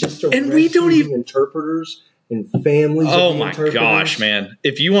in just to and we don't even interpreters. And families. Oh my gosh, man!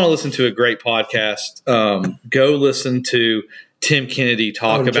 If you want to listen to a great podcast, go listen to Tim Kennedy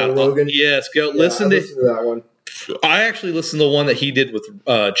talk about. Joe Rogan? Yes, go listen to that one. I actually listened to the one that he did with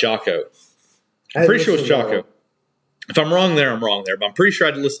Jocko. I'm pretty sure it was Jocko. If I'm wrong there, I'm wrong there. But I'm pretty sure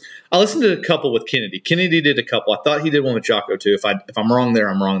I listened to a couple with Kennedy. Kennedy did a couple. I thought he did one with Jocko too. If I'm wrong there,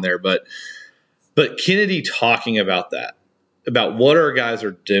 I'm wrong there. But Kennedy talking about that, about what our guys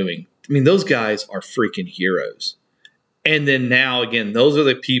are doing. I mean, those guys are freaking heroes. And then now, again, those are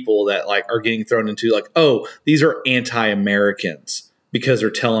the people that like are getting thrown into like, oh, these are anti-Americans because they're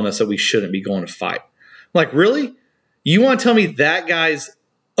telling us that we shouldn't be going to fight. Like, really? You want to tell me that guy's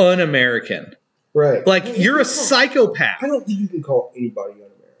un-American? Right. Like, you're a psychopath. I don't think you can call anybody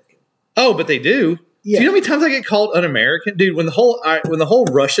un-American. Oh, but they do. Yeah. Do you know how many times I get called un-American? Dude, when the whole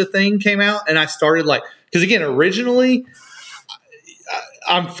Russia thing came out and I started like, because again, originally,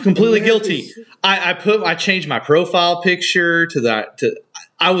 I'm completely guilty. I changed my profile picture to that.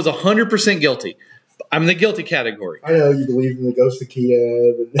 I was 100% guilty. I'm in the guilty category. I know you believe in the ghost of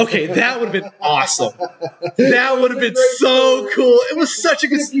Kiev. Okay, that would have been awesome. That would have been so cool. It was such a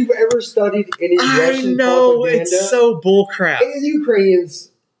good. If you've ever studied any Russian propaganda, it's so bullcrap. And the Ukrainians.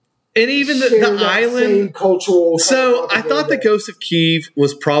 And even the island cultural. So I thought the Ghost of Kiev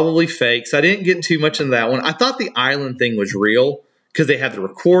was probably fake. So I didn't get too much into that one. I thought the island thing was real because they had the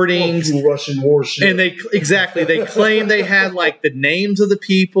recordings, Russian warship, and they claimed they had like the names of the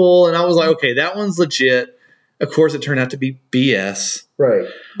people, and I was like, okay, that one's legit. Of course, it turned out to be BS. Right.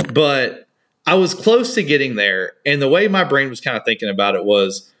 But I was close to getting there, and the way my brain was kind of thinking about it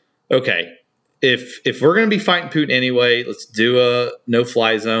was, okay, if we're going to be fighting Putin anyway, let's do a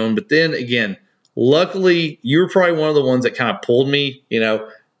no-fly zone. But then again, luckily, you were probably one of the ones that kind of pulled me, out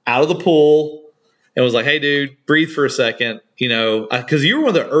of the pool and was like, hey, dude, breathe for a second, because you were one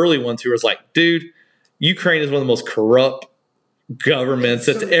of the early ones who was like, dude, Ukraine is one of the most corrupt governments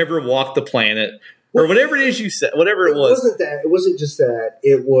that's ever walked the planet, or whatever it is you said, whatever it was. It wasn't that. It wasn't just that.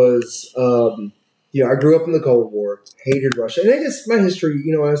 It was, I grew up in the Cold War, hated Russia. And I guess my history,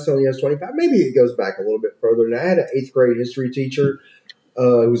 I was telling you I was 25. Maybe it goes back a little bit further. And I had an 8th grade history teacher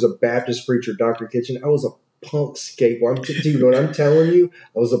who was a Baptist preacher, Dr. Kitchen. I was a punk skateboarder. I'm telling you,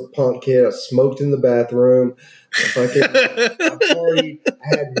 I was a punk kid. I smoked in the bathroom. I partied.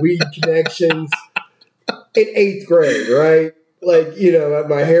 I had weed connections in 8th grade, right? Like,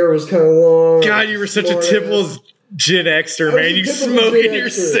 my hair was kind of long. God, you were such a typical Gen Xer, man. You smoking your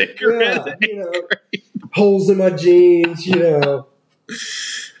cigarette. Yeah, holes in my jeans,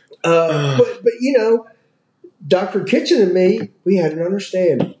 But Dr. Kitchen and me, we had an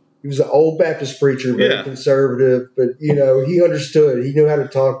understanding. He was an old Baptist preacher, very conservative, but, he understood. He knew how to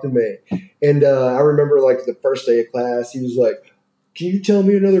talk to me. And I remember, like, the first day of class, he was like, can you tell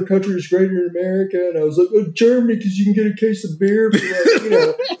me another country that's greater than America? And I was like, Germany, because you can get a case of beer. But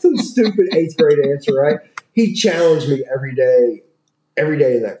some stupid 8th grade answer, right? He challenged me every day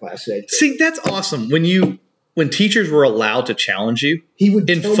in that class. See, that's awesome. When teachers were allowed to challenge you, he would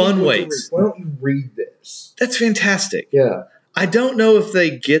in fun ways. Why don't you read this? That's fantastic. Yeah. I don't know if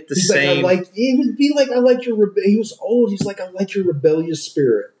they get the same. He would be like, I like your. He was old. He's like, I like your rebellious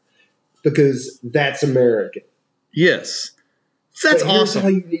spirit because that's American. Yes. That's awesome. How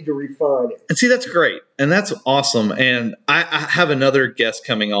you need to refine it. And see, that's great. And that's awesome. And I have another guest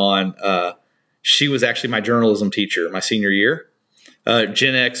coming on. She was actually my journalism teacher my senior year.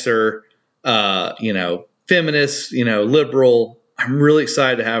 Gen Xer, feminist, liberal. I'm really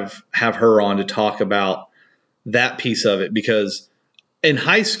excited to have her on to talk about that piece of it, because in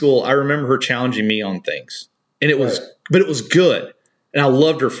high school, I remember her challenging me on things, and it was good. And I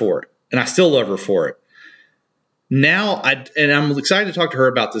loved her for it. And I still love her for it. Now, I'm excited to talk to her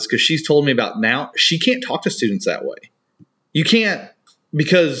about this, because she's told me about now she can't talk to students that way. You can't,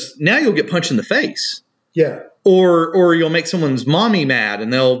 because now you'll get punched in the face. Yeah. Or you'll make someone's mommy mad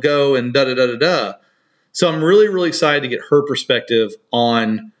and they'll go and da-da-da-da-da. So I'm really, really excited to get her perspective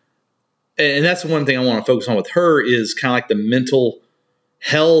on, and that's one thing I want to focus on with her, is kind of like the mental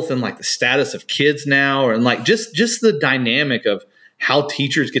health and like the status of kids now, and like just the dynamic of how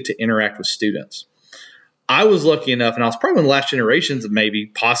teachers get to interact with students. I was lucky enough, and I was probably one of the last generations of maybe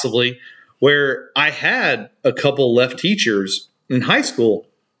possibly, where I had a couple left teachers in high school,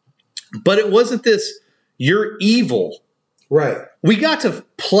 but it wasn't this, you're evil. Right. We got to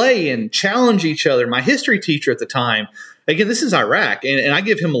play and challenge each other. My history teacher at the time, again, this is Iraq, and I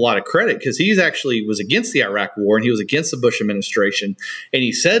give him a lot of credit, because he's actually was against the Iraq war, and he was against the Bush administration, and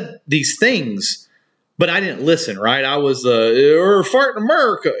he said these things, but I didn't listen, right? I was, we're fighting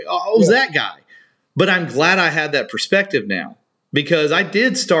America. I was that guy. But I'm glad I had that perspective now, because I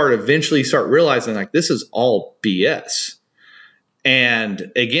did eventually start realizing like this is all BS. And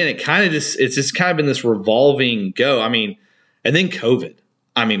again, it's just kind of been this revolving go. I mean, and then COVID.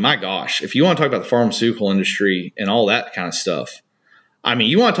 I mean, my gosh, if you want to talk about the pharmaceutical industry and all that kind of stuff, I mean,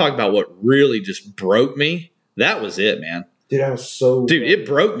 you want to talk about what really just broke me? That was it, man. Dude, it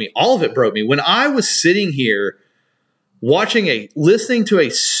broke me. All of it broke me. When I was sitting here listening to a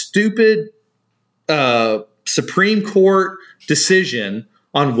stupid Supreme Court decision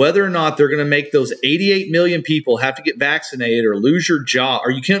on whether or not they're going to make those 88 million people have to get vaccinated or lose your job,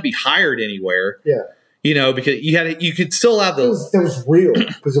 or you can't be hired anywhere. Yeah. Because you could still have that was real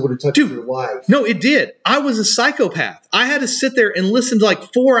because it would have touched your life. No, it did. I was a psychopath. I had to sit there and listen to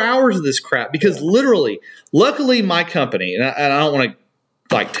like 4 hours of this crap because luckily my company, and I don't want to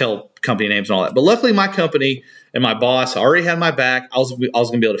like tell company names and all that, but luckily my company and my boss already had my back. I was going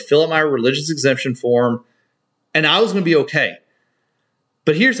to be able to fill out my religious exemption form, and I was going to be okay.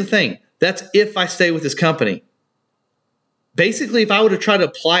 But here's the thing. That's if I stay with this company. Basically, if I would have tried to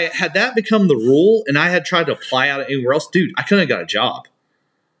apply it, had that become the rule and I had tried to apply out anywhere else, dude, I couldn't have got a job.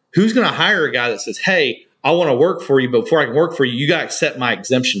 Who's going to hire a guy that says, hey, I want to work for you, but before I can work for you, you got to accept my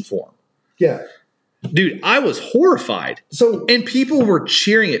exemption form? Yeah. Dude, I was horrified. And people were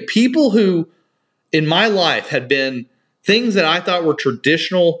cheering it. People who in my life had been things that I thought were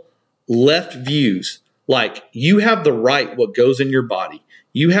traditional left views, like you have the right what goes in your body.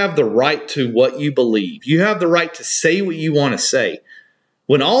 You have the right to what you believe. You have the right to say what you want to say.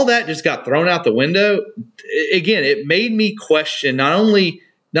 When all that just got thrown out the window, again, it made me question not only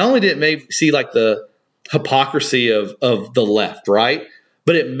did it make me see like the hypocrisy of the left, right?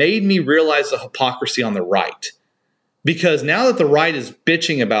 But it made me realize the hypocrisy on the right. Because now that the right is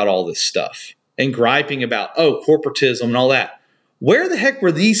bitching about all this stuff and griping about, corporatism and all that, where the heck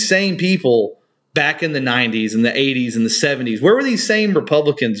were these same people back in the 90s and the 80s and the 70s? Where were these same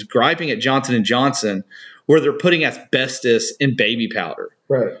Republicans griping at Johnson & Johnson where they're putting asbestos in baby powder?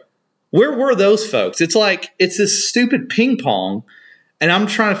 Right. Where were those folks? It's like, it's this stupid ping pong. And I'm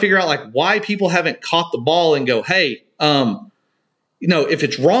trying to figure out like why people haven't caught the ball and go, hey, if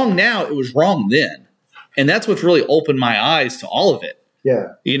it's wrong now, it was wrong then. And that's what's really opened my eyes to all of it.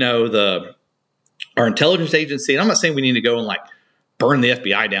 Yeah. Our intelligence agency, and I'm not saying we need to go and like burn the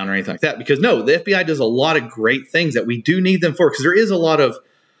FBI down or anything like that, because no, the FBI does a lot of great things that we do need them for, because there is a lot of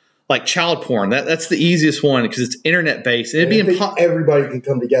like child porn. That's the easiest one because it's internet based. It'd be everybody can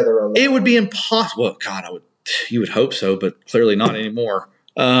come together on that. It would be impossible. Well, God, you would hope so, but clearly not anymore.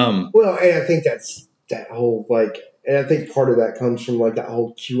 And I think that's that whole and I think part of that comes from like that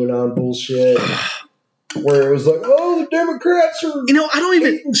whole QAnon bullshit, where it was like, the Democrats are. I don't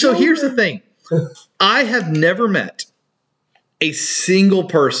even. So here's the thing: I have never met a single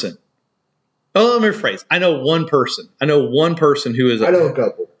person. Oh, let me rephrase. I know one person. Who is. I know a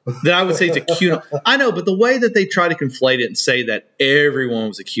couple. That I would say is a QAnon. I know, but the way that they try to conflate it and say that everyone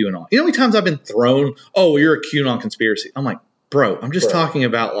was a QAnon. You know how many times I've been thrown, you're a QAnon conspiracy. I'm like, bro, I'm just talking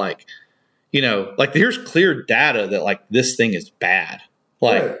about here's clear data that like this thing is bad.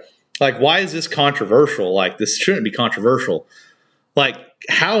 Like why is this controversial? Like this shouldn't be controversial. Like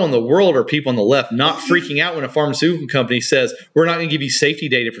how in the world are people on the left not freaking out when a pharmaceutical company says we're not going to give you safety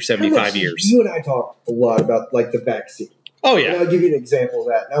data for 75 years? You and I talked a lot about like the vaccine. Oh yeah. And I'll give you an example of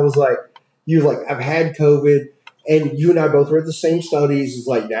that. And I was like, I've had COVID, and you and I both read the same studies. It's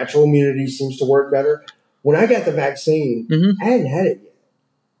like natural immunity seems to work better. When I got the vaccine, I hadn't had it yet.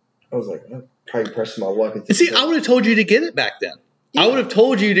 I was like, I'm trying to press my luck. See, I would have told you to get it back then. Yeah. I would have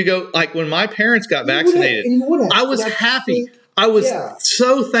told you to go, like when my parents got vaccinated, I was happy. I was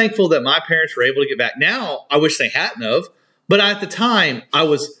so thankful that my parents were able to get back. Now, I wish they hadn't have. But at the time, I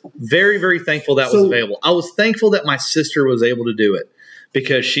was very, very thankful that was available. I was thankful that my sister was able to do it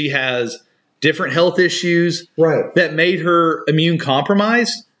because she has different health issues that made her immune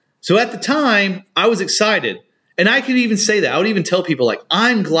compromised. So at the time, I was excited. And I could even say that. I would even tell people, like,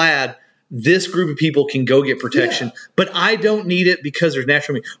 I'm glad this group of people can go get protection, but I don't need it because there's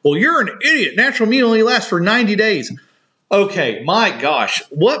natural immunity. Well, you're an idiot. Natural immunity only lasts for 90 days. Okay, my gosh.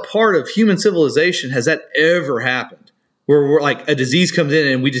 What part of human civilization has that ever happened? Where we're like a disease comes in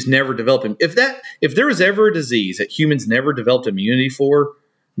and we just never develop it. If there was ever a disease that humans never developed immunity for,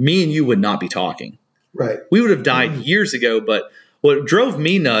 me and you would not be talking. Right. We would have died years ago. But what drove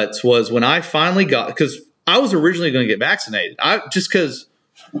me nuts was when I finally because I was originally going to get vaccinated. Because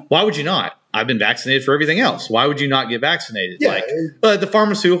why would you not? I've been vaccinated for everything else. Why would you not get vaccinated? Yeah. The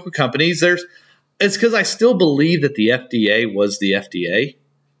pharmaceutical companies, it's because I still believe that the FDA was the FDA.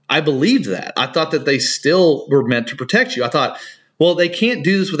 I believed that. I thought that they still were meant to protect you. I thought, well, they can't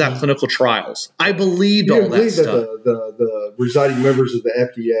do this without clinical trials. I believed all that stuff. The residing members of the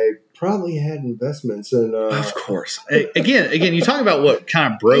FDA probably had investments in. Of course. Again, you talk about what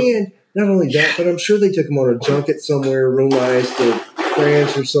kind of broke. And not only that, but I'm sure they took them on a junket somewhere real nice to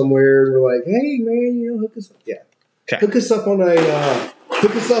France or somewhere. And we're like, hey, man, hook us up. Yeah. Okay. Hook us up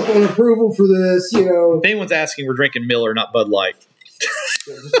on approval for this, If anyone's asking, we're drinking Miller, not Bud Light.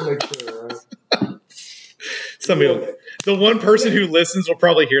 Just to make sure, right? The one person who listens will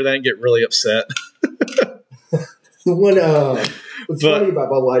probably hear that and get really upset. The one, What's funny about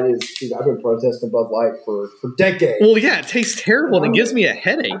Bud Light is, dude, I've been protesting Bud Light for decades. Well, yeah, it tastes terrible and it gives me a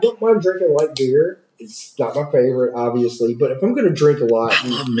headache. I don't mind drinking light beer. It's not my favorite, obviously, but if I'm going to drink a lot, I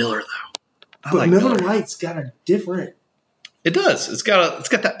love Miller though. But Miller Lite's got a different. It does. It's got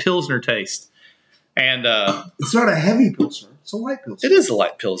that Pilsner taste, and it's not a heavy Pilsner. It's a light Pilsner. It is a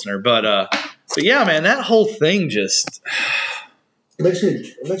light Pilsner, but yeah, man, that whole thing just.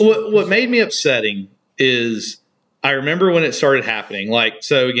 What made me upsetting is I remember when it started happening. Like,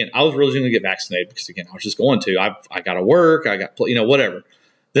 so again, I was really going to get vaccinated because again, I was just going to. I got to work. I got whatever.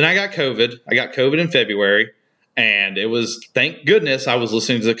 Then I got COVID. I got COVID in February. And it was, thank goodness, I was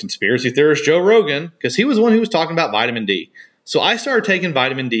listening to the conspiracy theorist Joe Rogan because he was the one who was talking about vitamin D. So I started taking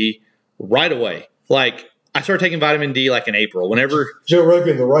vitamin D right away. Like, I started taking vitamin D like in April. Whenever Joe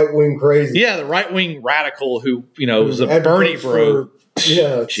Rogan, the right wing crazy, yeah, the right wing radical who was a Bernie bro,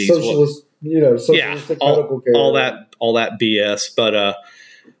 yeah, Jeez, socialist, socialistic medical care, all that BS.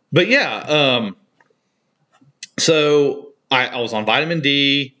 But yeah, so I was on vitamin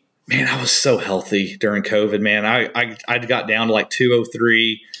D. Man, I was so healthy during COVID, man. I got down to like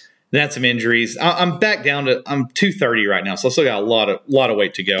 203. Then had some injuries. I'm back down to 230 right now, so I still got a lot of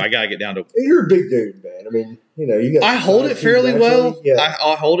weight to go. I got to get down to. You're a big dude, man. I mean, you got. I hold it fairly well. Yeah.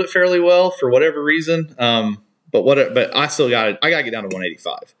 I hold it fairly well for whatever reason. But I still got I got to get down to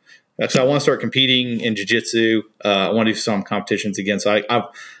 185. So I want to start competing in jiu-jitsu. I want to do some competitions again. So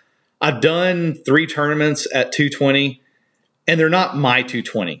I've done 3 tournaments at 220, and they're not my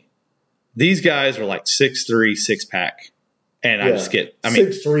 220. These guys are like 6'3", 6-pack. And I just get,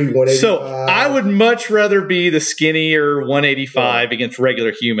 6'3", 185. So I would much rather be the skinnier 185 against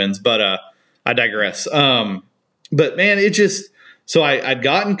regular humans, but I digress. But man, it just, so I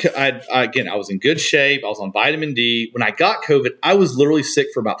was in good shape. I was on vitamin D. When I got COVID, I was literally sick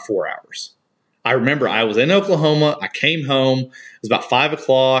for about 4 hours. I remember I was in Oklahoma. I came home. It was about 5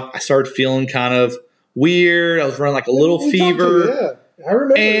 o'clock. I started feeling kind of weird. I was running like a little fever. I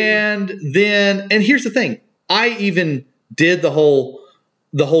remember. And here's the thing. I even did the whole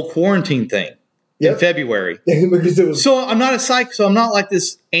quarantine thing in February. Because it was so I'm not a psych. So I'm not like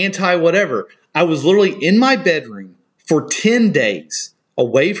this anti whatever. I was literally in my bedroom for 10 days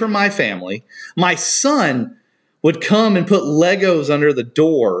away from my family. My son would come and put Legos under the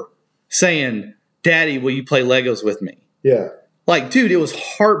door saying, "Daddy, will you play Legos with me?" Yeah. Like, dude, it was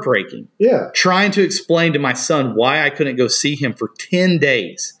heartbreaking. Yeah. Trying to explain to my son why I couldn't go see him for 10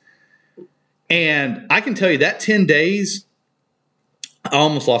 days. And I can tell you that 10 days, I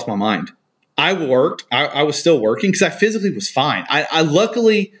almost lost my mind. I worked. I was still working because I physically was fine. I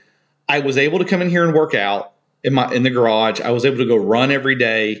luckily, I was able to come in here and work out in the garage. I was able to go run every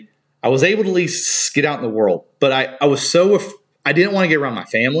day. I was able to at least get out in the world. But I was I didn't want to get around my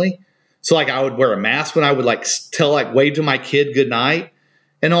family. So like I would wear a mask when I would wave to my kid goodnight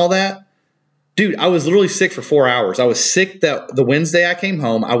and all that. Dude, I was literally sick for 4 hours. I was sick the Wednesday I came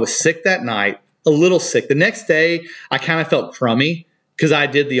home. I was sick that night, a little sick. The next day, I kind of felt crummy because I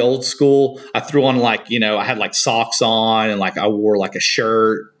did the old school. I threw on I had socks on and I wore a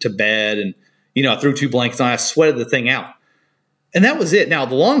shirt to bed and, I threw 2 blankets on. I sweated the thing out. And that was it. Now,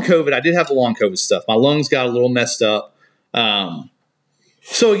 the long COVID, I did have the long COVID stuff. My lungs got a little messed up.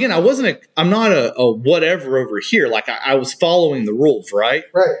 So again, I'm not a whatever over here. Like I was following the rules, right?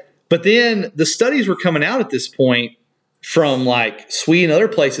 Right. But then the studies were coming out at this point from Sweden and other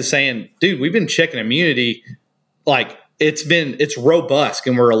places saying, dude, we've been checking immunity. It's robust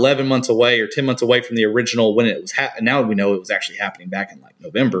and we're 11 months away or 10 months away from the original when it was happening. Now we know it was actually happening back in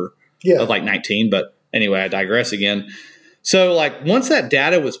November of 19. But anyway, I digress again. So once that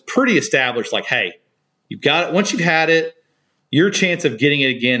data was pretty established, hey, you've got it. Once you've had it, your chance of getting it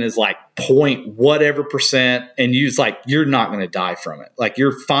again is point whatever percent, and you're not going to die from it.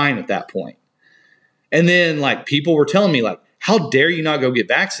 You're fine at that point. And then people were telling me how dare you not go get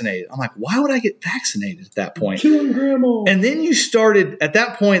vaccinated? I'm like, why would I get vaccinated at that point? Killing grandma. And then you started at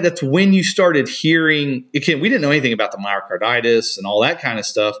that point. That's when you started hearing. Again, we didn't know anything about the myocarditis and all that kind of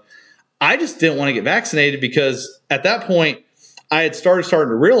stuff. I just didn't want to get vaccinated because at that point I had starting to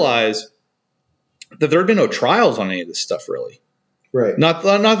realize that there had been no trials on any of this stuff, really. Right. Not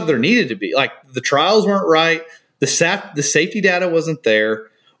that there needed to be. The trials weren't right. The safety data wasn't there.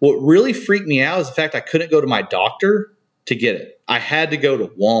 What really freaked me out is the fact I couldn't go to my doctor to get it. I had to go to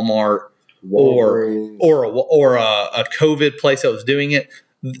Walmart or a COVID place that was doing it.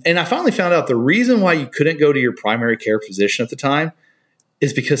 And I finally found out the reason why you couldn't go to your primary care physician at the time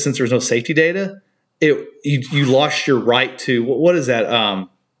is because since there's no safety data, you lost your right to what is that?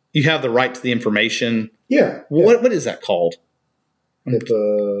 You have the right to the information. Yeah. What is that called?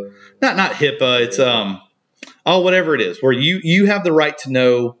 HIPAA. Not HIPAA. It's whatever it is, where you have the right to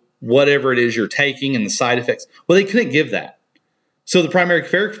know whatever it is you're taking and the side effects. Well, they couldn't give that. So the primary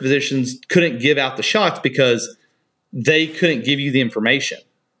care physicians couldn't give out the shots because they couldn't give you the information.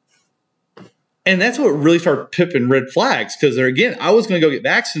 And that's what really started pipping red flags, because again, I was going to go get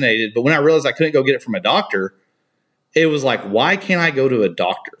vaccinated, but when I realized I couldn't go get it from a doctor, it was like, why can't I go to a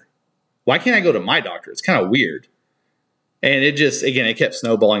doctor? Why can't I go to my doctor? It's kind of weird. And it just, again, it kept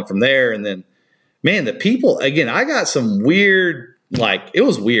snowballing from there. And then, man, the people, again, I got some weird, like, it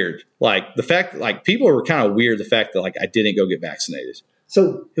was weird. Like, the fact, like, people were kind of weird, the fact that, like, I didn't go get vaccinated.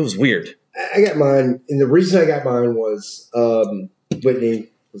 So it was weird. I got mine, and the reason I got mine was Whitney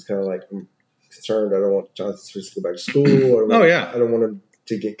was kind of like, I'm concerned. I don't want Jonathan to go back to school. I don't want him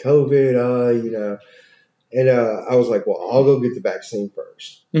to get COVID, you know. And I was like, well, I'll go get the vaccine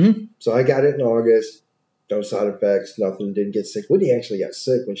first. Mm-hmm. So I got it in August. No side effects, nothing, didn't get sick. Whitney actually got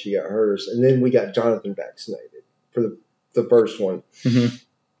sick when she got hers. And then we got Jonathan vaccinated for the first one. Mm-hmm.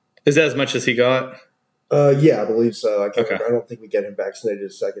 Is that as much as he got? Yeah, I believe so. I don't think we got him vaccinated a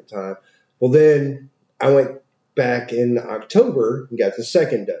second time. Well, then I went back in October and got the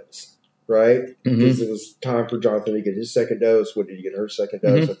second dose, right? Mm-hmm. Because it was time for Jonathan to get his second dose. Whitney to get her second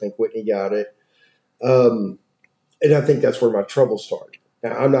dose. Mm-hmm. I think Whitney got it. And I think that's where my trouble started.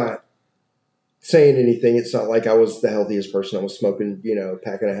 Now, I'm not saying anything. It's not like I was the healthiest person. I was smoking, you know,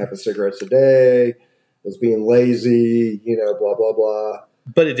 packing a half of cigarettes a day, was being lazy, you know, blah, blah, blah.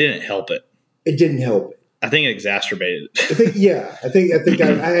 But it didn't help it. It didn't help it. I think it exacerbated it. I think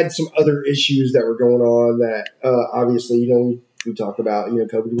I had some other issues that were going on that obviously, you know, we talk about, you know,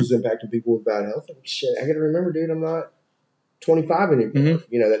 COVID was impacting people with bad health. Shit, I got to remember, dude, I'm not 25 anymore.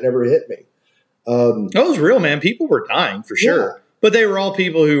 Mm-hmm. You know, that never hit me. It was real, man. People were dying for sure. Yeah. But they were all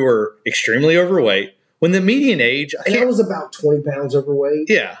people who were extremely overweight. When the median age... I was about 20 pounds overweight.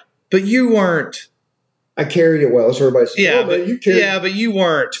 Yeah. But you weren't... I carried it well. So everybody said, yeah, oh, man, you carried yeah, but you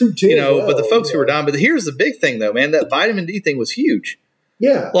weren't... 210 you know, well, but the folks who were dying... But here's the big thing, though, man. That vitamin D thing was huge.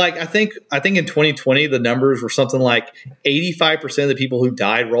 Yeah. Like, I think in 2020, the numbers were something like 85% of the people who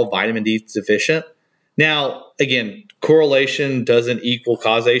died were all vitamin D deficient. Now, again, correlation doesn't equal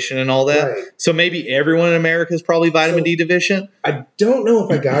causation and all that. Right. So maybe everyone in America is probably vitamin D deficient. I don't know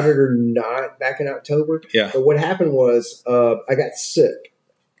if I got it or not back in October. Yeah. But what happened was I got sick.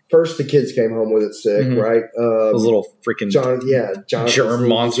 First, the kids came home with it sick, right? Those little freaking John germ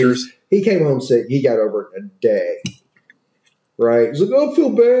monsters. He came home sick. He got over it in a day. Right? He's like, oh, I feel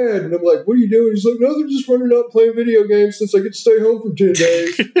bad. And I'm like, what are you doing? He's like, no, they're just running out playing video games since I get to stay home for 10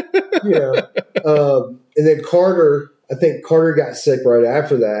 days. You know. And then Carter, I think Carter got sick right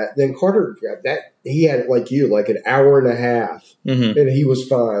after that. Then Carter got that. He had it like you, like an hour and a half. Mm-hmm. And he was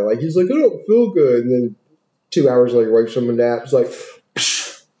fine. Like, he's like, I don't feel good. And then 2 hours later, wakes from a nap. It's like,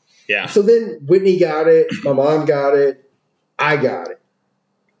 psh. Yeah. So then Whitney got it. My mom got it. I got it.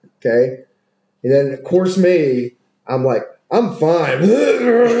 Okay. And then, of course, me, I'm like, I'm fine.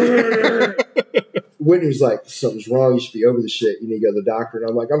 Whitney's like, something's wrong. You should be over the shit. You need to go to the doctor. And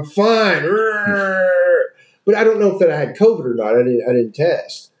I'm like, I'm fine. But I don't know if that I had COVID or not. I didn't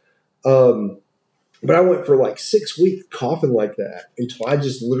test. But I went for like 6 weeks coughing like that until I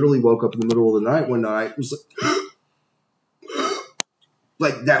just literally woke up in the middle of the night one night. It was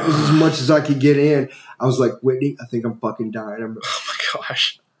like that was as much as I could get in. I was like, Whitney, I think I'm fucking dying. Oh my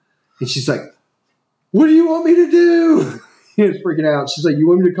gosh. And she's like, what do you want me to do? He was freaking out. She's like, you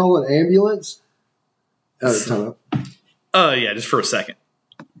want me to call an ambulance? Time up. Yeah, just for a second.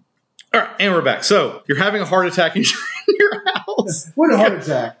 All right, and we're back. So you're having a heart attack in your house. What a heart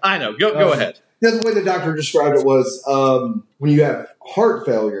attack. I know. Go ahead. Yeah, the way the doctor described it was when you have heart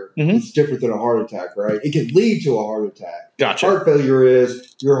failure, it's different than a heart attack, right? It can lead to a heart attack. Gotcha. Heart failure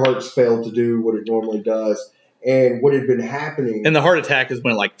is your heart's failed to do what it normally does. And what had been happening. And the heart attack is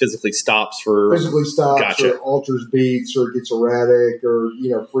when it like physically stops or alters beats or gets erratic or, you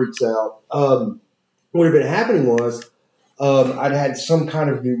know, freaks out. What had been happening was I'd had some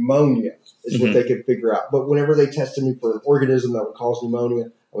kind of pneumonia is what they could figure out. But whenever they tested me for an organism that would cause pneumonia,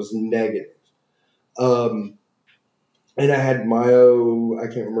 I was negative. And I had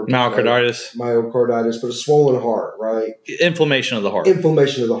myocarditis, but a swollen heart, right? Inflammation of the heart.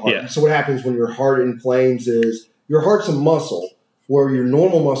 Yeah. So what happens when your heart inflames is your heart's a muscle where your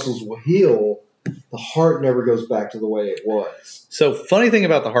normal muscles will heal. The heart never goes back to the way it was. So funny thing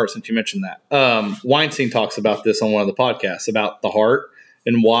about the heart, since you mentioned that, Weinstein talks about this on one of the podcasts about the heart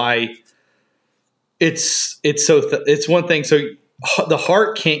and why it's one thing. So the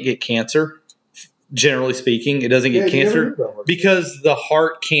heart can't get cancer. Generally speaking, it doesn't get cancer because the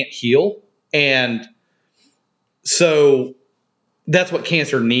heart can't heal. And so that's what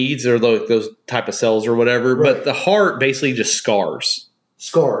cancer needs, or those type of cells or whatever. Right. But the heart basically just scars.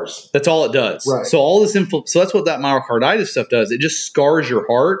 That's all it does. Right. So all this so that's what that myocarditis stuff does. It just scars your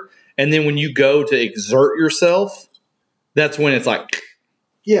heart. And then when you go to exert yourself, that's when it's like,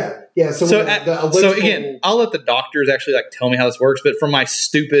 yeah. So again, I'll let the doctors actually like tell me how this works. But from my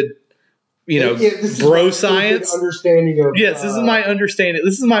stupid, bro science understanding of this is my understanding.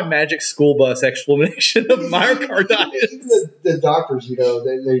 This is my magic school bus explanation of myocarditis. Even the doctors,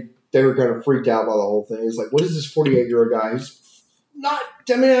 they were kind of freaked out by the whole thing. It's like, what is this 48-year-old guy who's not?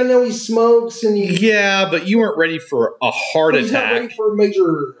 I mean, I know he smokes and but you weren't ready for a heart attack. He's not ready for a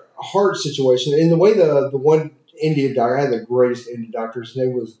major heart situation. And the way the one Indian doctor, I had the greatest Indian doctor. His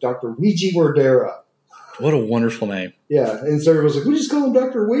name was Dr. Ouija Wardera. What a wonderful name. Yeah, and so everyone was like, we just call him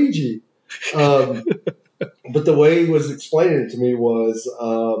Dr. Ouija. But the way he was explaining it to me was,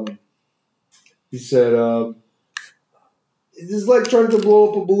 he said, it's like trying to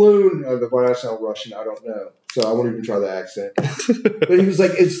blow up a balloon. Why I sound Russian, I don't know. So I won't even try the accent. But he was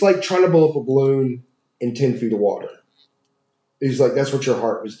like, it's like trying to blow up a balloon in 10 feet of water. He's like, that's what your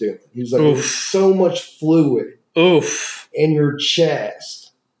heart was doing. He was like, there's so much fluid in your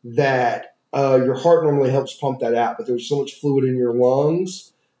chest that your heart normally helps pump that out. But there's so much fluid in your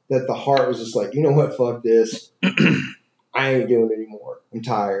lungs that the heart was just like, you know what, fuck this. I ain't doing it anymore. I'm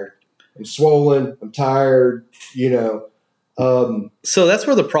tired. I'm swollen. I'm tired, So that's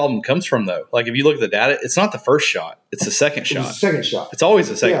where the problem comes from, though. Like, if you look at the data, it's not the first shot. It's the second shot. It's the second shot. It's always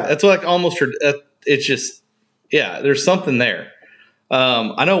the second. Yeah. That's like almost – it's just – there's something there.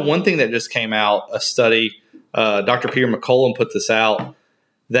 I know one thing that just came out, a study, Dr. Peter McCollum put this out,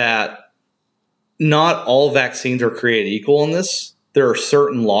 that not all vaccines are created equal in this. There are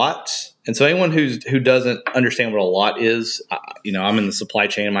certain lots. And so anyone who doesn't understand what a lot is, I'm in the supply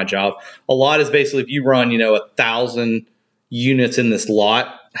chain of my job. A lot is basically if you run, 1,000 units in this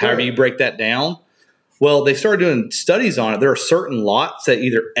lot, however you break that down. Well, they started doing studies on it. There are certain lots that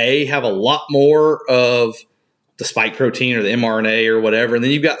either A, have a lot more of the spike protein or the mRNA or whatever. And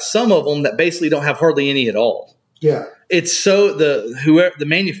then you've got some of them that basically don't have hardly any at all. Yeah. It's so the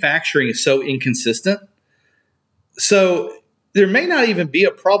manufacturing is so inconsistent. So there may not even be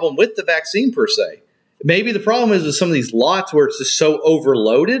a problem with the vaccine per se. Maybe the problem is with some of these lots where it's just so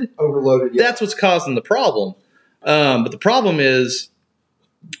overloaded. Yeah. That's what's causing the problem. But the problem is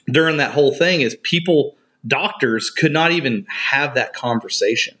during that whole thing is doctors could not even have that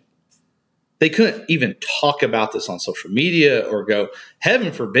conversation. They couldn't even talk about this on social media or go,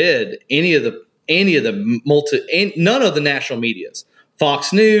 heaven forbid, none of the national medias,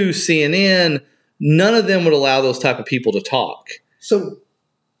 Fox News, CNN, none of them would allow those type of people to talk. So,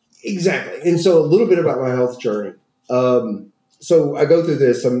 exactly. And so a little bit about my health journey. So I go through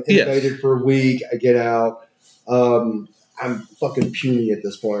this. I'm intubated for a week. I get out. I'm fucking puny at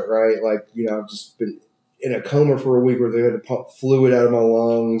this point, right? Like, I've just been in a coma for a week where they had to pump fluid out of my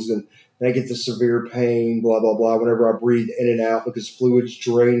lungs and I get the severe pain, blah, blah, blah, whenever I breathe in and out because fluid's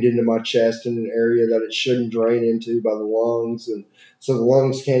drained into my chest in an area that it shouldn't drain into by the lungs. And so the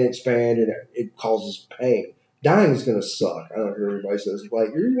lungs can't expand and it causes pain. Dying is going to suck. I don't hear everybody says, like,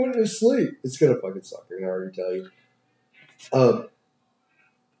 you're wanting to sleep. It's going to fucking suck. I can already tell you.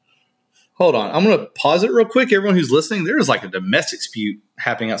 Hold on. I'm going to pause it real quick. Everyone who's listening, there is like a domestic dispute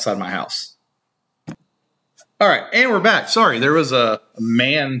happening outside my house. All right. And we're back. Sorry. There was a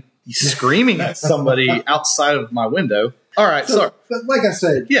man screaming at somebody outside of my window. All right. Sorry. But like I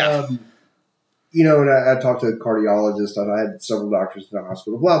said, and I talked to a cardiologist. I had several doctors in the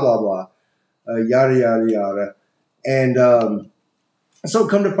hospital, blah, blah, blah, yada, yada, yada. And so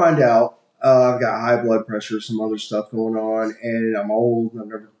come to find out, I've got high blood pressure, some other stuff going on, and I'm old. I've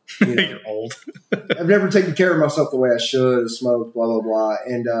never, You're old. I've never taken care of myself the way I should. I smoke, blah, blah, blah.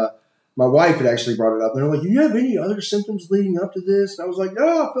 And my wife had actually brought it up. And they're like, do you have any other symptoms leading up to this? And I was like,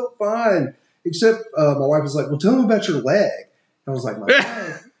 no, I felt fine. Except my wife was like, well, tell me about your leg. I was like, my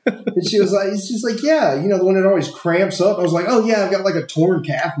leg? And she's like, yeah, the one that always cramps up. I was like, oh, yeah, I've got like a torn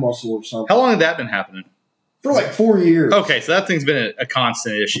calf muscle or something. How long had that been happening? For like 4 years. Okay, so that thing's been a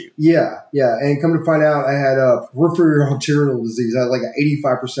constant issue. Yeah. And come to find out, I had peripheral arterial disease. I had like an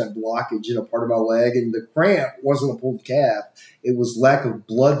 85% blockage in a part of my leg, and the cramp wasn't a pulled calf. It was lack of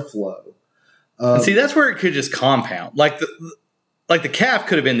blood flow. See, that's where it could just compound. Like the calf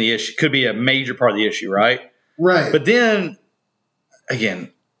could have been the issue, could be a major part of the issue, right? Right. But then,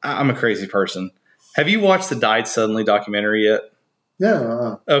 again, I'm a crazy person. Have you watched the Died Suddenly documentary yet?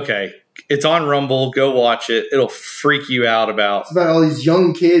 No. Okay. It's on Rumble. Go watch it. It'll freak you out about. It's about all these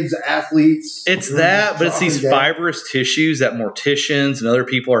young kids, athletes. It's that, but it's these fibrous tissues that morticians and other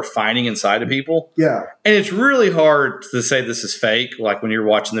people are finding inside of people. Yeah. And it's really hard to say this is fake, like when you're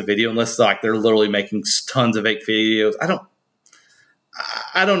watching the video, unless like they're literally making tons of fake videos. I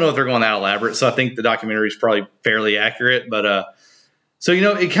don't know if they're going that elaborate, so I think the documentary is probably fairly accurate. But so,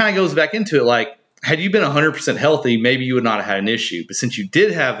 it kind of goes back into it, like, had you been 100% healthy, maybe you would not have had an issue. But since you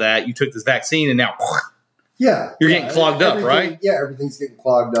did have that, you took this vaccine and now you're getting clogged up, right? Yeah, everything's getting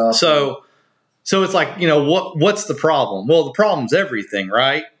clogged up. So it's like, what's the problem? Well, the problem's everything,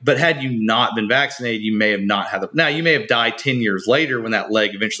 right? But had you not been vaccinated, you may have not had now you may have died 10 years later when that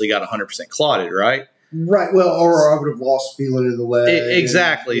leg eventually got 100% clotted, right? Right. Well, or I would have lost feeling in the leg.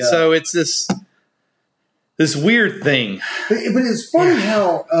 Exactly. And, So it's this weird thing. But it's funny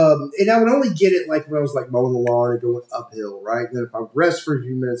how, and I would only get it like when I was like mowing the lawn and going uphill, right? And then if I rest for a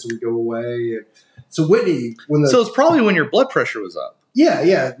few minutes, it would go away. And so Whitney, so it's probably when your blood pressure was up.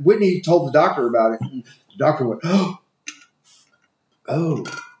 Yeah. Whitney told the doctor about it. And the doctor went, oh.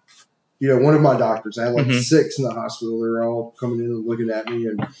 One of my doctors, I had like 6 in the hospital. They were all coming in and looking at me.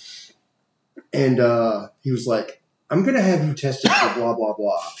 And he was like, I'm going to have you tested for blah, blah,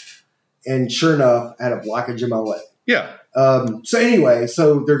 blah. And sure enough, I had a blockage in my leg. Yeah. So anyway,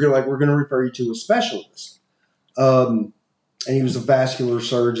 they're like, we're going to refer you to a specialist. And he was a vascular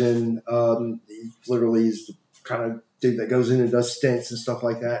surgeon. He literally is the kind of dude that goes in and does stents and stuff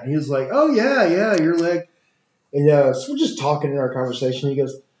like that. And he was like, oh, yeah, your leg. And so we're just talking in our conversation. He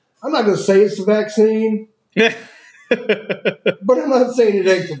goes, I'm not going to say it's the vaccine, but I'm not saying it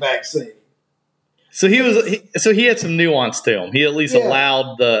ain't the vaccine. So he had some nuance to him. He at least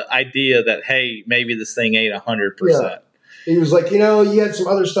allowed the idea that, hey, maybe this thing ain't 100%. Yeah. He was like, you had some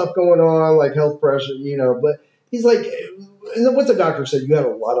other stuff going on, like health pressure, but he's like, and then what the doctor said, you had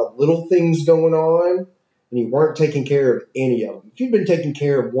a lot of little things going on and you weren't taking care of any of them. If you'd been taking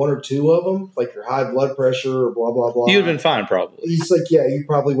care of 1 or 2 of them, like your high blood pressure or blah, blah, blah. You'd have been fine probably. He's like, yeah, you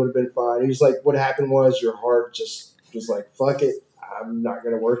probably would have been fine. He was like, what happened was your heart just was like, fuck it, I'm not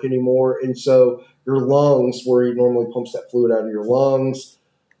going to work anymore. And so your lungs, where he normally pumps that fluid out of your lungs,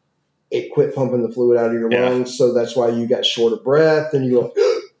 it quit pumping the fluid out of your lungs. So that's why you got short of breath and you go,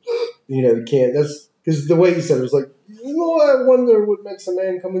 you can't. That's because the way he said it was like, I wonder what makes a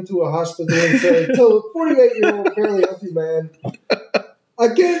man come into a hospital and say, tell a 48-year-old fairly healthy man, I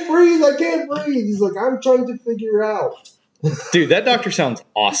can't breathe. He's like, I'm trying to figure out. Dude, that doctor sounds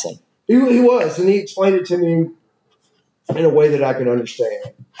awesome. He was, and he explained it to me in a way that I could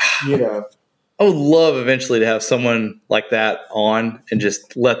understand, I would love eventually to have someone like that on and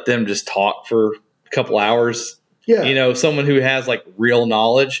just let them just talk for a couple hours. Yeah. Someone who has like real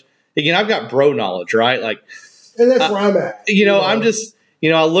knowledge. Again, I've got bro knowledge, right? Like, and that's where I'm at. I'm just,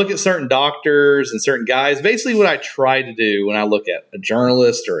 I look at certain doctors and certain guys. Basically what I try to do when I look at a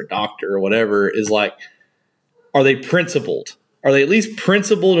journalist or a doctor or whatever is like, are they principled? Are they at least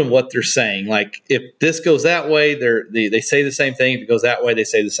principled in what they're saying? Like, if this goes that way, they say the same thing. If it goes that way, they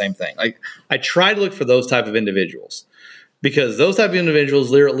say the same thing. Like, I try to look for those type of individuals because those type of individuals,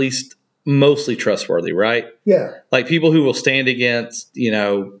 they're at least mostly trustworthy, right? Yeah. Like people who will stand against,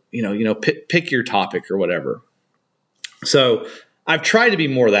 pick your topic or whatever. So I've tried to be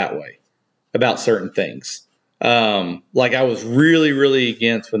more that way about certain things. Like I was really, really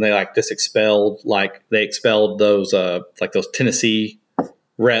against when they they expelled those those Tennessee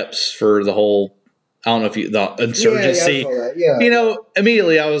reps for the whole, I don't know if the insurgency,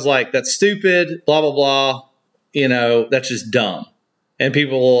 immediately I was like, that's stupid, blah, blah, blah. That's just dumb. And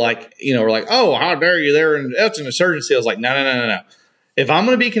people were like, oh, how dare you there? That's an insurgency. I was like, no. If I'm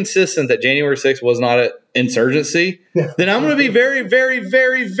going to be consistent that January 6th was not an insurgency, then I'm going to be very, very,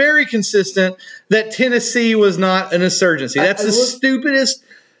 very, very consistent that Tennessee was not an insurgency. That's the stupidest.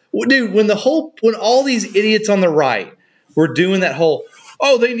 Dude, when all these idiots on the right were doing that whole,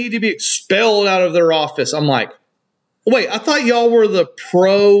 they need to be expelled out of their office. I'm like, wait, I thought y'all were the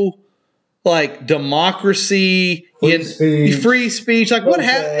pro democracy and free speech. Like what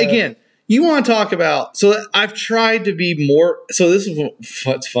happened again? You want to talk about, so I've tried to be more, so this is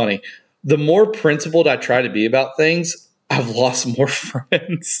what's funny. The more principled I try to be about things, I've lost more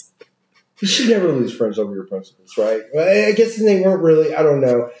friends. You should never lose friends over your principles, right? Well, I guess they weren't really, I don't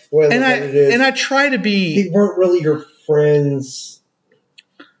know. And I try to be. They weren't really your friends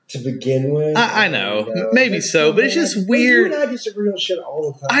to begin with. I know. Maybe so, but it's just weird. You and I disagree on shit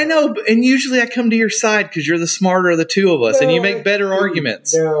all the time. I know, and usually I come to your side because you're the smarter of the two of us, and you make better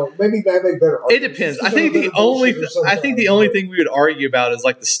arguments. No, maybe I make better arguments. It depends. I think the only thing we would argue about is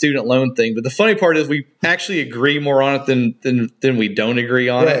like the student loan thing. But the funny part is we actually agree more on it than we don't agree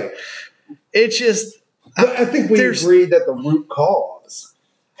on it. It's just. But I think we agree that the root cause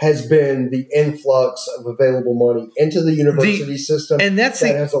has been the influx of available money into the university system, and that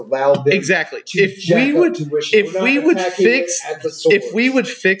has allowed them exactly. To If we would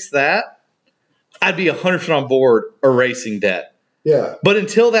fix that, I'd be 100% on board erasing debt. Yeah, but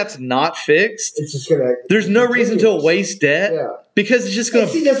until that's not fixed, it's just gonna. There's no reason to waste debt because it's just going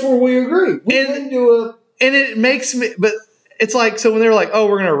to. See, that's where we agree. And it makes me, but it's like so when they were like, "Oh,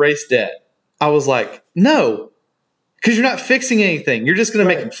 we're going to erase debt," I was like, "No." Because you're not fixing anything. You're just going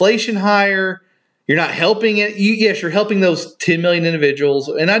to make inflation higher. You're not helping it. Yes, you're helping those 10 million individuals.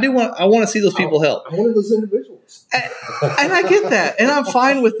 And I want to see those people help. I'm one of those individuals. And I get that. And I'm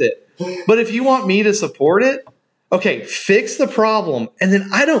fine with it. But if you want me to support it, okay, fix the problem. And then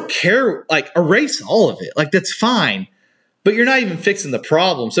I don't care. Like, erase all of it. Like, that's fine. But you're not even fixing the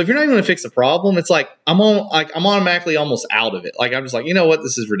problem. So if you're not even going to fix the problem, it's like I'm automatically almost out of it. Like, I'm just like, you know what?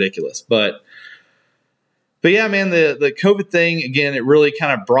 This is ridiculous. But yeah, man, the COVID thing, again, it really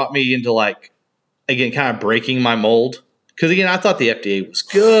kind of brought me into kind of breaking my mold. Because, again, I thought the FDA was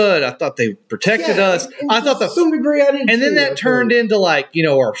good. I thought they protected us. I thought to some degree I did and then that turned into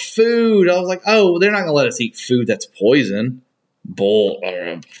our food. I was like, oh, they're not going to let us eat food that's poison. Bull.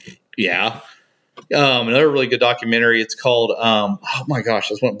 Yeah. Another really good documentary. It's called, oh my gosh, I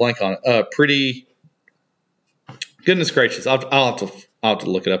just went blank on it. Pretty, goodness gracious. I'll have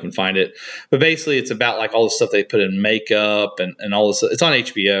to look it up and find it. But basically, it's about like all the stuff they put in makeup and all this. It's on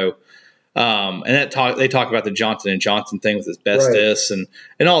HBO. And they talk about the Johnson & Johnson thing with asbestos and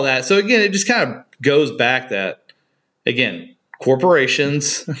all that. So again, it just kind of goes back that, again,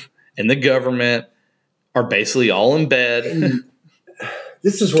 corporations and the government are basically all in bed. And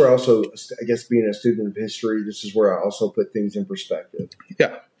this is where also, I guess, being a student of history, this is where I also put things in perspective.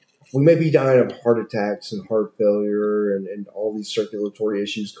 Yeah. We may be dying of heart attacks and heart failure and all these circulatory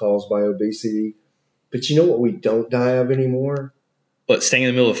issues caused by obesity. But you know what we don't die of anymore? What, staying in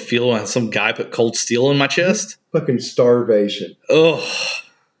the middle of a field and some guy put cold steel in my chest? Fucking starvation. Oh,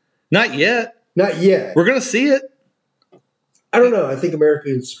 not yet. Not yet. We're going to see it. I don't know. I think America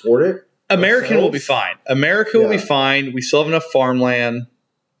can support it. American will be fine. America will be fine. We still have enough farmland.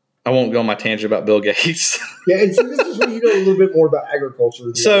 I won't go on my tangent about Bill Gates. Yeah, and so this is where you know a little bit more about agriculture.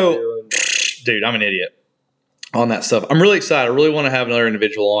 So, dude, I'm an idiot on that stuff. I'm really excited. I really want to have another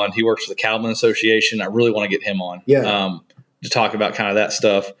individual on. He works for the Cattlemen Association. I really want to get him on to talk about kind of that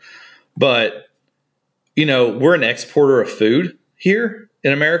stuff. But, you know, we're an exporter of food here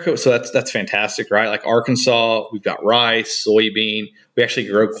in America, so that's fantastic, right? Like Arkansas, we've got rice, soybean. We actually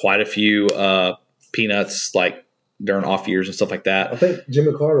grow quite a few peanuts, like during off years and stuff like that. I think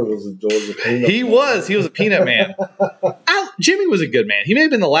Jimmy Carter was a Georgia peanut. He was a peanut man. Jimmy was a good man. He may have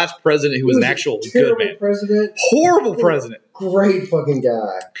been the last president who was an actual good man. Horrible president. Great fucking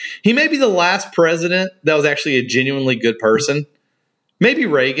guy. He may be the last president that was actually a genuinely good person. Maybe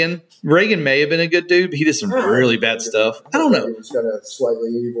Reagan. Reagan may have been a good dude, but he did some really bad stuff. I don't know. He was kind of slightly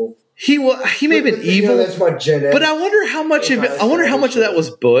evil. He may have been evil. That's my Gen X. But I wonder how much of it. I wonder how much of that was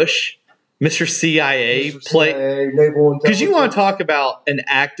Bush. Mr. CIA play, because you want to talk about an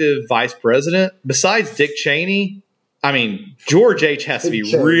active vice president besides Dick Cheney. I mean, George H. has to be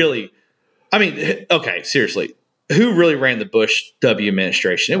really. I mean, okay, seriously, who really ran the Bush W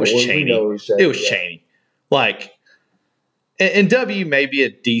administration? It was Cheney. It was Cheney. Like, and W may be a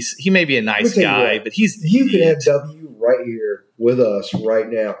decent. He may be a nice guy, but he's. You could have W right here with us right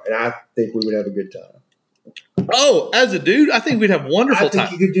now, and I think we would have a good time. Oh, as a dude, I think we'd have wonderful time. I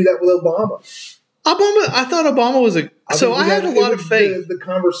think you could do that with Obama. I thought Obama was I had a lot of faith. The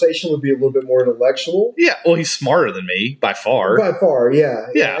conversation would be a little bit more intellectual. Yeah, well, he's smarter than me by far. By far, yeah.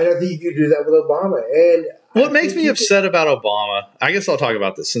 And I think you could do that with Obama. And what makes me upset about Obama, I guess I'll talk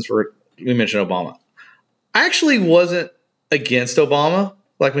about this since we mentioned Obama. I actually wasn't against Obama,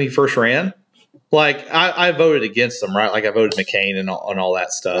 like when he first ran. Like, I voted against him, right? Like, I voted McCain and all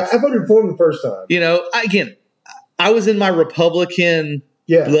that stuff. I voted for him the first time. You know, I was in my Republican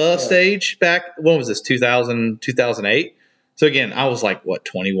stage back, when was this, 2000, 2008? So, again, I was like,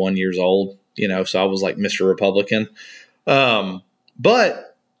 21 years old, you know, so I was like Mr. Republican.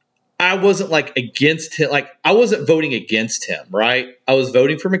 But I wasn't like against him. Like, I wasn't voting against him, right? I was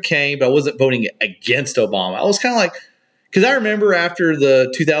voting for McCain, but I wasn't voting against Obama. I was kind of like, because I remember after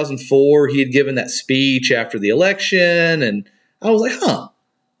the 2004, he had given that speech after the election, and I was like,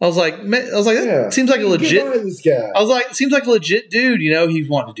 I was like, that seems like a legit. This guy. I was like, it seems like a legit dude. He's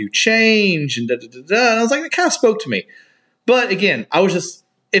wanting to do change and da da da da. And I was like, it kind of spoke to me. But again, I was just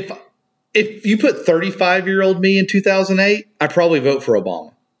if you put 35-year-old me in 2008, I'd probably vote for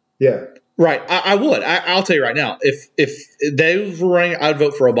Obama. Yeah. Right. I would. I'll tell you right now. If they were running, I'd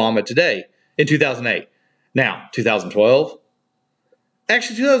vote for Obama today in 2008. Now, 2012.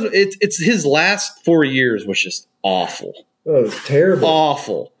 Actually, it's his last 4 years was just awful. Oh, it's terrible.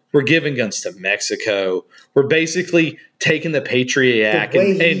 Awful. We're giving guns to Mexico. We're basically taking the Patriot Act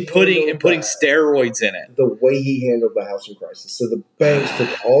and putting steroids in it. The way he handled the housing crisis. So the banks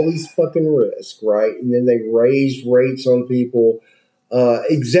took all these fucking risks, right? And then they raised rates on people,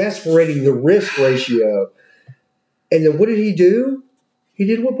 exasperating the risk ratio. And then what did he do? He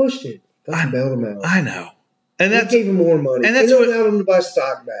did what Bush did. Bailed him out. I know. And that gave him more money. And that's what allowed him to buy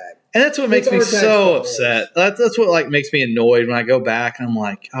stock back. And that's what makes me so upset. That's what makes me annoyed when I go back and I'm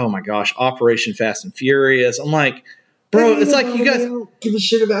like, oh my gosh, Operation Fast and Furious. I'm like, bro, it's like you guys give a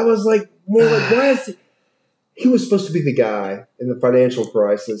shit about. I was like, more like, why is he was supposed to be the guy in the financial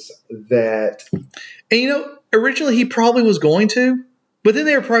crisis that. And originally he probably was going to, but then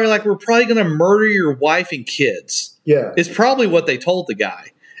they were probably like, we're probably going to murder your wife and kids. Yeah, it's probably what they told the guy.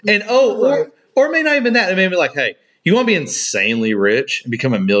 And or it may not even that. It may be like, hey. You want to be insanely rich and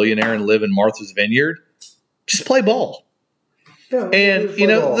become a millionaire and live in Martha's Vineyard? Just play ball. Yeah, and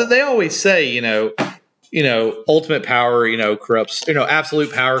they always say, ultimate power, corrupts.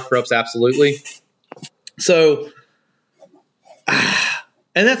 Absolute power corrupts absolutely. So,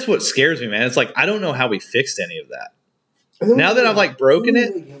 and that's what scares me, man. It's like I don't know how we fixed any of that. Now that I've broken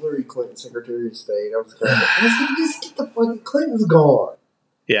it, Hillary Clinton, Secretary of State, I was like, just get the fucking Clinton's gone.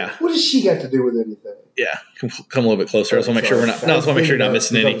 Yeah. What does she got to do with anything? Yeah, come a little bit closer. I just want to make sure we're not. No, I just want to make sure you're not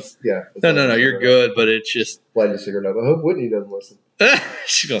missing any. Yeah. No, you're good, but it's just. Light a cigarette up. I hope Whitney doesn't listen.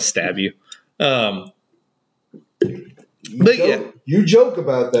 She's gonna stab you. You joke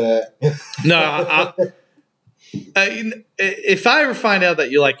about that. No, if I ever find out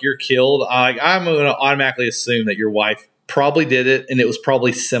that you're killed, I'm going to automatically assume that your wife probably did it, and it was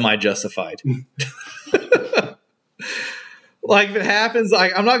probably semi-justified. If it happens,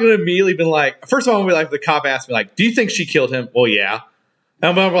 I'm not going to immediately be like, first of all, I'm going to be like, the cop asked me, do you think she killed him? Well, yeah.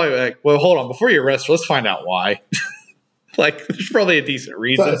 And I'm like, well, hold on. Before you arrest her, let's find out why. There's probably a decent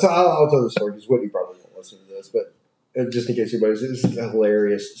reason. So I'll tell the story because Whitney probably won't listen to this, but just in case anybody's, this is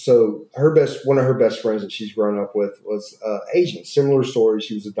hilarious. So one of her best friends that she's grown up with was Asian. Similar story.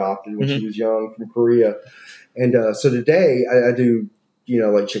 She was adopted when she was young from Korea. And so today I do,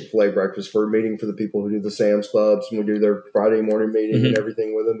 Chick-fil-A breakfast for a meeting for the people who do the Sam's Clubs, and we do their Friday morning meeting and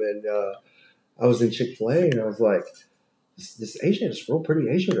everything with them. And I was in Chick-fil-A and I was like, this real pretty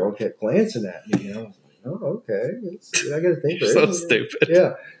Asian girl kept glancing at me. And I was like, oh, okay. I got to think. So stupid.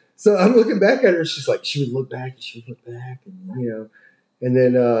 Yeah. So I'm looking back at her. She's like, she would look back and she would look back. And, and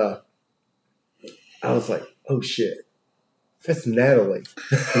then I was like, oh, shit. That's Natalie.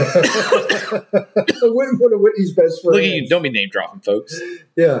 One of Whitney's best friends. Look at you. Don't be name dropping, folks.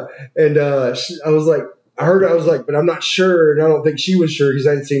 Yeah. And I was like, but I'm not sure. And I don't think she was sure because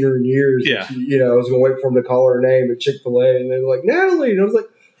I hadn't seen her in years. Yeah. She, I was going to wait for them to call her name at Chick-fil-A. And they were like, Natalie. And I was like,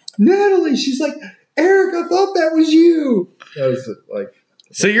 Natalie. She's like, Eric, I thought that was you. I was like.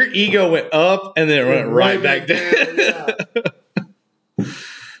 So your ego went up and then it went right back down. Yeah.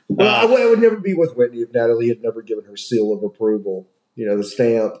 Well, I would never be with Whitney if Natalie had never given her seal of approval. The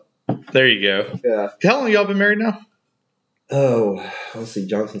stamp. There you go. Yeah. How long y'all been married now? Oh, let's see.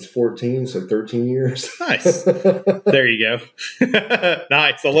 Jonathan's 14, so 13 years. Nice. There you go.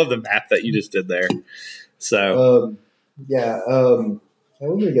 Nice. I love the math that you just did there. So. Yeah.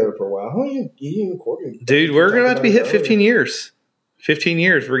 We've been together for a while. How long you recording? Dude, we're about to be hit 15 years. 15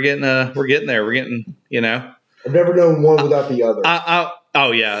 years. We're getting there. We're getting, I've never known one without the other.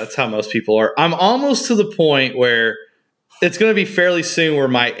 Oh, yeah. That's how most people are. I'm almost to the point where it's going to be fairly soon where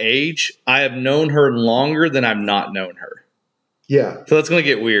my age, I have known her longer than I've not known her. Yeah. So that's going to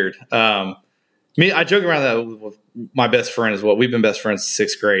get weird. I joke around that with my best friend as well. We've been best friends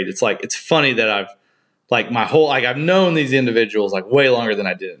since 6th grade. It's funny that I've known these individuals way longer than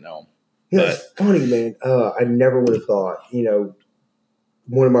I didn't know them. Yeah, it's funny, man. I never would have thought,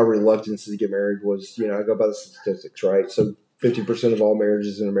 one of my reluctances to get married was, I go by the statistics, right? So 50% of all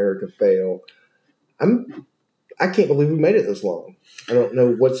marriages in America fail. I can't believe we made it this long. I don't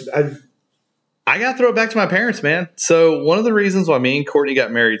know I got to throw it back to my parents, man. So one of the reasons why me and Courtney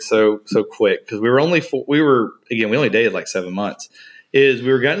got married so quick, because we only dated 7 months, is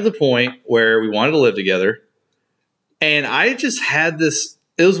we were getting to the point where we wanted to live together. And I just had this,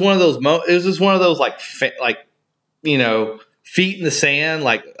 it was one of those, feet in the sand.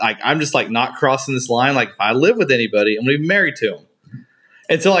 Like I'm just like not crossing this line. Like if I live with anybody, I'm going to be married to him.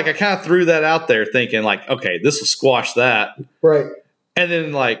 And so like I kind of threw that out there thinking like, okay, this will squash that. Right. And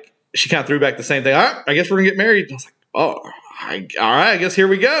then like she kind of threw back the same thing. All right, I guess we're going to get married. And I was like, oh, all right, I guess here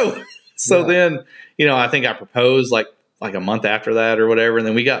we go. So then, I think I proposed like a month after that or whatever. And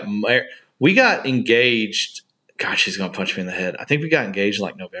then we got engaged. Gosh, she's going to punch me in the head. I think we got engaged in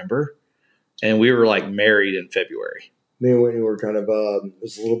like November and we were like married in February. Me and Whitney were kind of, it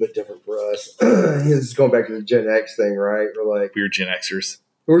was a little bit different for us. It's going back to the Gen X thing, right? We were Gen Xers.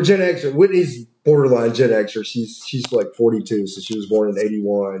 We're Gen Xers. Whitney's borderline Gen Xer. She's like 42, so she was born in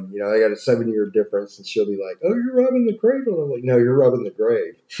 81. I got a 7-year difference, and she'll be like, "Oh, you're rubbing the cradle." I'm like, "No, you're rubbing the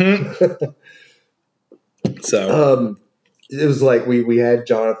grave." So it was like we had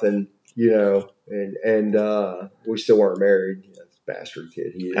Jonathan, and we still weren't married. Bastard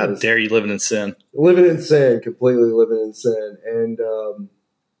kid he is. How dare you living in sin? Completely living in sin.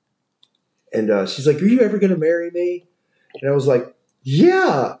 And she's like, "Are you ever going to marry me?" And I was like,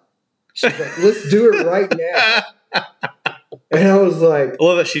 "Yeah." She's like, "Let's do it right now." And I was like, I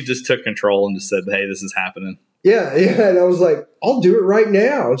love that she just took control and just said, "Hey, this is happening." Yeah. And I was like, "I'll do it right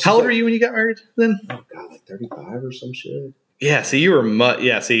now." How old were you when you got married then? Oh God, like 35 or some shit. Yeah. So you were and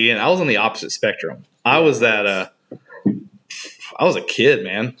I was on the opposite spectrum. I was I was a kid,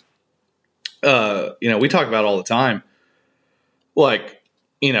 man. We talk about it all the time. Like,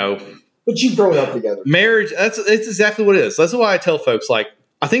 But you've grown up together. Marriage, it's exactly what it is. That's why I tell folks, like,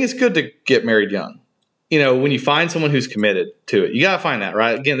 I think it's good to get married young. When you find someone who's committed to it, you got to find that,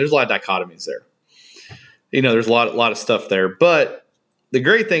 right? Again, there's a lot of dichotomies there. There's a lot of stuff there. But the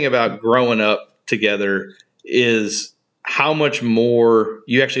great thing about growing up together is how much more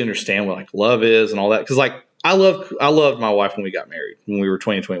you actually understand what, like, love is and all that. Because, like, I loved my wife when we got married, when we were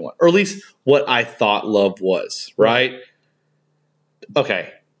 20 and 21, or at least what I thought love was, right?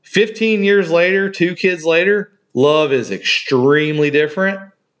 Okay. 15 years later, 2 kids later, love is extremely different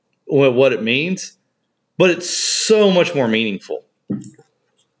with what it means, but it's so much more meaningful.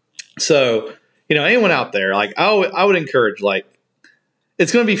 So, anyone out there, like I would encourage, like,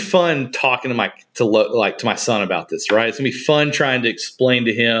 it's going to be fun talking to my son about this, right? It's going to be fun trying to explain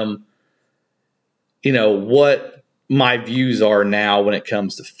to him what my views are now when it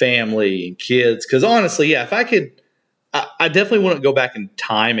comes to family and kids. Because honestly, if I could, I definitely wouldn't go back in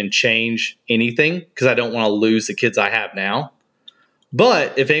time and change anything because I don't want to lose the kids I have now.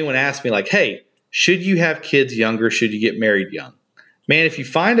 But if anyone asks me like, hey, should you have kids younger? Should you get married young? Man, if you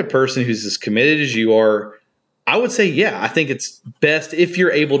find a person who's as committed as you are, I would say, I think it's best if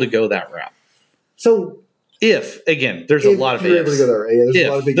you're able to go that route. So there's a lot of ifs. There's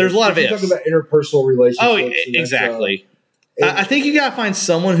a lot of ifs. You're talking about interpersonal relationships. Oh, exactly. I think you got to find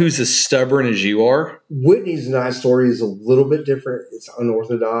someone who's as stubborn as you are. Whitney's nice story is a little bit different. It's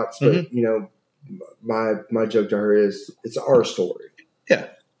unorthodox, but my joke to her is it's our story. Yeah.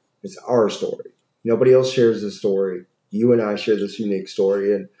 It's our story. Nobody else shares this story. You and I share this unique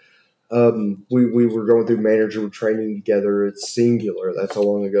story. And we were going through manager training together. It's singular. That's how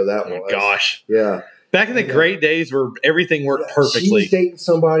long ago that was. Oh, gosh. Yeah. Back in the great days where everything worked perfectly. She was dating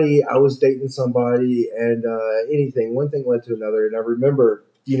somebody. I was dating somebody. And one thing led to another. And I remember,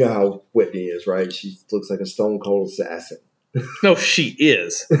 how Whitney is, right? She looks like a stone cold assassin. No, she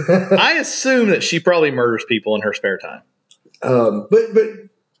is. I assume that she probably murders people in her spare time. But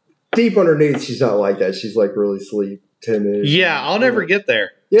deep underneath, she's not like that. She's like really sweet, timid. Yeah, I'll never get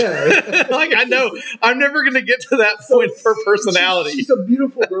there. Yeah. Like, I know I'm never going to get to that point for personality. She's a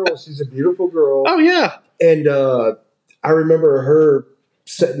beautiful girl. Oh, yeah. And I remember her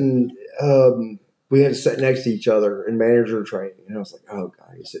sitting, we had to sit next to each other in manager training. And I was like, oh,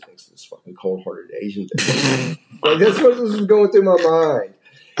 God, you sit next to this fucking cold-hearted Asian thing. Like, that's what was going through my mind.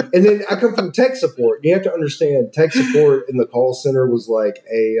 And then I come from tech support. You have to understand, tech support in the call center was like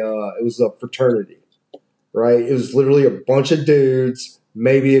it was a fraternity, right? It was literally a bunch of dudes,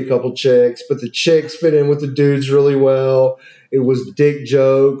 maybe a couple chicks, but the chicks fit in with the dudes really well. It was dick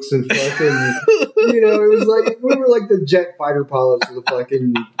jokes and fucking, it was like, we were like the jet fighter pilots of the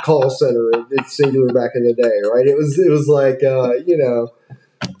fucking call center at Singular back in the day, right? It was like,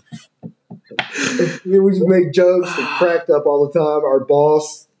 we just make jokes and cracked up all the time. Our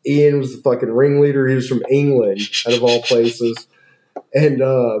boss, Ian, was the fucking ringleader. He was from England, out of all places. And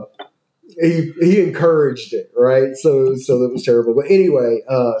he encouraged it, right? So that was terrible. But anyway,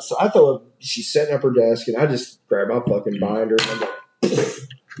 so I thought she's setting up her desk, and I just grab my fucking binder and I'm like,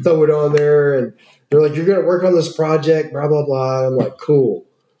 throw it on there. And they're like, you're going to work on this project, blah, blah, blah. I'm like, cool.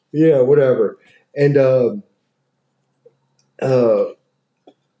 Yeah, whatever. And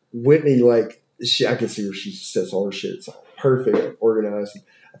Whitney, like, I can see where she sets all her shit. It's like, perfect, organized.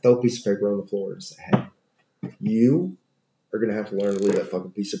 I throw a piece of paper on the floor and say, hey, you are going to have to learn to leave that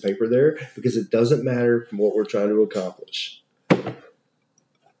fucking piece of paper there because it doesn't matter from what we're trying to accomplish. And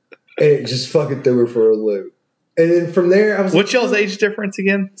it just fucking threw her for a loop. And then from there, I was What's y'all's age difference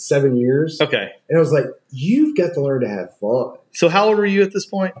again? 7 years. Okay. And I was like, you've got to learn to have fun. So how old were you at this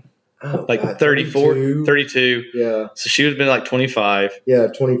point? Oh, like God, 34, 32. Yeah. So she would have been like 25. Yeah,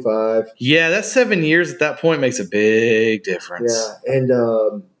 25. Yeah, that 7 years at that point makes a big difference. Yeah. And,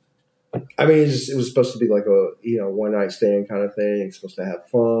 I mean, it was supposed to be like a, one night stand kind of thing. It's supposed to have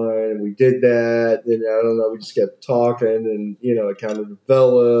fun. And we did that. Then, I don't know, we just kept talking and, it kind of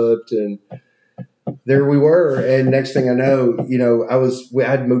developed and there we were. And next thing I know, I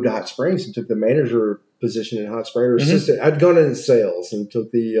had moved to Hot Springs and took the manager position in Hot Springs. Assistant. I'd gone into sales and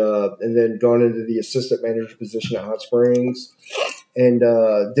took and then gone into the assistant manager position at Hot Springs and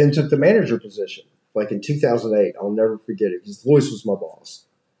then took the manager position like in 2008. I'll never forget it because Lois was my boss.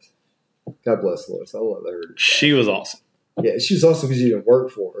 God bless Lois. I love her. She was awesome. Yeah, she was awesome because you didn't work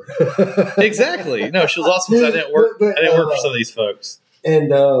for her. Exactly. No, she was awesome because I didn't work. I didn't work for some of these folks.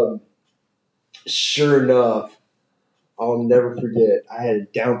 And sure enough, I'll never forget. I had a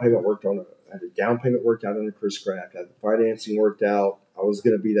down payment worked out on a Chris Craft. I had the financing worked out. I was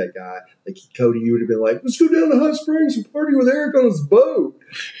going to be that guy. Like Cody, you would have been like, "Let's go down to Hot Springs and party with Eric on his boat."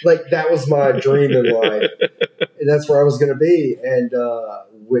 Like that was my dream in life, and that's where I was going to be. And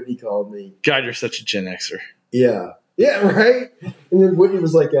Whitney called me. God, you're such a Gen Xer. Yeah, right. And then Whitney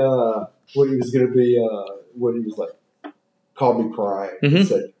was like, Whitney was like, called me crying and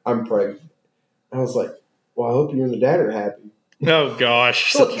said, "I'm pregnant." I was like, well, I hope you and the dad are happy. Oh,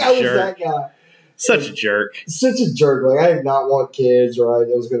 gosh. Such a jerk. Was that guy. Such a jerk. Such a jerk. Like, I did not want kids, right?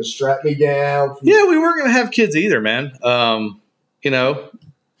 It was going to strap me down. Yeah, we weren't going to have kids either, man. I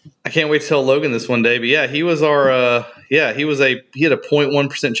can't wait to tell Logan this one day. But, yeah, he was our he had a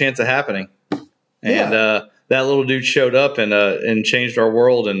 0.1% chance of happening. And that little dude showed up and changed our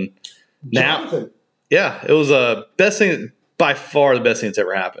world. And now, yeah, it was by far the best thing that's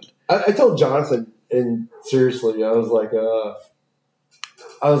ever happened. I told Jonathan, and seriously, I was like,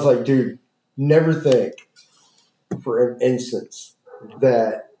 dude, never think for an instance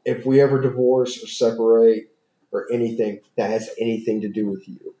that if we ever divorce or separate or anything, that has anything to do with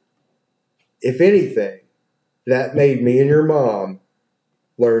you. If anything, that made me and your mom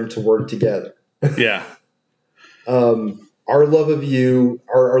learn to work together. Yeah. Our love of you,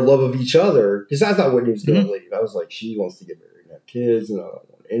 our love of each other, because I thought Whitney was going to leave. I was like, she wants to get married and have kids, and I don't want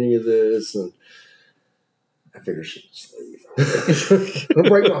any of this, and I figured she'd just leave. It'll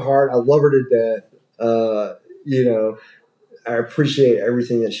break my heart. I love her to death. I appreciate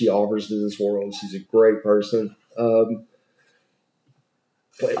everything that she offers to this world. She's a great person. But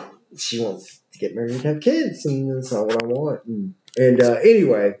she wants to get married and have kids, and that's not what I want. And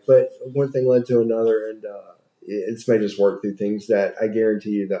anyway, but one thing led to another, and it's made us work through things that I guarantee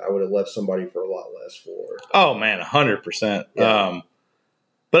you that I would have left somebody for a lot less for. Oh, man, 100%. Yeah.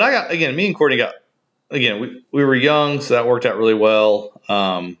 But me and Courtney we were young, so that worked out really well.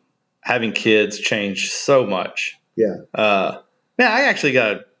 Having kids changed so much. Yeah. Man, I actually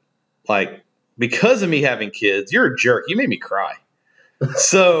got, because of me having kids, you're a jerk. You made me cry.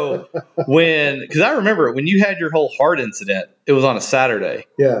 So because I remember when you had your whole heart incident, it was on a Saturday.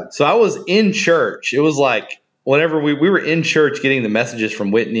 Yeah. So I was in church. It was like whenever we were in church getting the messages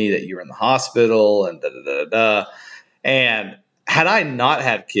from Whitney that you were in the hospital and da-da-da-da-da. And had I not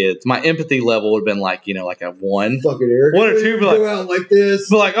had kids, my empathy level would have been like a 1. Fucking Eric. 1 or 2. Be go out like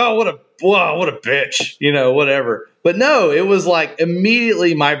this. Be like, oh, what a bitch. Whatever. But no, it was like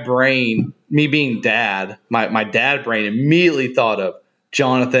immediately my brain, me being dad, my dad brain immediately thought of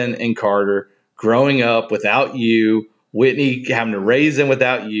Jonathan and Carter growing up without you, Whitney having to raise them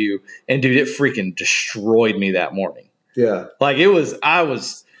without you. And dude, it freaking destroyed me that morning. Yeah.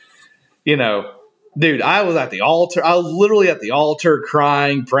 Dude, I was at the altar. I was literally at the altar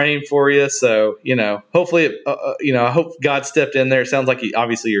crying, praying for you. So, hopefully, I hope God stepped in there. It sounds like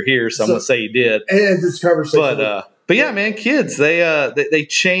obviously you're here. So I'm going to say you did. And this conversation. But yeah, man, kids, they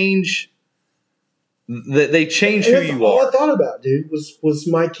change. They change who you all are. I thought about, dude, was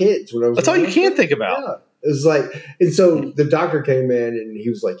my kids when I was. That's all you can think about. Yeah. It was like, and so the doctor came in and he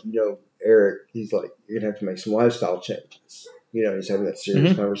was like, Eric, he's like, you're gonna have to make some lifestyle changes. He's having that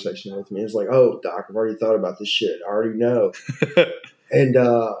serious conversation with me. He's like, oh, doc, I've already thought about this shit. I already know. And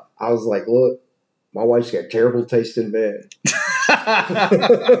I was like, look, my wife's got terrible taste in bed.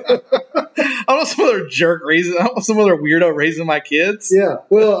 I don't know some other jerk raising. I don't know some other weirdo raising my kids. Yeah.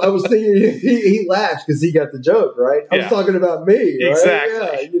 Well, I was thinking he laughed because he got the joke, right? I was talking about me, right?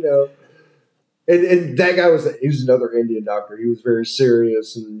 Exactly. Yeah, And that guy he was another Indian doctor. He was very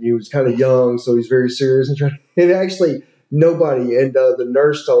serious, and he was kind of young, so he's very serious and actually nobody. And the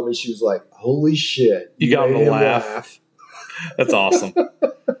nurse told me, she was like, "Holy shit, you got him to laugh." That's awesome.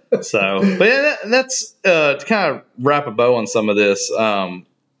 So, but yeah, that's to kind of wrap a bow on some of this.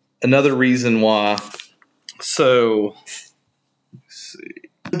 Another reason why. So, let's see.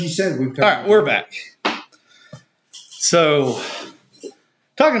 Like you said, all right, we're back. So,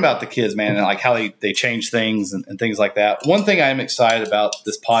 talking about the kids, man, and like how they change things and things like that. One thing I'm excited about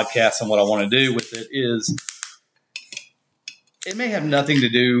this podcast and what I want to do with it is, it may have nothing to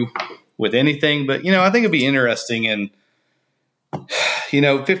do with anything, but I think it'd be interesting in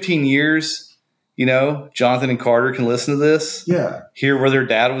 15 years, Jonathan and Carter can listen to this. Yeah. Hear where their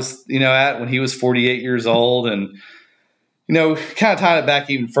dad was, at when he was 48 years old, and kind of tying it back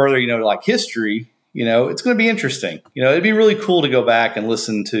even further, to like history. It's going to be interesting. It'd be really cool to go back and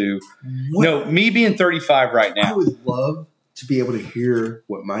listen to, me being 35 right now. I would love to be able to hear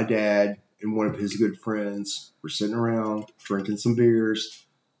what my dad and one of his good friends were sitting around drinking some beers,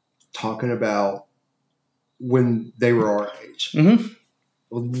 talking about when they were our age. Mm-hmm.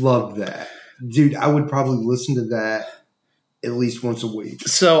 I would love that. Dude, I would probably listen to that at least once a week.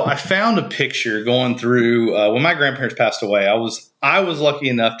 So I found a picture going through, when my grandparents passed away, I was lucky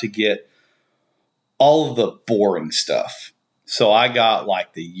enough to get all of the boring stuff. So I got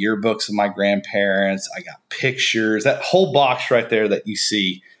like the yearbooks of my grandparents. I got pictures. That whole box right there that you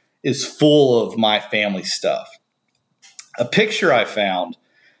see is full of my family stuff. A picture I found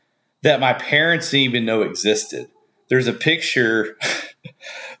that my parents didn't even know existed. There's a picture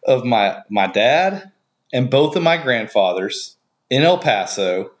of my dad and both of my grandfathers in El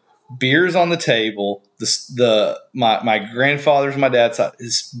Paso, beers on the table. My grandfather's, my dad's side,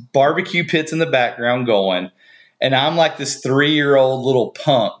 his barbecue pits in the background going, and I'm like this 3-year-old little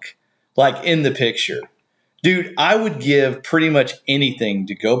punk, like in the picture. Dude, I would give pretty much anything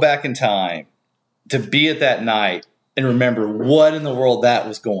to go back in time to be at that night and remember what in the world that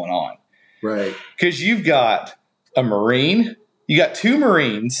was going on. Right. Because you've got a Marine, you got 2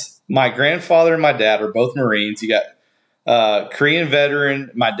 Marines. My grandfather and my dad are both Marines. You got Korean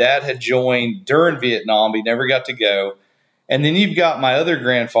veteran. My dad had joined during Vietnam, but he never got to go. And then you've got my other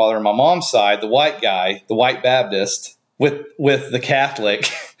grandfather on my mom's side, the white guy, the white Baptist with the Catholic.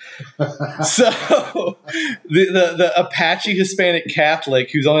 So the Apache Hispanic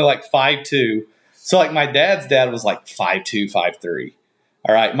Catholic who's only like 5'2". So like my dad's dad was like 5'2", 5'3".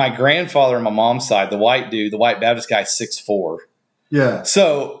 All right. My grandfather on my mom's side, the white dude, the white Baptist guy, 6'4". Yeah.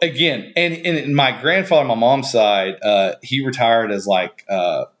 So again, and my grandfather on my mom's side, he retired as like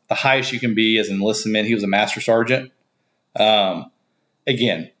the highest you can be as an enlistment. He was a master sergeant.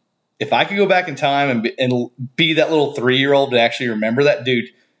 Again, if I could go back in time and be that little 3-year-old and actually remember that, dude,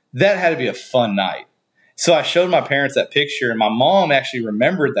 that had to be a fun night. So I showed my parents that picture, and my mom actually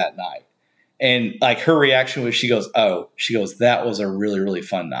remembered that night. And like her reaction was, she goes, that was a really, really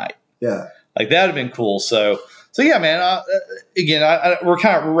fun night. Yeah. Like that would have been cool. So yeah, man, we're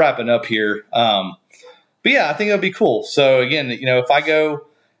wrapping up here. But yeah, I think it would be cool. So again, if I go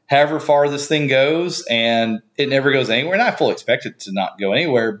however far this thing goes and it never goes anywhere, and I fully expect it to not go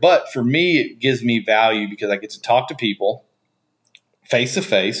anywhere, but for me, it gives me value because I get to talk to people face to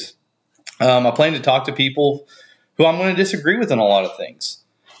face. I plan to talk to people who I'm going to disagree with on a lot of things,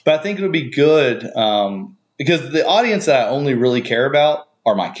 but I think it would be good because the audience that I only really care about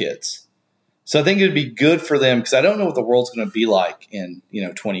are my kids. So I think it would be good for them because I don't know what the world's going to be like in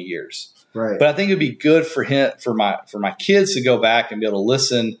 20 years. Right. But I think it'd be good for my kids to go back and be able to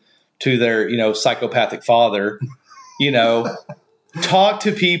listen to their psychopathic father, talk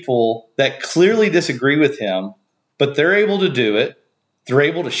to people that clearly disagree with him, but they're able to do it. They're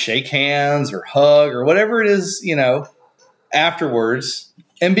able to shake hands or hug or whatever it is, afterwards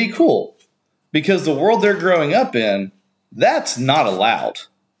and be cool. Because the world they're growing up in, that's not allowed.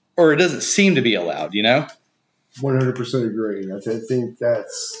 Or it doesn't seem to be allowed, 100% agree. I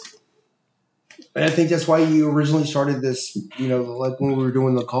think that's why you originally started this, like when we were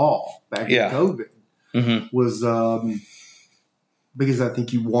doing the call back in COVID, was because I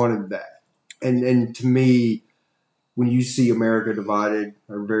think you wanted that. And to me, when you see America divided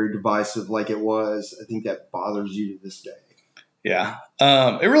or very divisive like it was, I think that bothers you to this day. Yeah,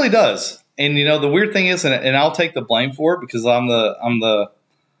 it really does. And, the weird thing is, and I'll take the blame for it because I'm the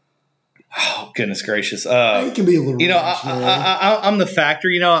oh, goodness gracious. It can be a little I'm the factor,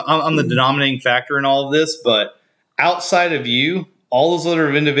 I'm the denominating factor in all of this, but outside of you, all those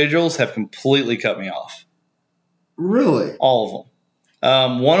other individuals have completely cut me off. Really? All of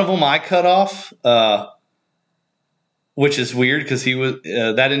them. One of them I cut off which is weird because he was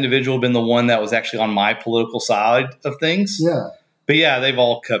that individual had been the one that was actually on my political side of things. Yeah. But yeah, they've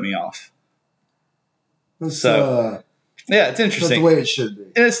all cut me off. So yeah, it's interesting. That's the way it should be.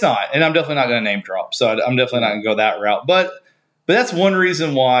 And it's not. And I'm definitely not going to name drop. So I'm definitely not going to go that route. But that's one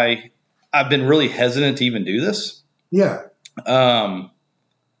reason why I've been really hesitant to even do this. Yeah. It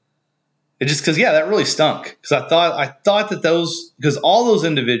just because, that really stunk. Because I thought that because all those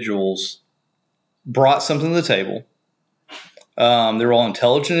individuals brought something to the table. They were all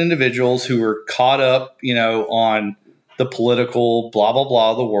intelligent individuals who were caught up, on the political blah, blah,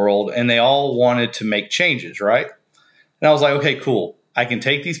 blah of the world. And they all wanted to make changes, right? And I was like, okay, cool. I can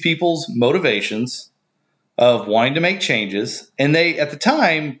take these people's motivations of wanting to make changes. And at the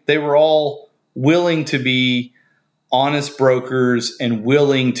time, they were all willing to be honest brokers and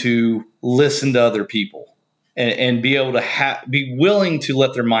willing to listen to other people and be able to be willing to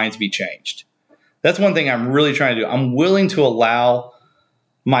let their minds be changed. That's one thing I'm really trying to do. I'm willing to allow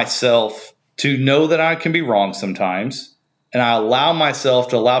myself to know that I can be wrong sometimes. And I allow myself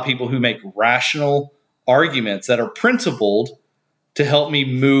to allow people who make rational arguments that are principled to help me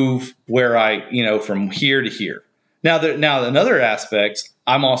move where from here to here. Now, in other aspects,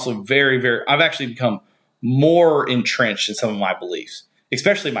 I'm also very, very, I've actually become more entrenched in some of my beliefs,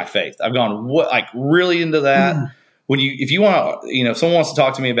 especially my faith. I've gone really into that. Mm. If you want to, if someone wants to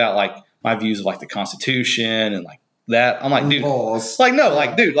talk to me about my views of the Constitution and that, I'm like, dude,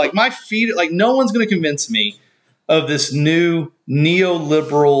 my feet, no one's going to convince me of this new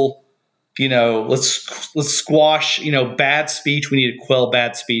neoliberal, let's squash, bad speech. We need to quell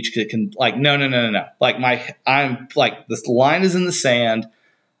bad speech because it can no. This line is in the sand.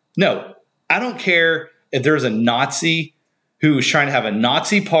 No, I don't care if there's a Nazi who is trying to have a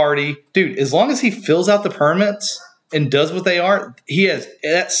Nazi party, dude, as long as he fills out the permits and does what they are,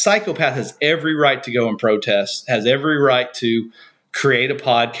 that psychopath has every right to go and protest, has every right to create a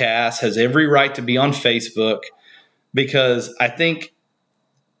podcast, has every right to be on Facebook, because I think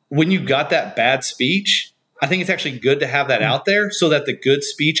when you've got that bad speech, I think it's actually good to have that out there so that the good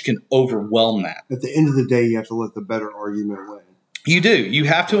speech can overwhelm that. At the end of the day, you have to let the better argument win. You do. You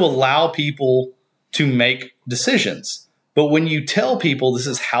have to allow people to make decisions. But when you tell people this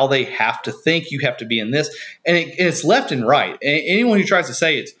is how they have to think, you have to be in this, and it's left and right. And anyone who tries to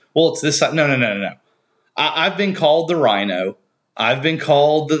say it's this side, no. I've been called the rhino. I've been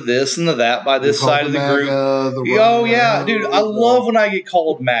called the this and the that by this side of the MAGA, group. Oh, yeah, dude. I love when I get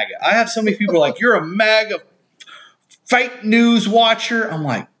called MAGA. I have so many people like, you're a MAGA fake news watcher. I'm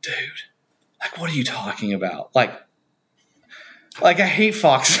like, dude, what are you talking about? I hate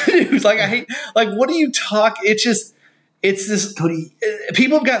Fox News. I hate, what do you talk? It's this,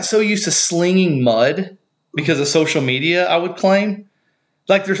 people have gotten so used to slinging mud because of social media, I would claim.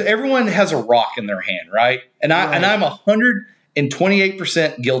 Everyone has a rock in their hand, right? And I'm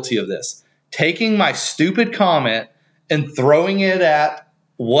 128% guilty of this. Taking my stupid comment and throwing it at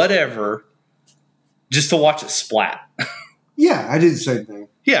whatever just to watch it splat. Yeah, I did the same thing.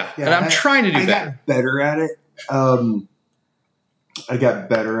 Yeah, and I'm trying to do better. I got better at it. I got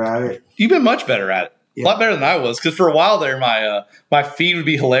better at it. You've been much better at it. Yeah. A lot better than I was, because for a while there, my feed would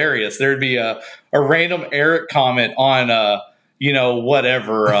be hilarious. There'd be a random Eric comment on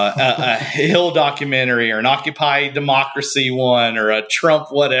whatever, a Hill documentary or an Occupy Democracy one or a Trump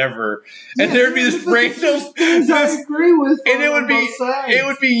whatever, and there'd be this random. I agree with, and it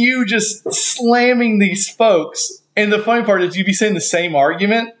would be you just slamming these folks. And the funny part is you'd be saying the same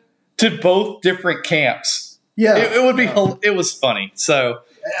argument to both different camps. Yeah, it would be. It was funny. So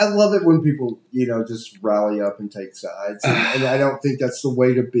I love it when people, just rally up and take sides, and I don't think that's the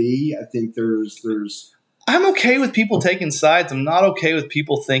way to be. I think there's. I'm okay with people taking sides. I'm not okay with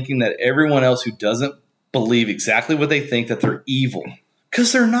people thinking that everyone else who doesn't believe exactly what they think that they're evil,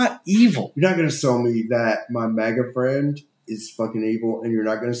 because they're not evil. You're not going to sell me that my MAGA friend is fucking evil, and you're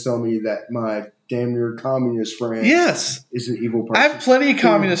not going to sell me that my damn near communist friend is an evil person. I have plenty of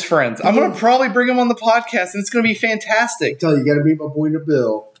communist friends. I'm going to probably bring them on the podcast, and it's going to be fantastic. I tell you got to meet my boy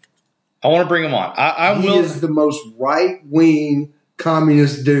Nabil. I want to bring him on. He is the most right-wing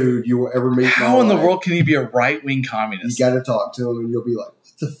communist dude you will ever meet. How in the world can he be a right-wing communist? You got to talk to him, and you'll be like,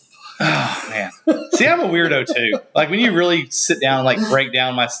 what the fuck? Oh, man. See, I'm a weirdo, too. When you really sit down and, break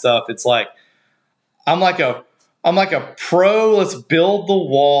down my stuff, it's I'm like a pro, let's build the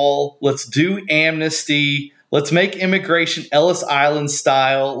wall, let's do amnesty, let's make immigration Ellis Island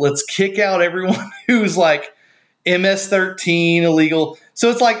style, let's kick out everyone who's MS-13 illegal. So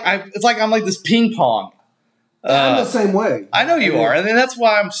it's I'm like this ping pong. I'm the same way. I know you are, and that's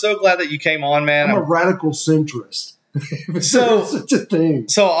why I'm so glad that you came on, man. I'm a radical centrist. So such a thing.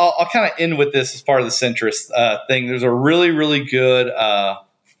 So I'll kind of end with this as part of the centrist thing. There's a really, really good.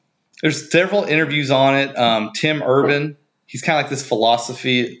 There's several interviews on it. Tim Urban, he's kind of like this philosopher,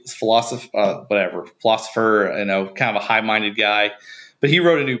 kind of a high-minded guy. But he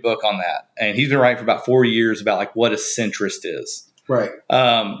wrote a new book on that, and he's been writing for about 4 years about like what a centrist is. Right.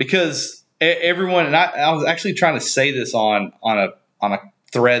 Because everyone, and I was actually trying to say this on a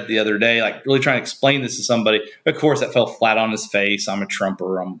thread the other day, like really trying to explain this to somebody. Of course, that fell flat on his face. I'm a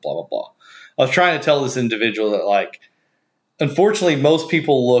Trumper. I'm blah, blah, blah. I was trying to tell this individual that, like, unfortunately, most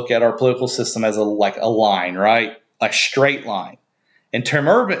people look at our political system as a line, right? Like straight line. And Tim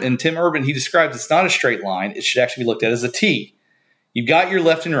Urban, he describes it's not a straight line. It should actually be looked at as a T. You've got your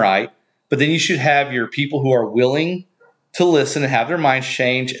left and right, but then you should have your people who are willing to listen and have their minds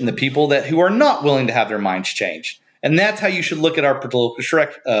change, and the people who are not willing to have their minds changed. And that's how you should look at our political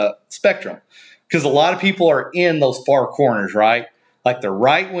spectrum. Because a lot of people are in those far corners, right? Like they're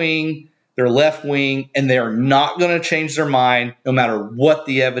right wing, they're left wing, and they are not going to change their mind no matter what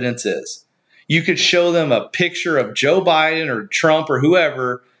the evidence is. You could show them a picture of Joe Biden or Trump or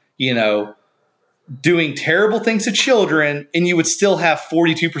whoever, doing terrible things to children, and you would still have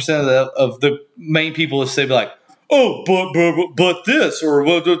 42% of the main people who say, like, oh, but this, or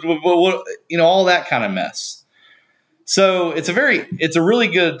what, all that kind of mess. So it's a really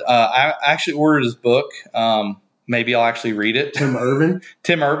good. I actually ordered his book. Maybe I'll actually read it. Tim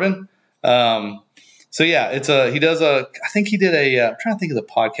Urban. So yeah, I think he did I'm trying to think of the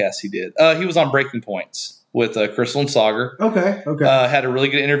podcast he did. He was on Breaking Points with Crystal and Sagar. Okay. Had a really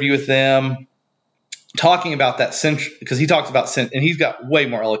good interview with them, talking about that because he talks about and he's got way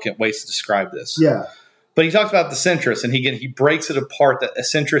more eloquent ways to describe this. Yeah. But he talks about the centrist, and he breaks it apart that a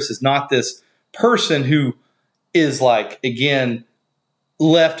centrist is not this person who is like, again,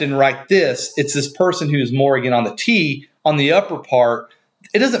 left and right this. It's this person who is more, again, on the T, on the upper part.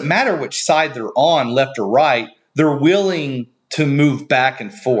 It doesn't matter which side they're on, left or right. They're willing to move back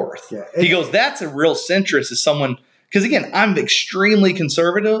and forth. Yeah. He goes, that's a real centrist, is someone – because, again, I'm extremely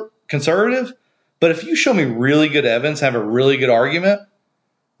conservative, but if you show me really good evidence, have a really good argument,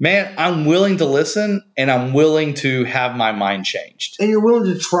 man, I'm willing to listen, and I'm willing to have my mind changed. And you're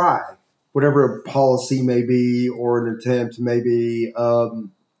willing to try whatever a policy may be or an attempt may be.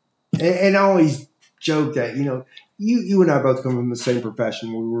 And I always joke that, you and I both come from the same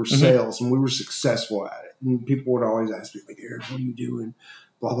profession. We were sales, and we were successful at it. And people would always ask me, like, Eric, what are you doing?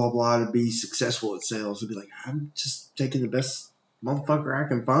 Blah, blah, blah, to be successful at sales. I'd be like, I'm just taking the best motherfucker I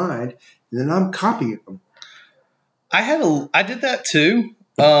can find, and then I'm copying them. I did that too.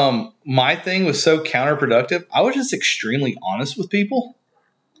 My thing was so counterproductive. I was just extremely honest with people.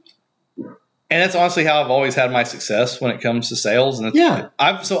 And that's honestly how I've always had my success when it comes to sales. And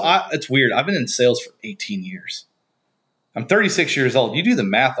it's weird. I've been in sales for 18 years. I'm 36 years old. You do the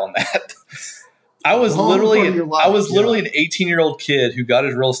math on that. I was literally an 18-year-old kid who got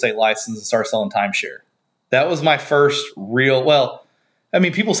his real estate license and started selling timeshare. That was my first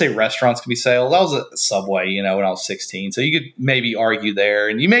people say restaurants can be sales. I was at Subway, when I was 16. So you could maybe argue there.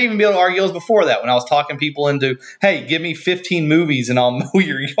 And you may even be able to argue it was before that when I was talking people into, hey, give me 15 movies and I'll mow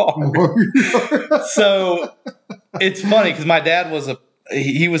your yard. So it's funny because my dad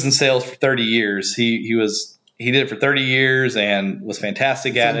he was in sales for 30 years. He did it for 30 years and was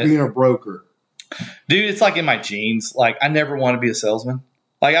fantastic at it. Being a broker. Dude, it's like in my genes. Like, I never want to be a salesman.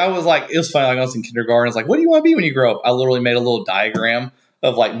 Like, it was funny. Like, I was in kindergarten. I was like, what do you want to be when you grow up? I literally made a little diagram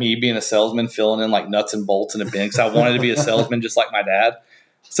of like me being a salesman, filling in like nuts and bolts in a bin because I wanted to be a salesman just like my dad.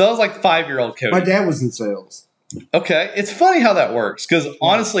 So I was like 5-year-old Cody. My dad was in sales. Okay. It's funny how that works because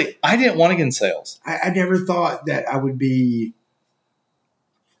honestly, I didn't want to get in sales. I never thought that I would be,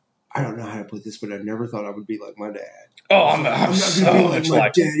 I don't know how to put this, but I never thought I would be like my dad. Oh, I'm so much my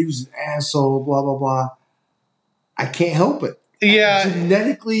like dad. He was an asshole, blah, blah, blah. I can't help it. Yeah.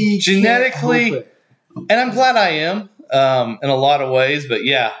 Genetically. Can't help it. And I'm glad I am. In a lot of ways, but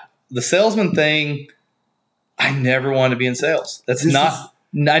yeah, the salesman thing, I never wanted to be in sales.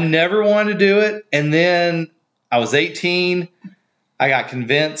 I never wanted to do it. And then I was 18. I got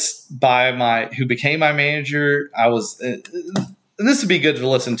convinced by who became my manager. And this would be good to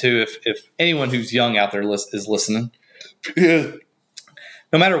listen to if anyone who's young out there is listening. No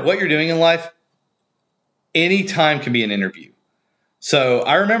matter what you're doing in life, any time can be an interview. So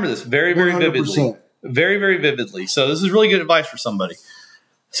I remember this very, very 100%. Vividly. Very, very vividly. So this is really good advice for somebody.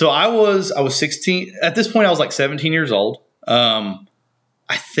 So I was 16. At this point, I was like 17 years old. I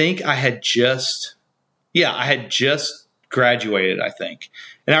think I had just graduated, I think.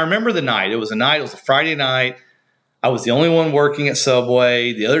 And I remember the night. It was a Friday night. I was the only one working at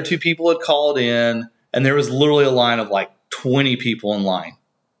Subway. The other two people had called in. And there was literally a line of like 20 people in line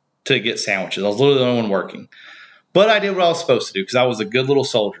to get sandwiches. I was literally the only one working. But I did what I was supposed to do because I was a good little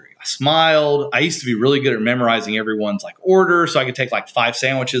soldier. I smiled. I used to be really good at memorizing everyone's like order, so I could take like 5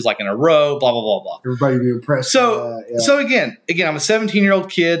 sandwiches like in a row, blah, blah, blah, blah. Everybody be impressed. So again, I'm a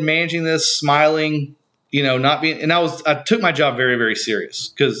 17-year-old kid managing this, smiling, not being, and I took my job very, very serious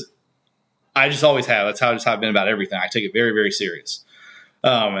because I just always have. That's how I've been about everything. I take it very, very serious.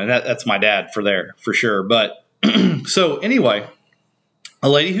 And that's my dad for sure. But so anyway, a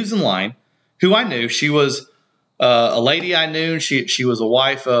lady who's in line, who I knew, she was a lady I knew. She was a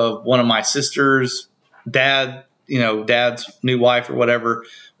wife of one of my sister's dad's new wife or whatever.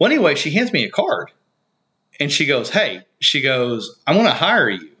 Well, anyway, she hands me a card and she goes, "Hey," she goes, "I want to hire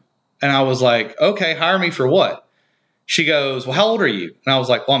you." And I was like, "Okay, hire me for what?" She goes, "Well, how old are you?" And I was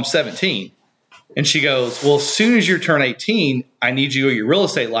like, "Well, I'm 17. And she goes, "Well, as soon as you turn 18, I need you to get your real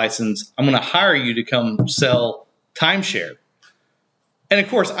estate license. I'm going to hire you to come sell timeshare." And of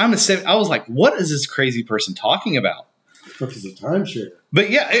course, I was like, "What is this crazy person talking about?" What is a timeshare? But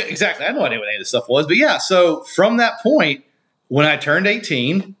yeah, exactly. I had no idea what any of this stuff was. But yeah, so from that point, when I turned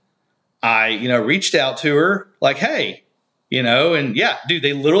 18, I, reached out to her like, "Hey," and yeah, dude,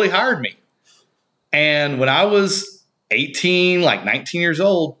 they literally hired me. And when I was 18, like 19 years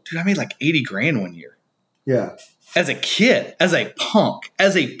old, dude, I made like 80 grand one year. Yeah. As a kid, as a punk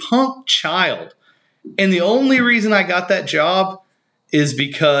child. And the only reason I got that job is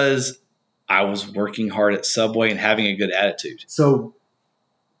because I was working hard at Subway and having a good attitude. So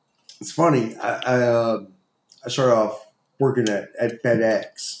it's funny. I started off working at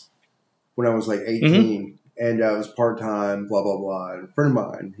FedEx when I was like 18, and I was part-time, blah, blah, blah. And a friend of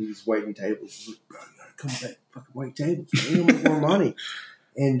mine, he was waiting tables. He was like, "Bro, you got to come back, fucking wait tables. You make more money."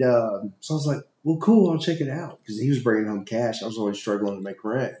 And so I was like, "Well, cool, I'll check it out." Because he was bringing home cash. I was always struggling to make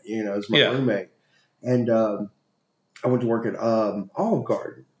rent, as my roommate. And I went to work at Olive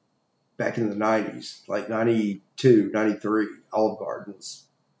Garden back in the 90s, like 92, 93. Olive Garden was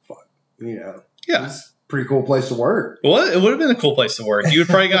fun, Yeah. It was a pretty cool place to work. Well, it would have been a cool place to work. You would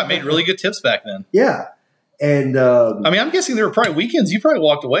probably got made really good tips back then. Yeah. And I'm guessing there were probably weekends you probably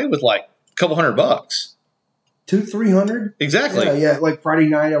walked away with like a couple $100. $200-300? Exactly. Yeah. Like Friday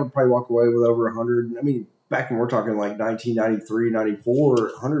night, I would probably walk away with over 100. Back when we're talking like 1993,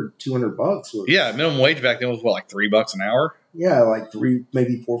 94, $100-200 was. Yeah, minimum wage back then was what, like $3 an hour? Yeah, like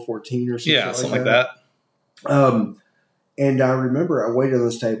maybe $4.14 or something. Yeah, something like that. And I remember I waited on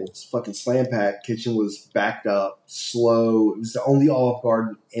this table. It's fucking slam packed. Kitchen was backed up, slow. It was the only Olive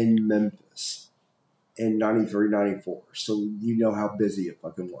Garden in Memphis in 93, 94. So you know how busy it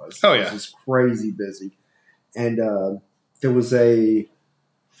fucking was. Oh, yeah. It was just crazy busy. And there was a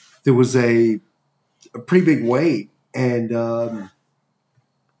pretty big wait. And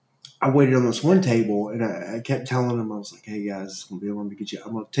I waited on this one table, and I kept telling them, I was like, "Hey, guys, it's going to be able to get you.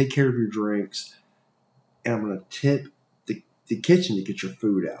 I'm going to take care of your drinks, and I'm going to tip the kitchen to get your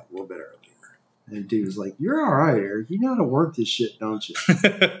food out a little bit earlier." And the dude was like, "You're all right, Eric. You know how to work this shit, don't you?"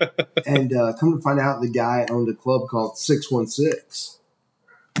 And come to find out, the guy owned a club called 616,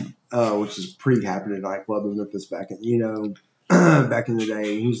 which is a pretty happening nightclub in Memphis back in, back in the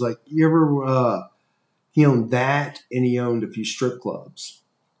day. And he was like, "You ever he owned that, and he owned a few strip clubs."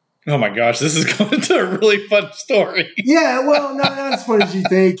 Oh my gosh, this is going to a really fun story. Yeah, well, not as fun as you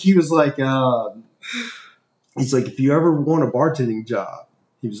think. He was like, he's like, "If you ever want a bartending job,"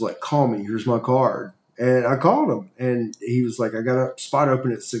 he was like, "call me. Here's my card." And I called him, and he was like, "I got a spot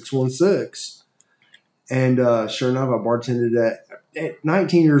open at 616. And sure enough, I bartended at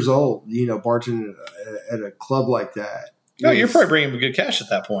 19 years old, bartending at a club like that. Oh, you're probably bringing good cash at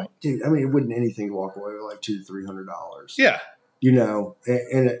that point. Dude, it wasn't anything to walk away with like $200-300. Yeah. In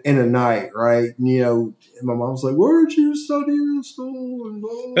a night, right? And my mom's like, "Where'd you study in school?" And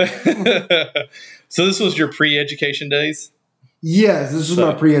blah, blah. So this was your pre-education days? Yes, this was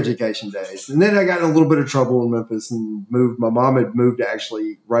my pre-education days. And then I got in a little bit of trouble in Memphis and moved. My mom had moved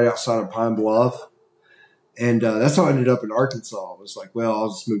actually right outside of Pine Bluff. And that's how I ended up in Arkansas. I was like, well, I'll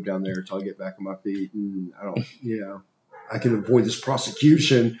just move down there until I get back on my feet. And I don't, I can avoid this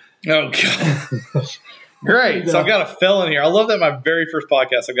prosecution. Oh, God. Great. So I've got a felon here. I love that my very first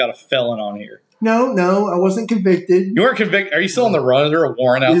podcast, I've got a felon on here. No, I wasn't convicted. You weren't convicted. Are you still on the run? Is there a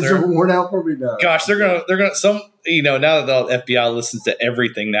warrant out there? Is there a warrant out for me now? Gosh, they're gonna now that the FBI listens to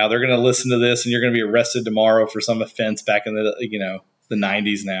everything now, they're gonna listen to this and you're gonna be arrested tomorrow for some offense back in the the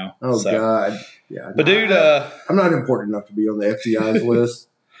 90s now. Oh, God. Yeah. But dude, I'm not important enough to be on the FBI's list.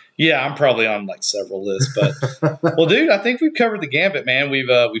 Yeah, I'm probably on like several lists, but well, dude, I think we've covered the gambit, man.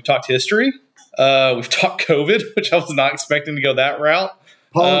 We've talked history. We've talked COVID, which I was not expecting to go that route.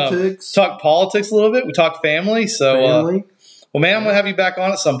 Politics. Talk politics a little bit. We talked family. So, Family. well, man, I'm going to have you back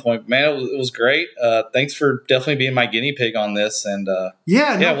on at some point. Man, it was great. Thanks for definitely being my guinea pig on this. And we'll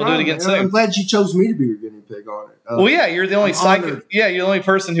do it again soon. I'm glad you chose me to be your guinea pig on it. Well, yeah, you're the only you're the only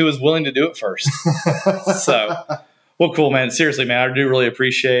person who was willing to do it first. So, well, cool, man. Seriously, man, I do really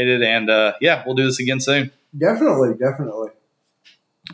appreciate it. And we'll do this again soon. Definitely.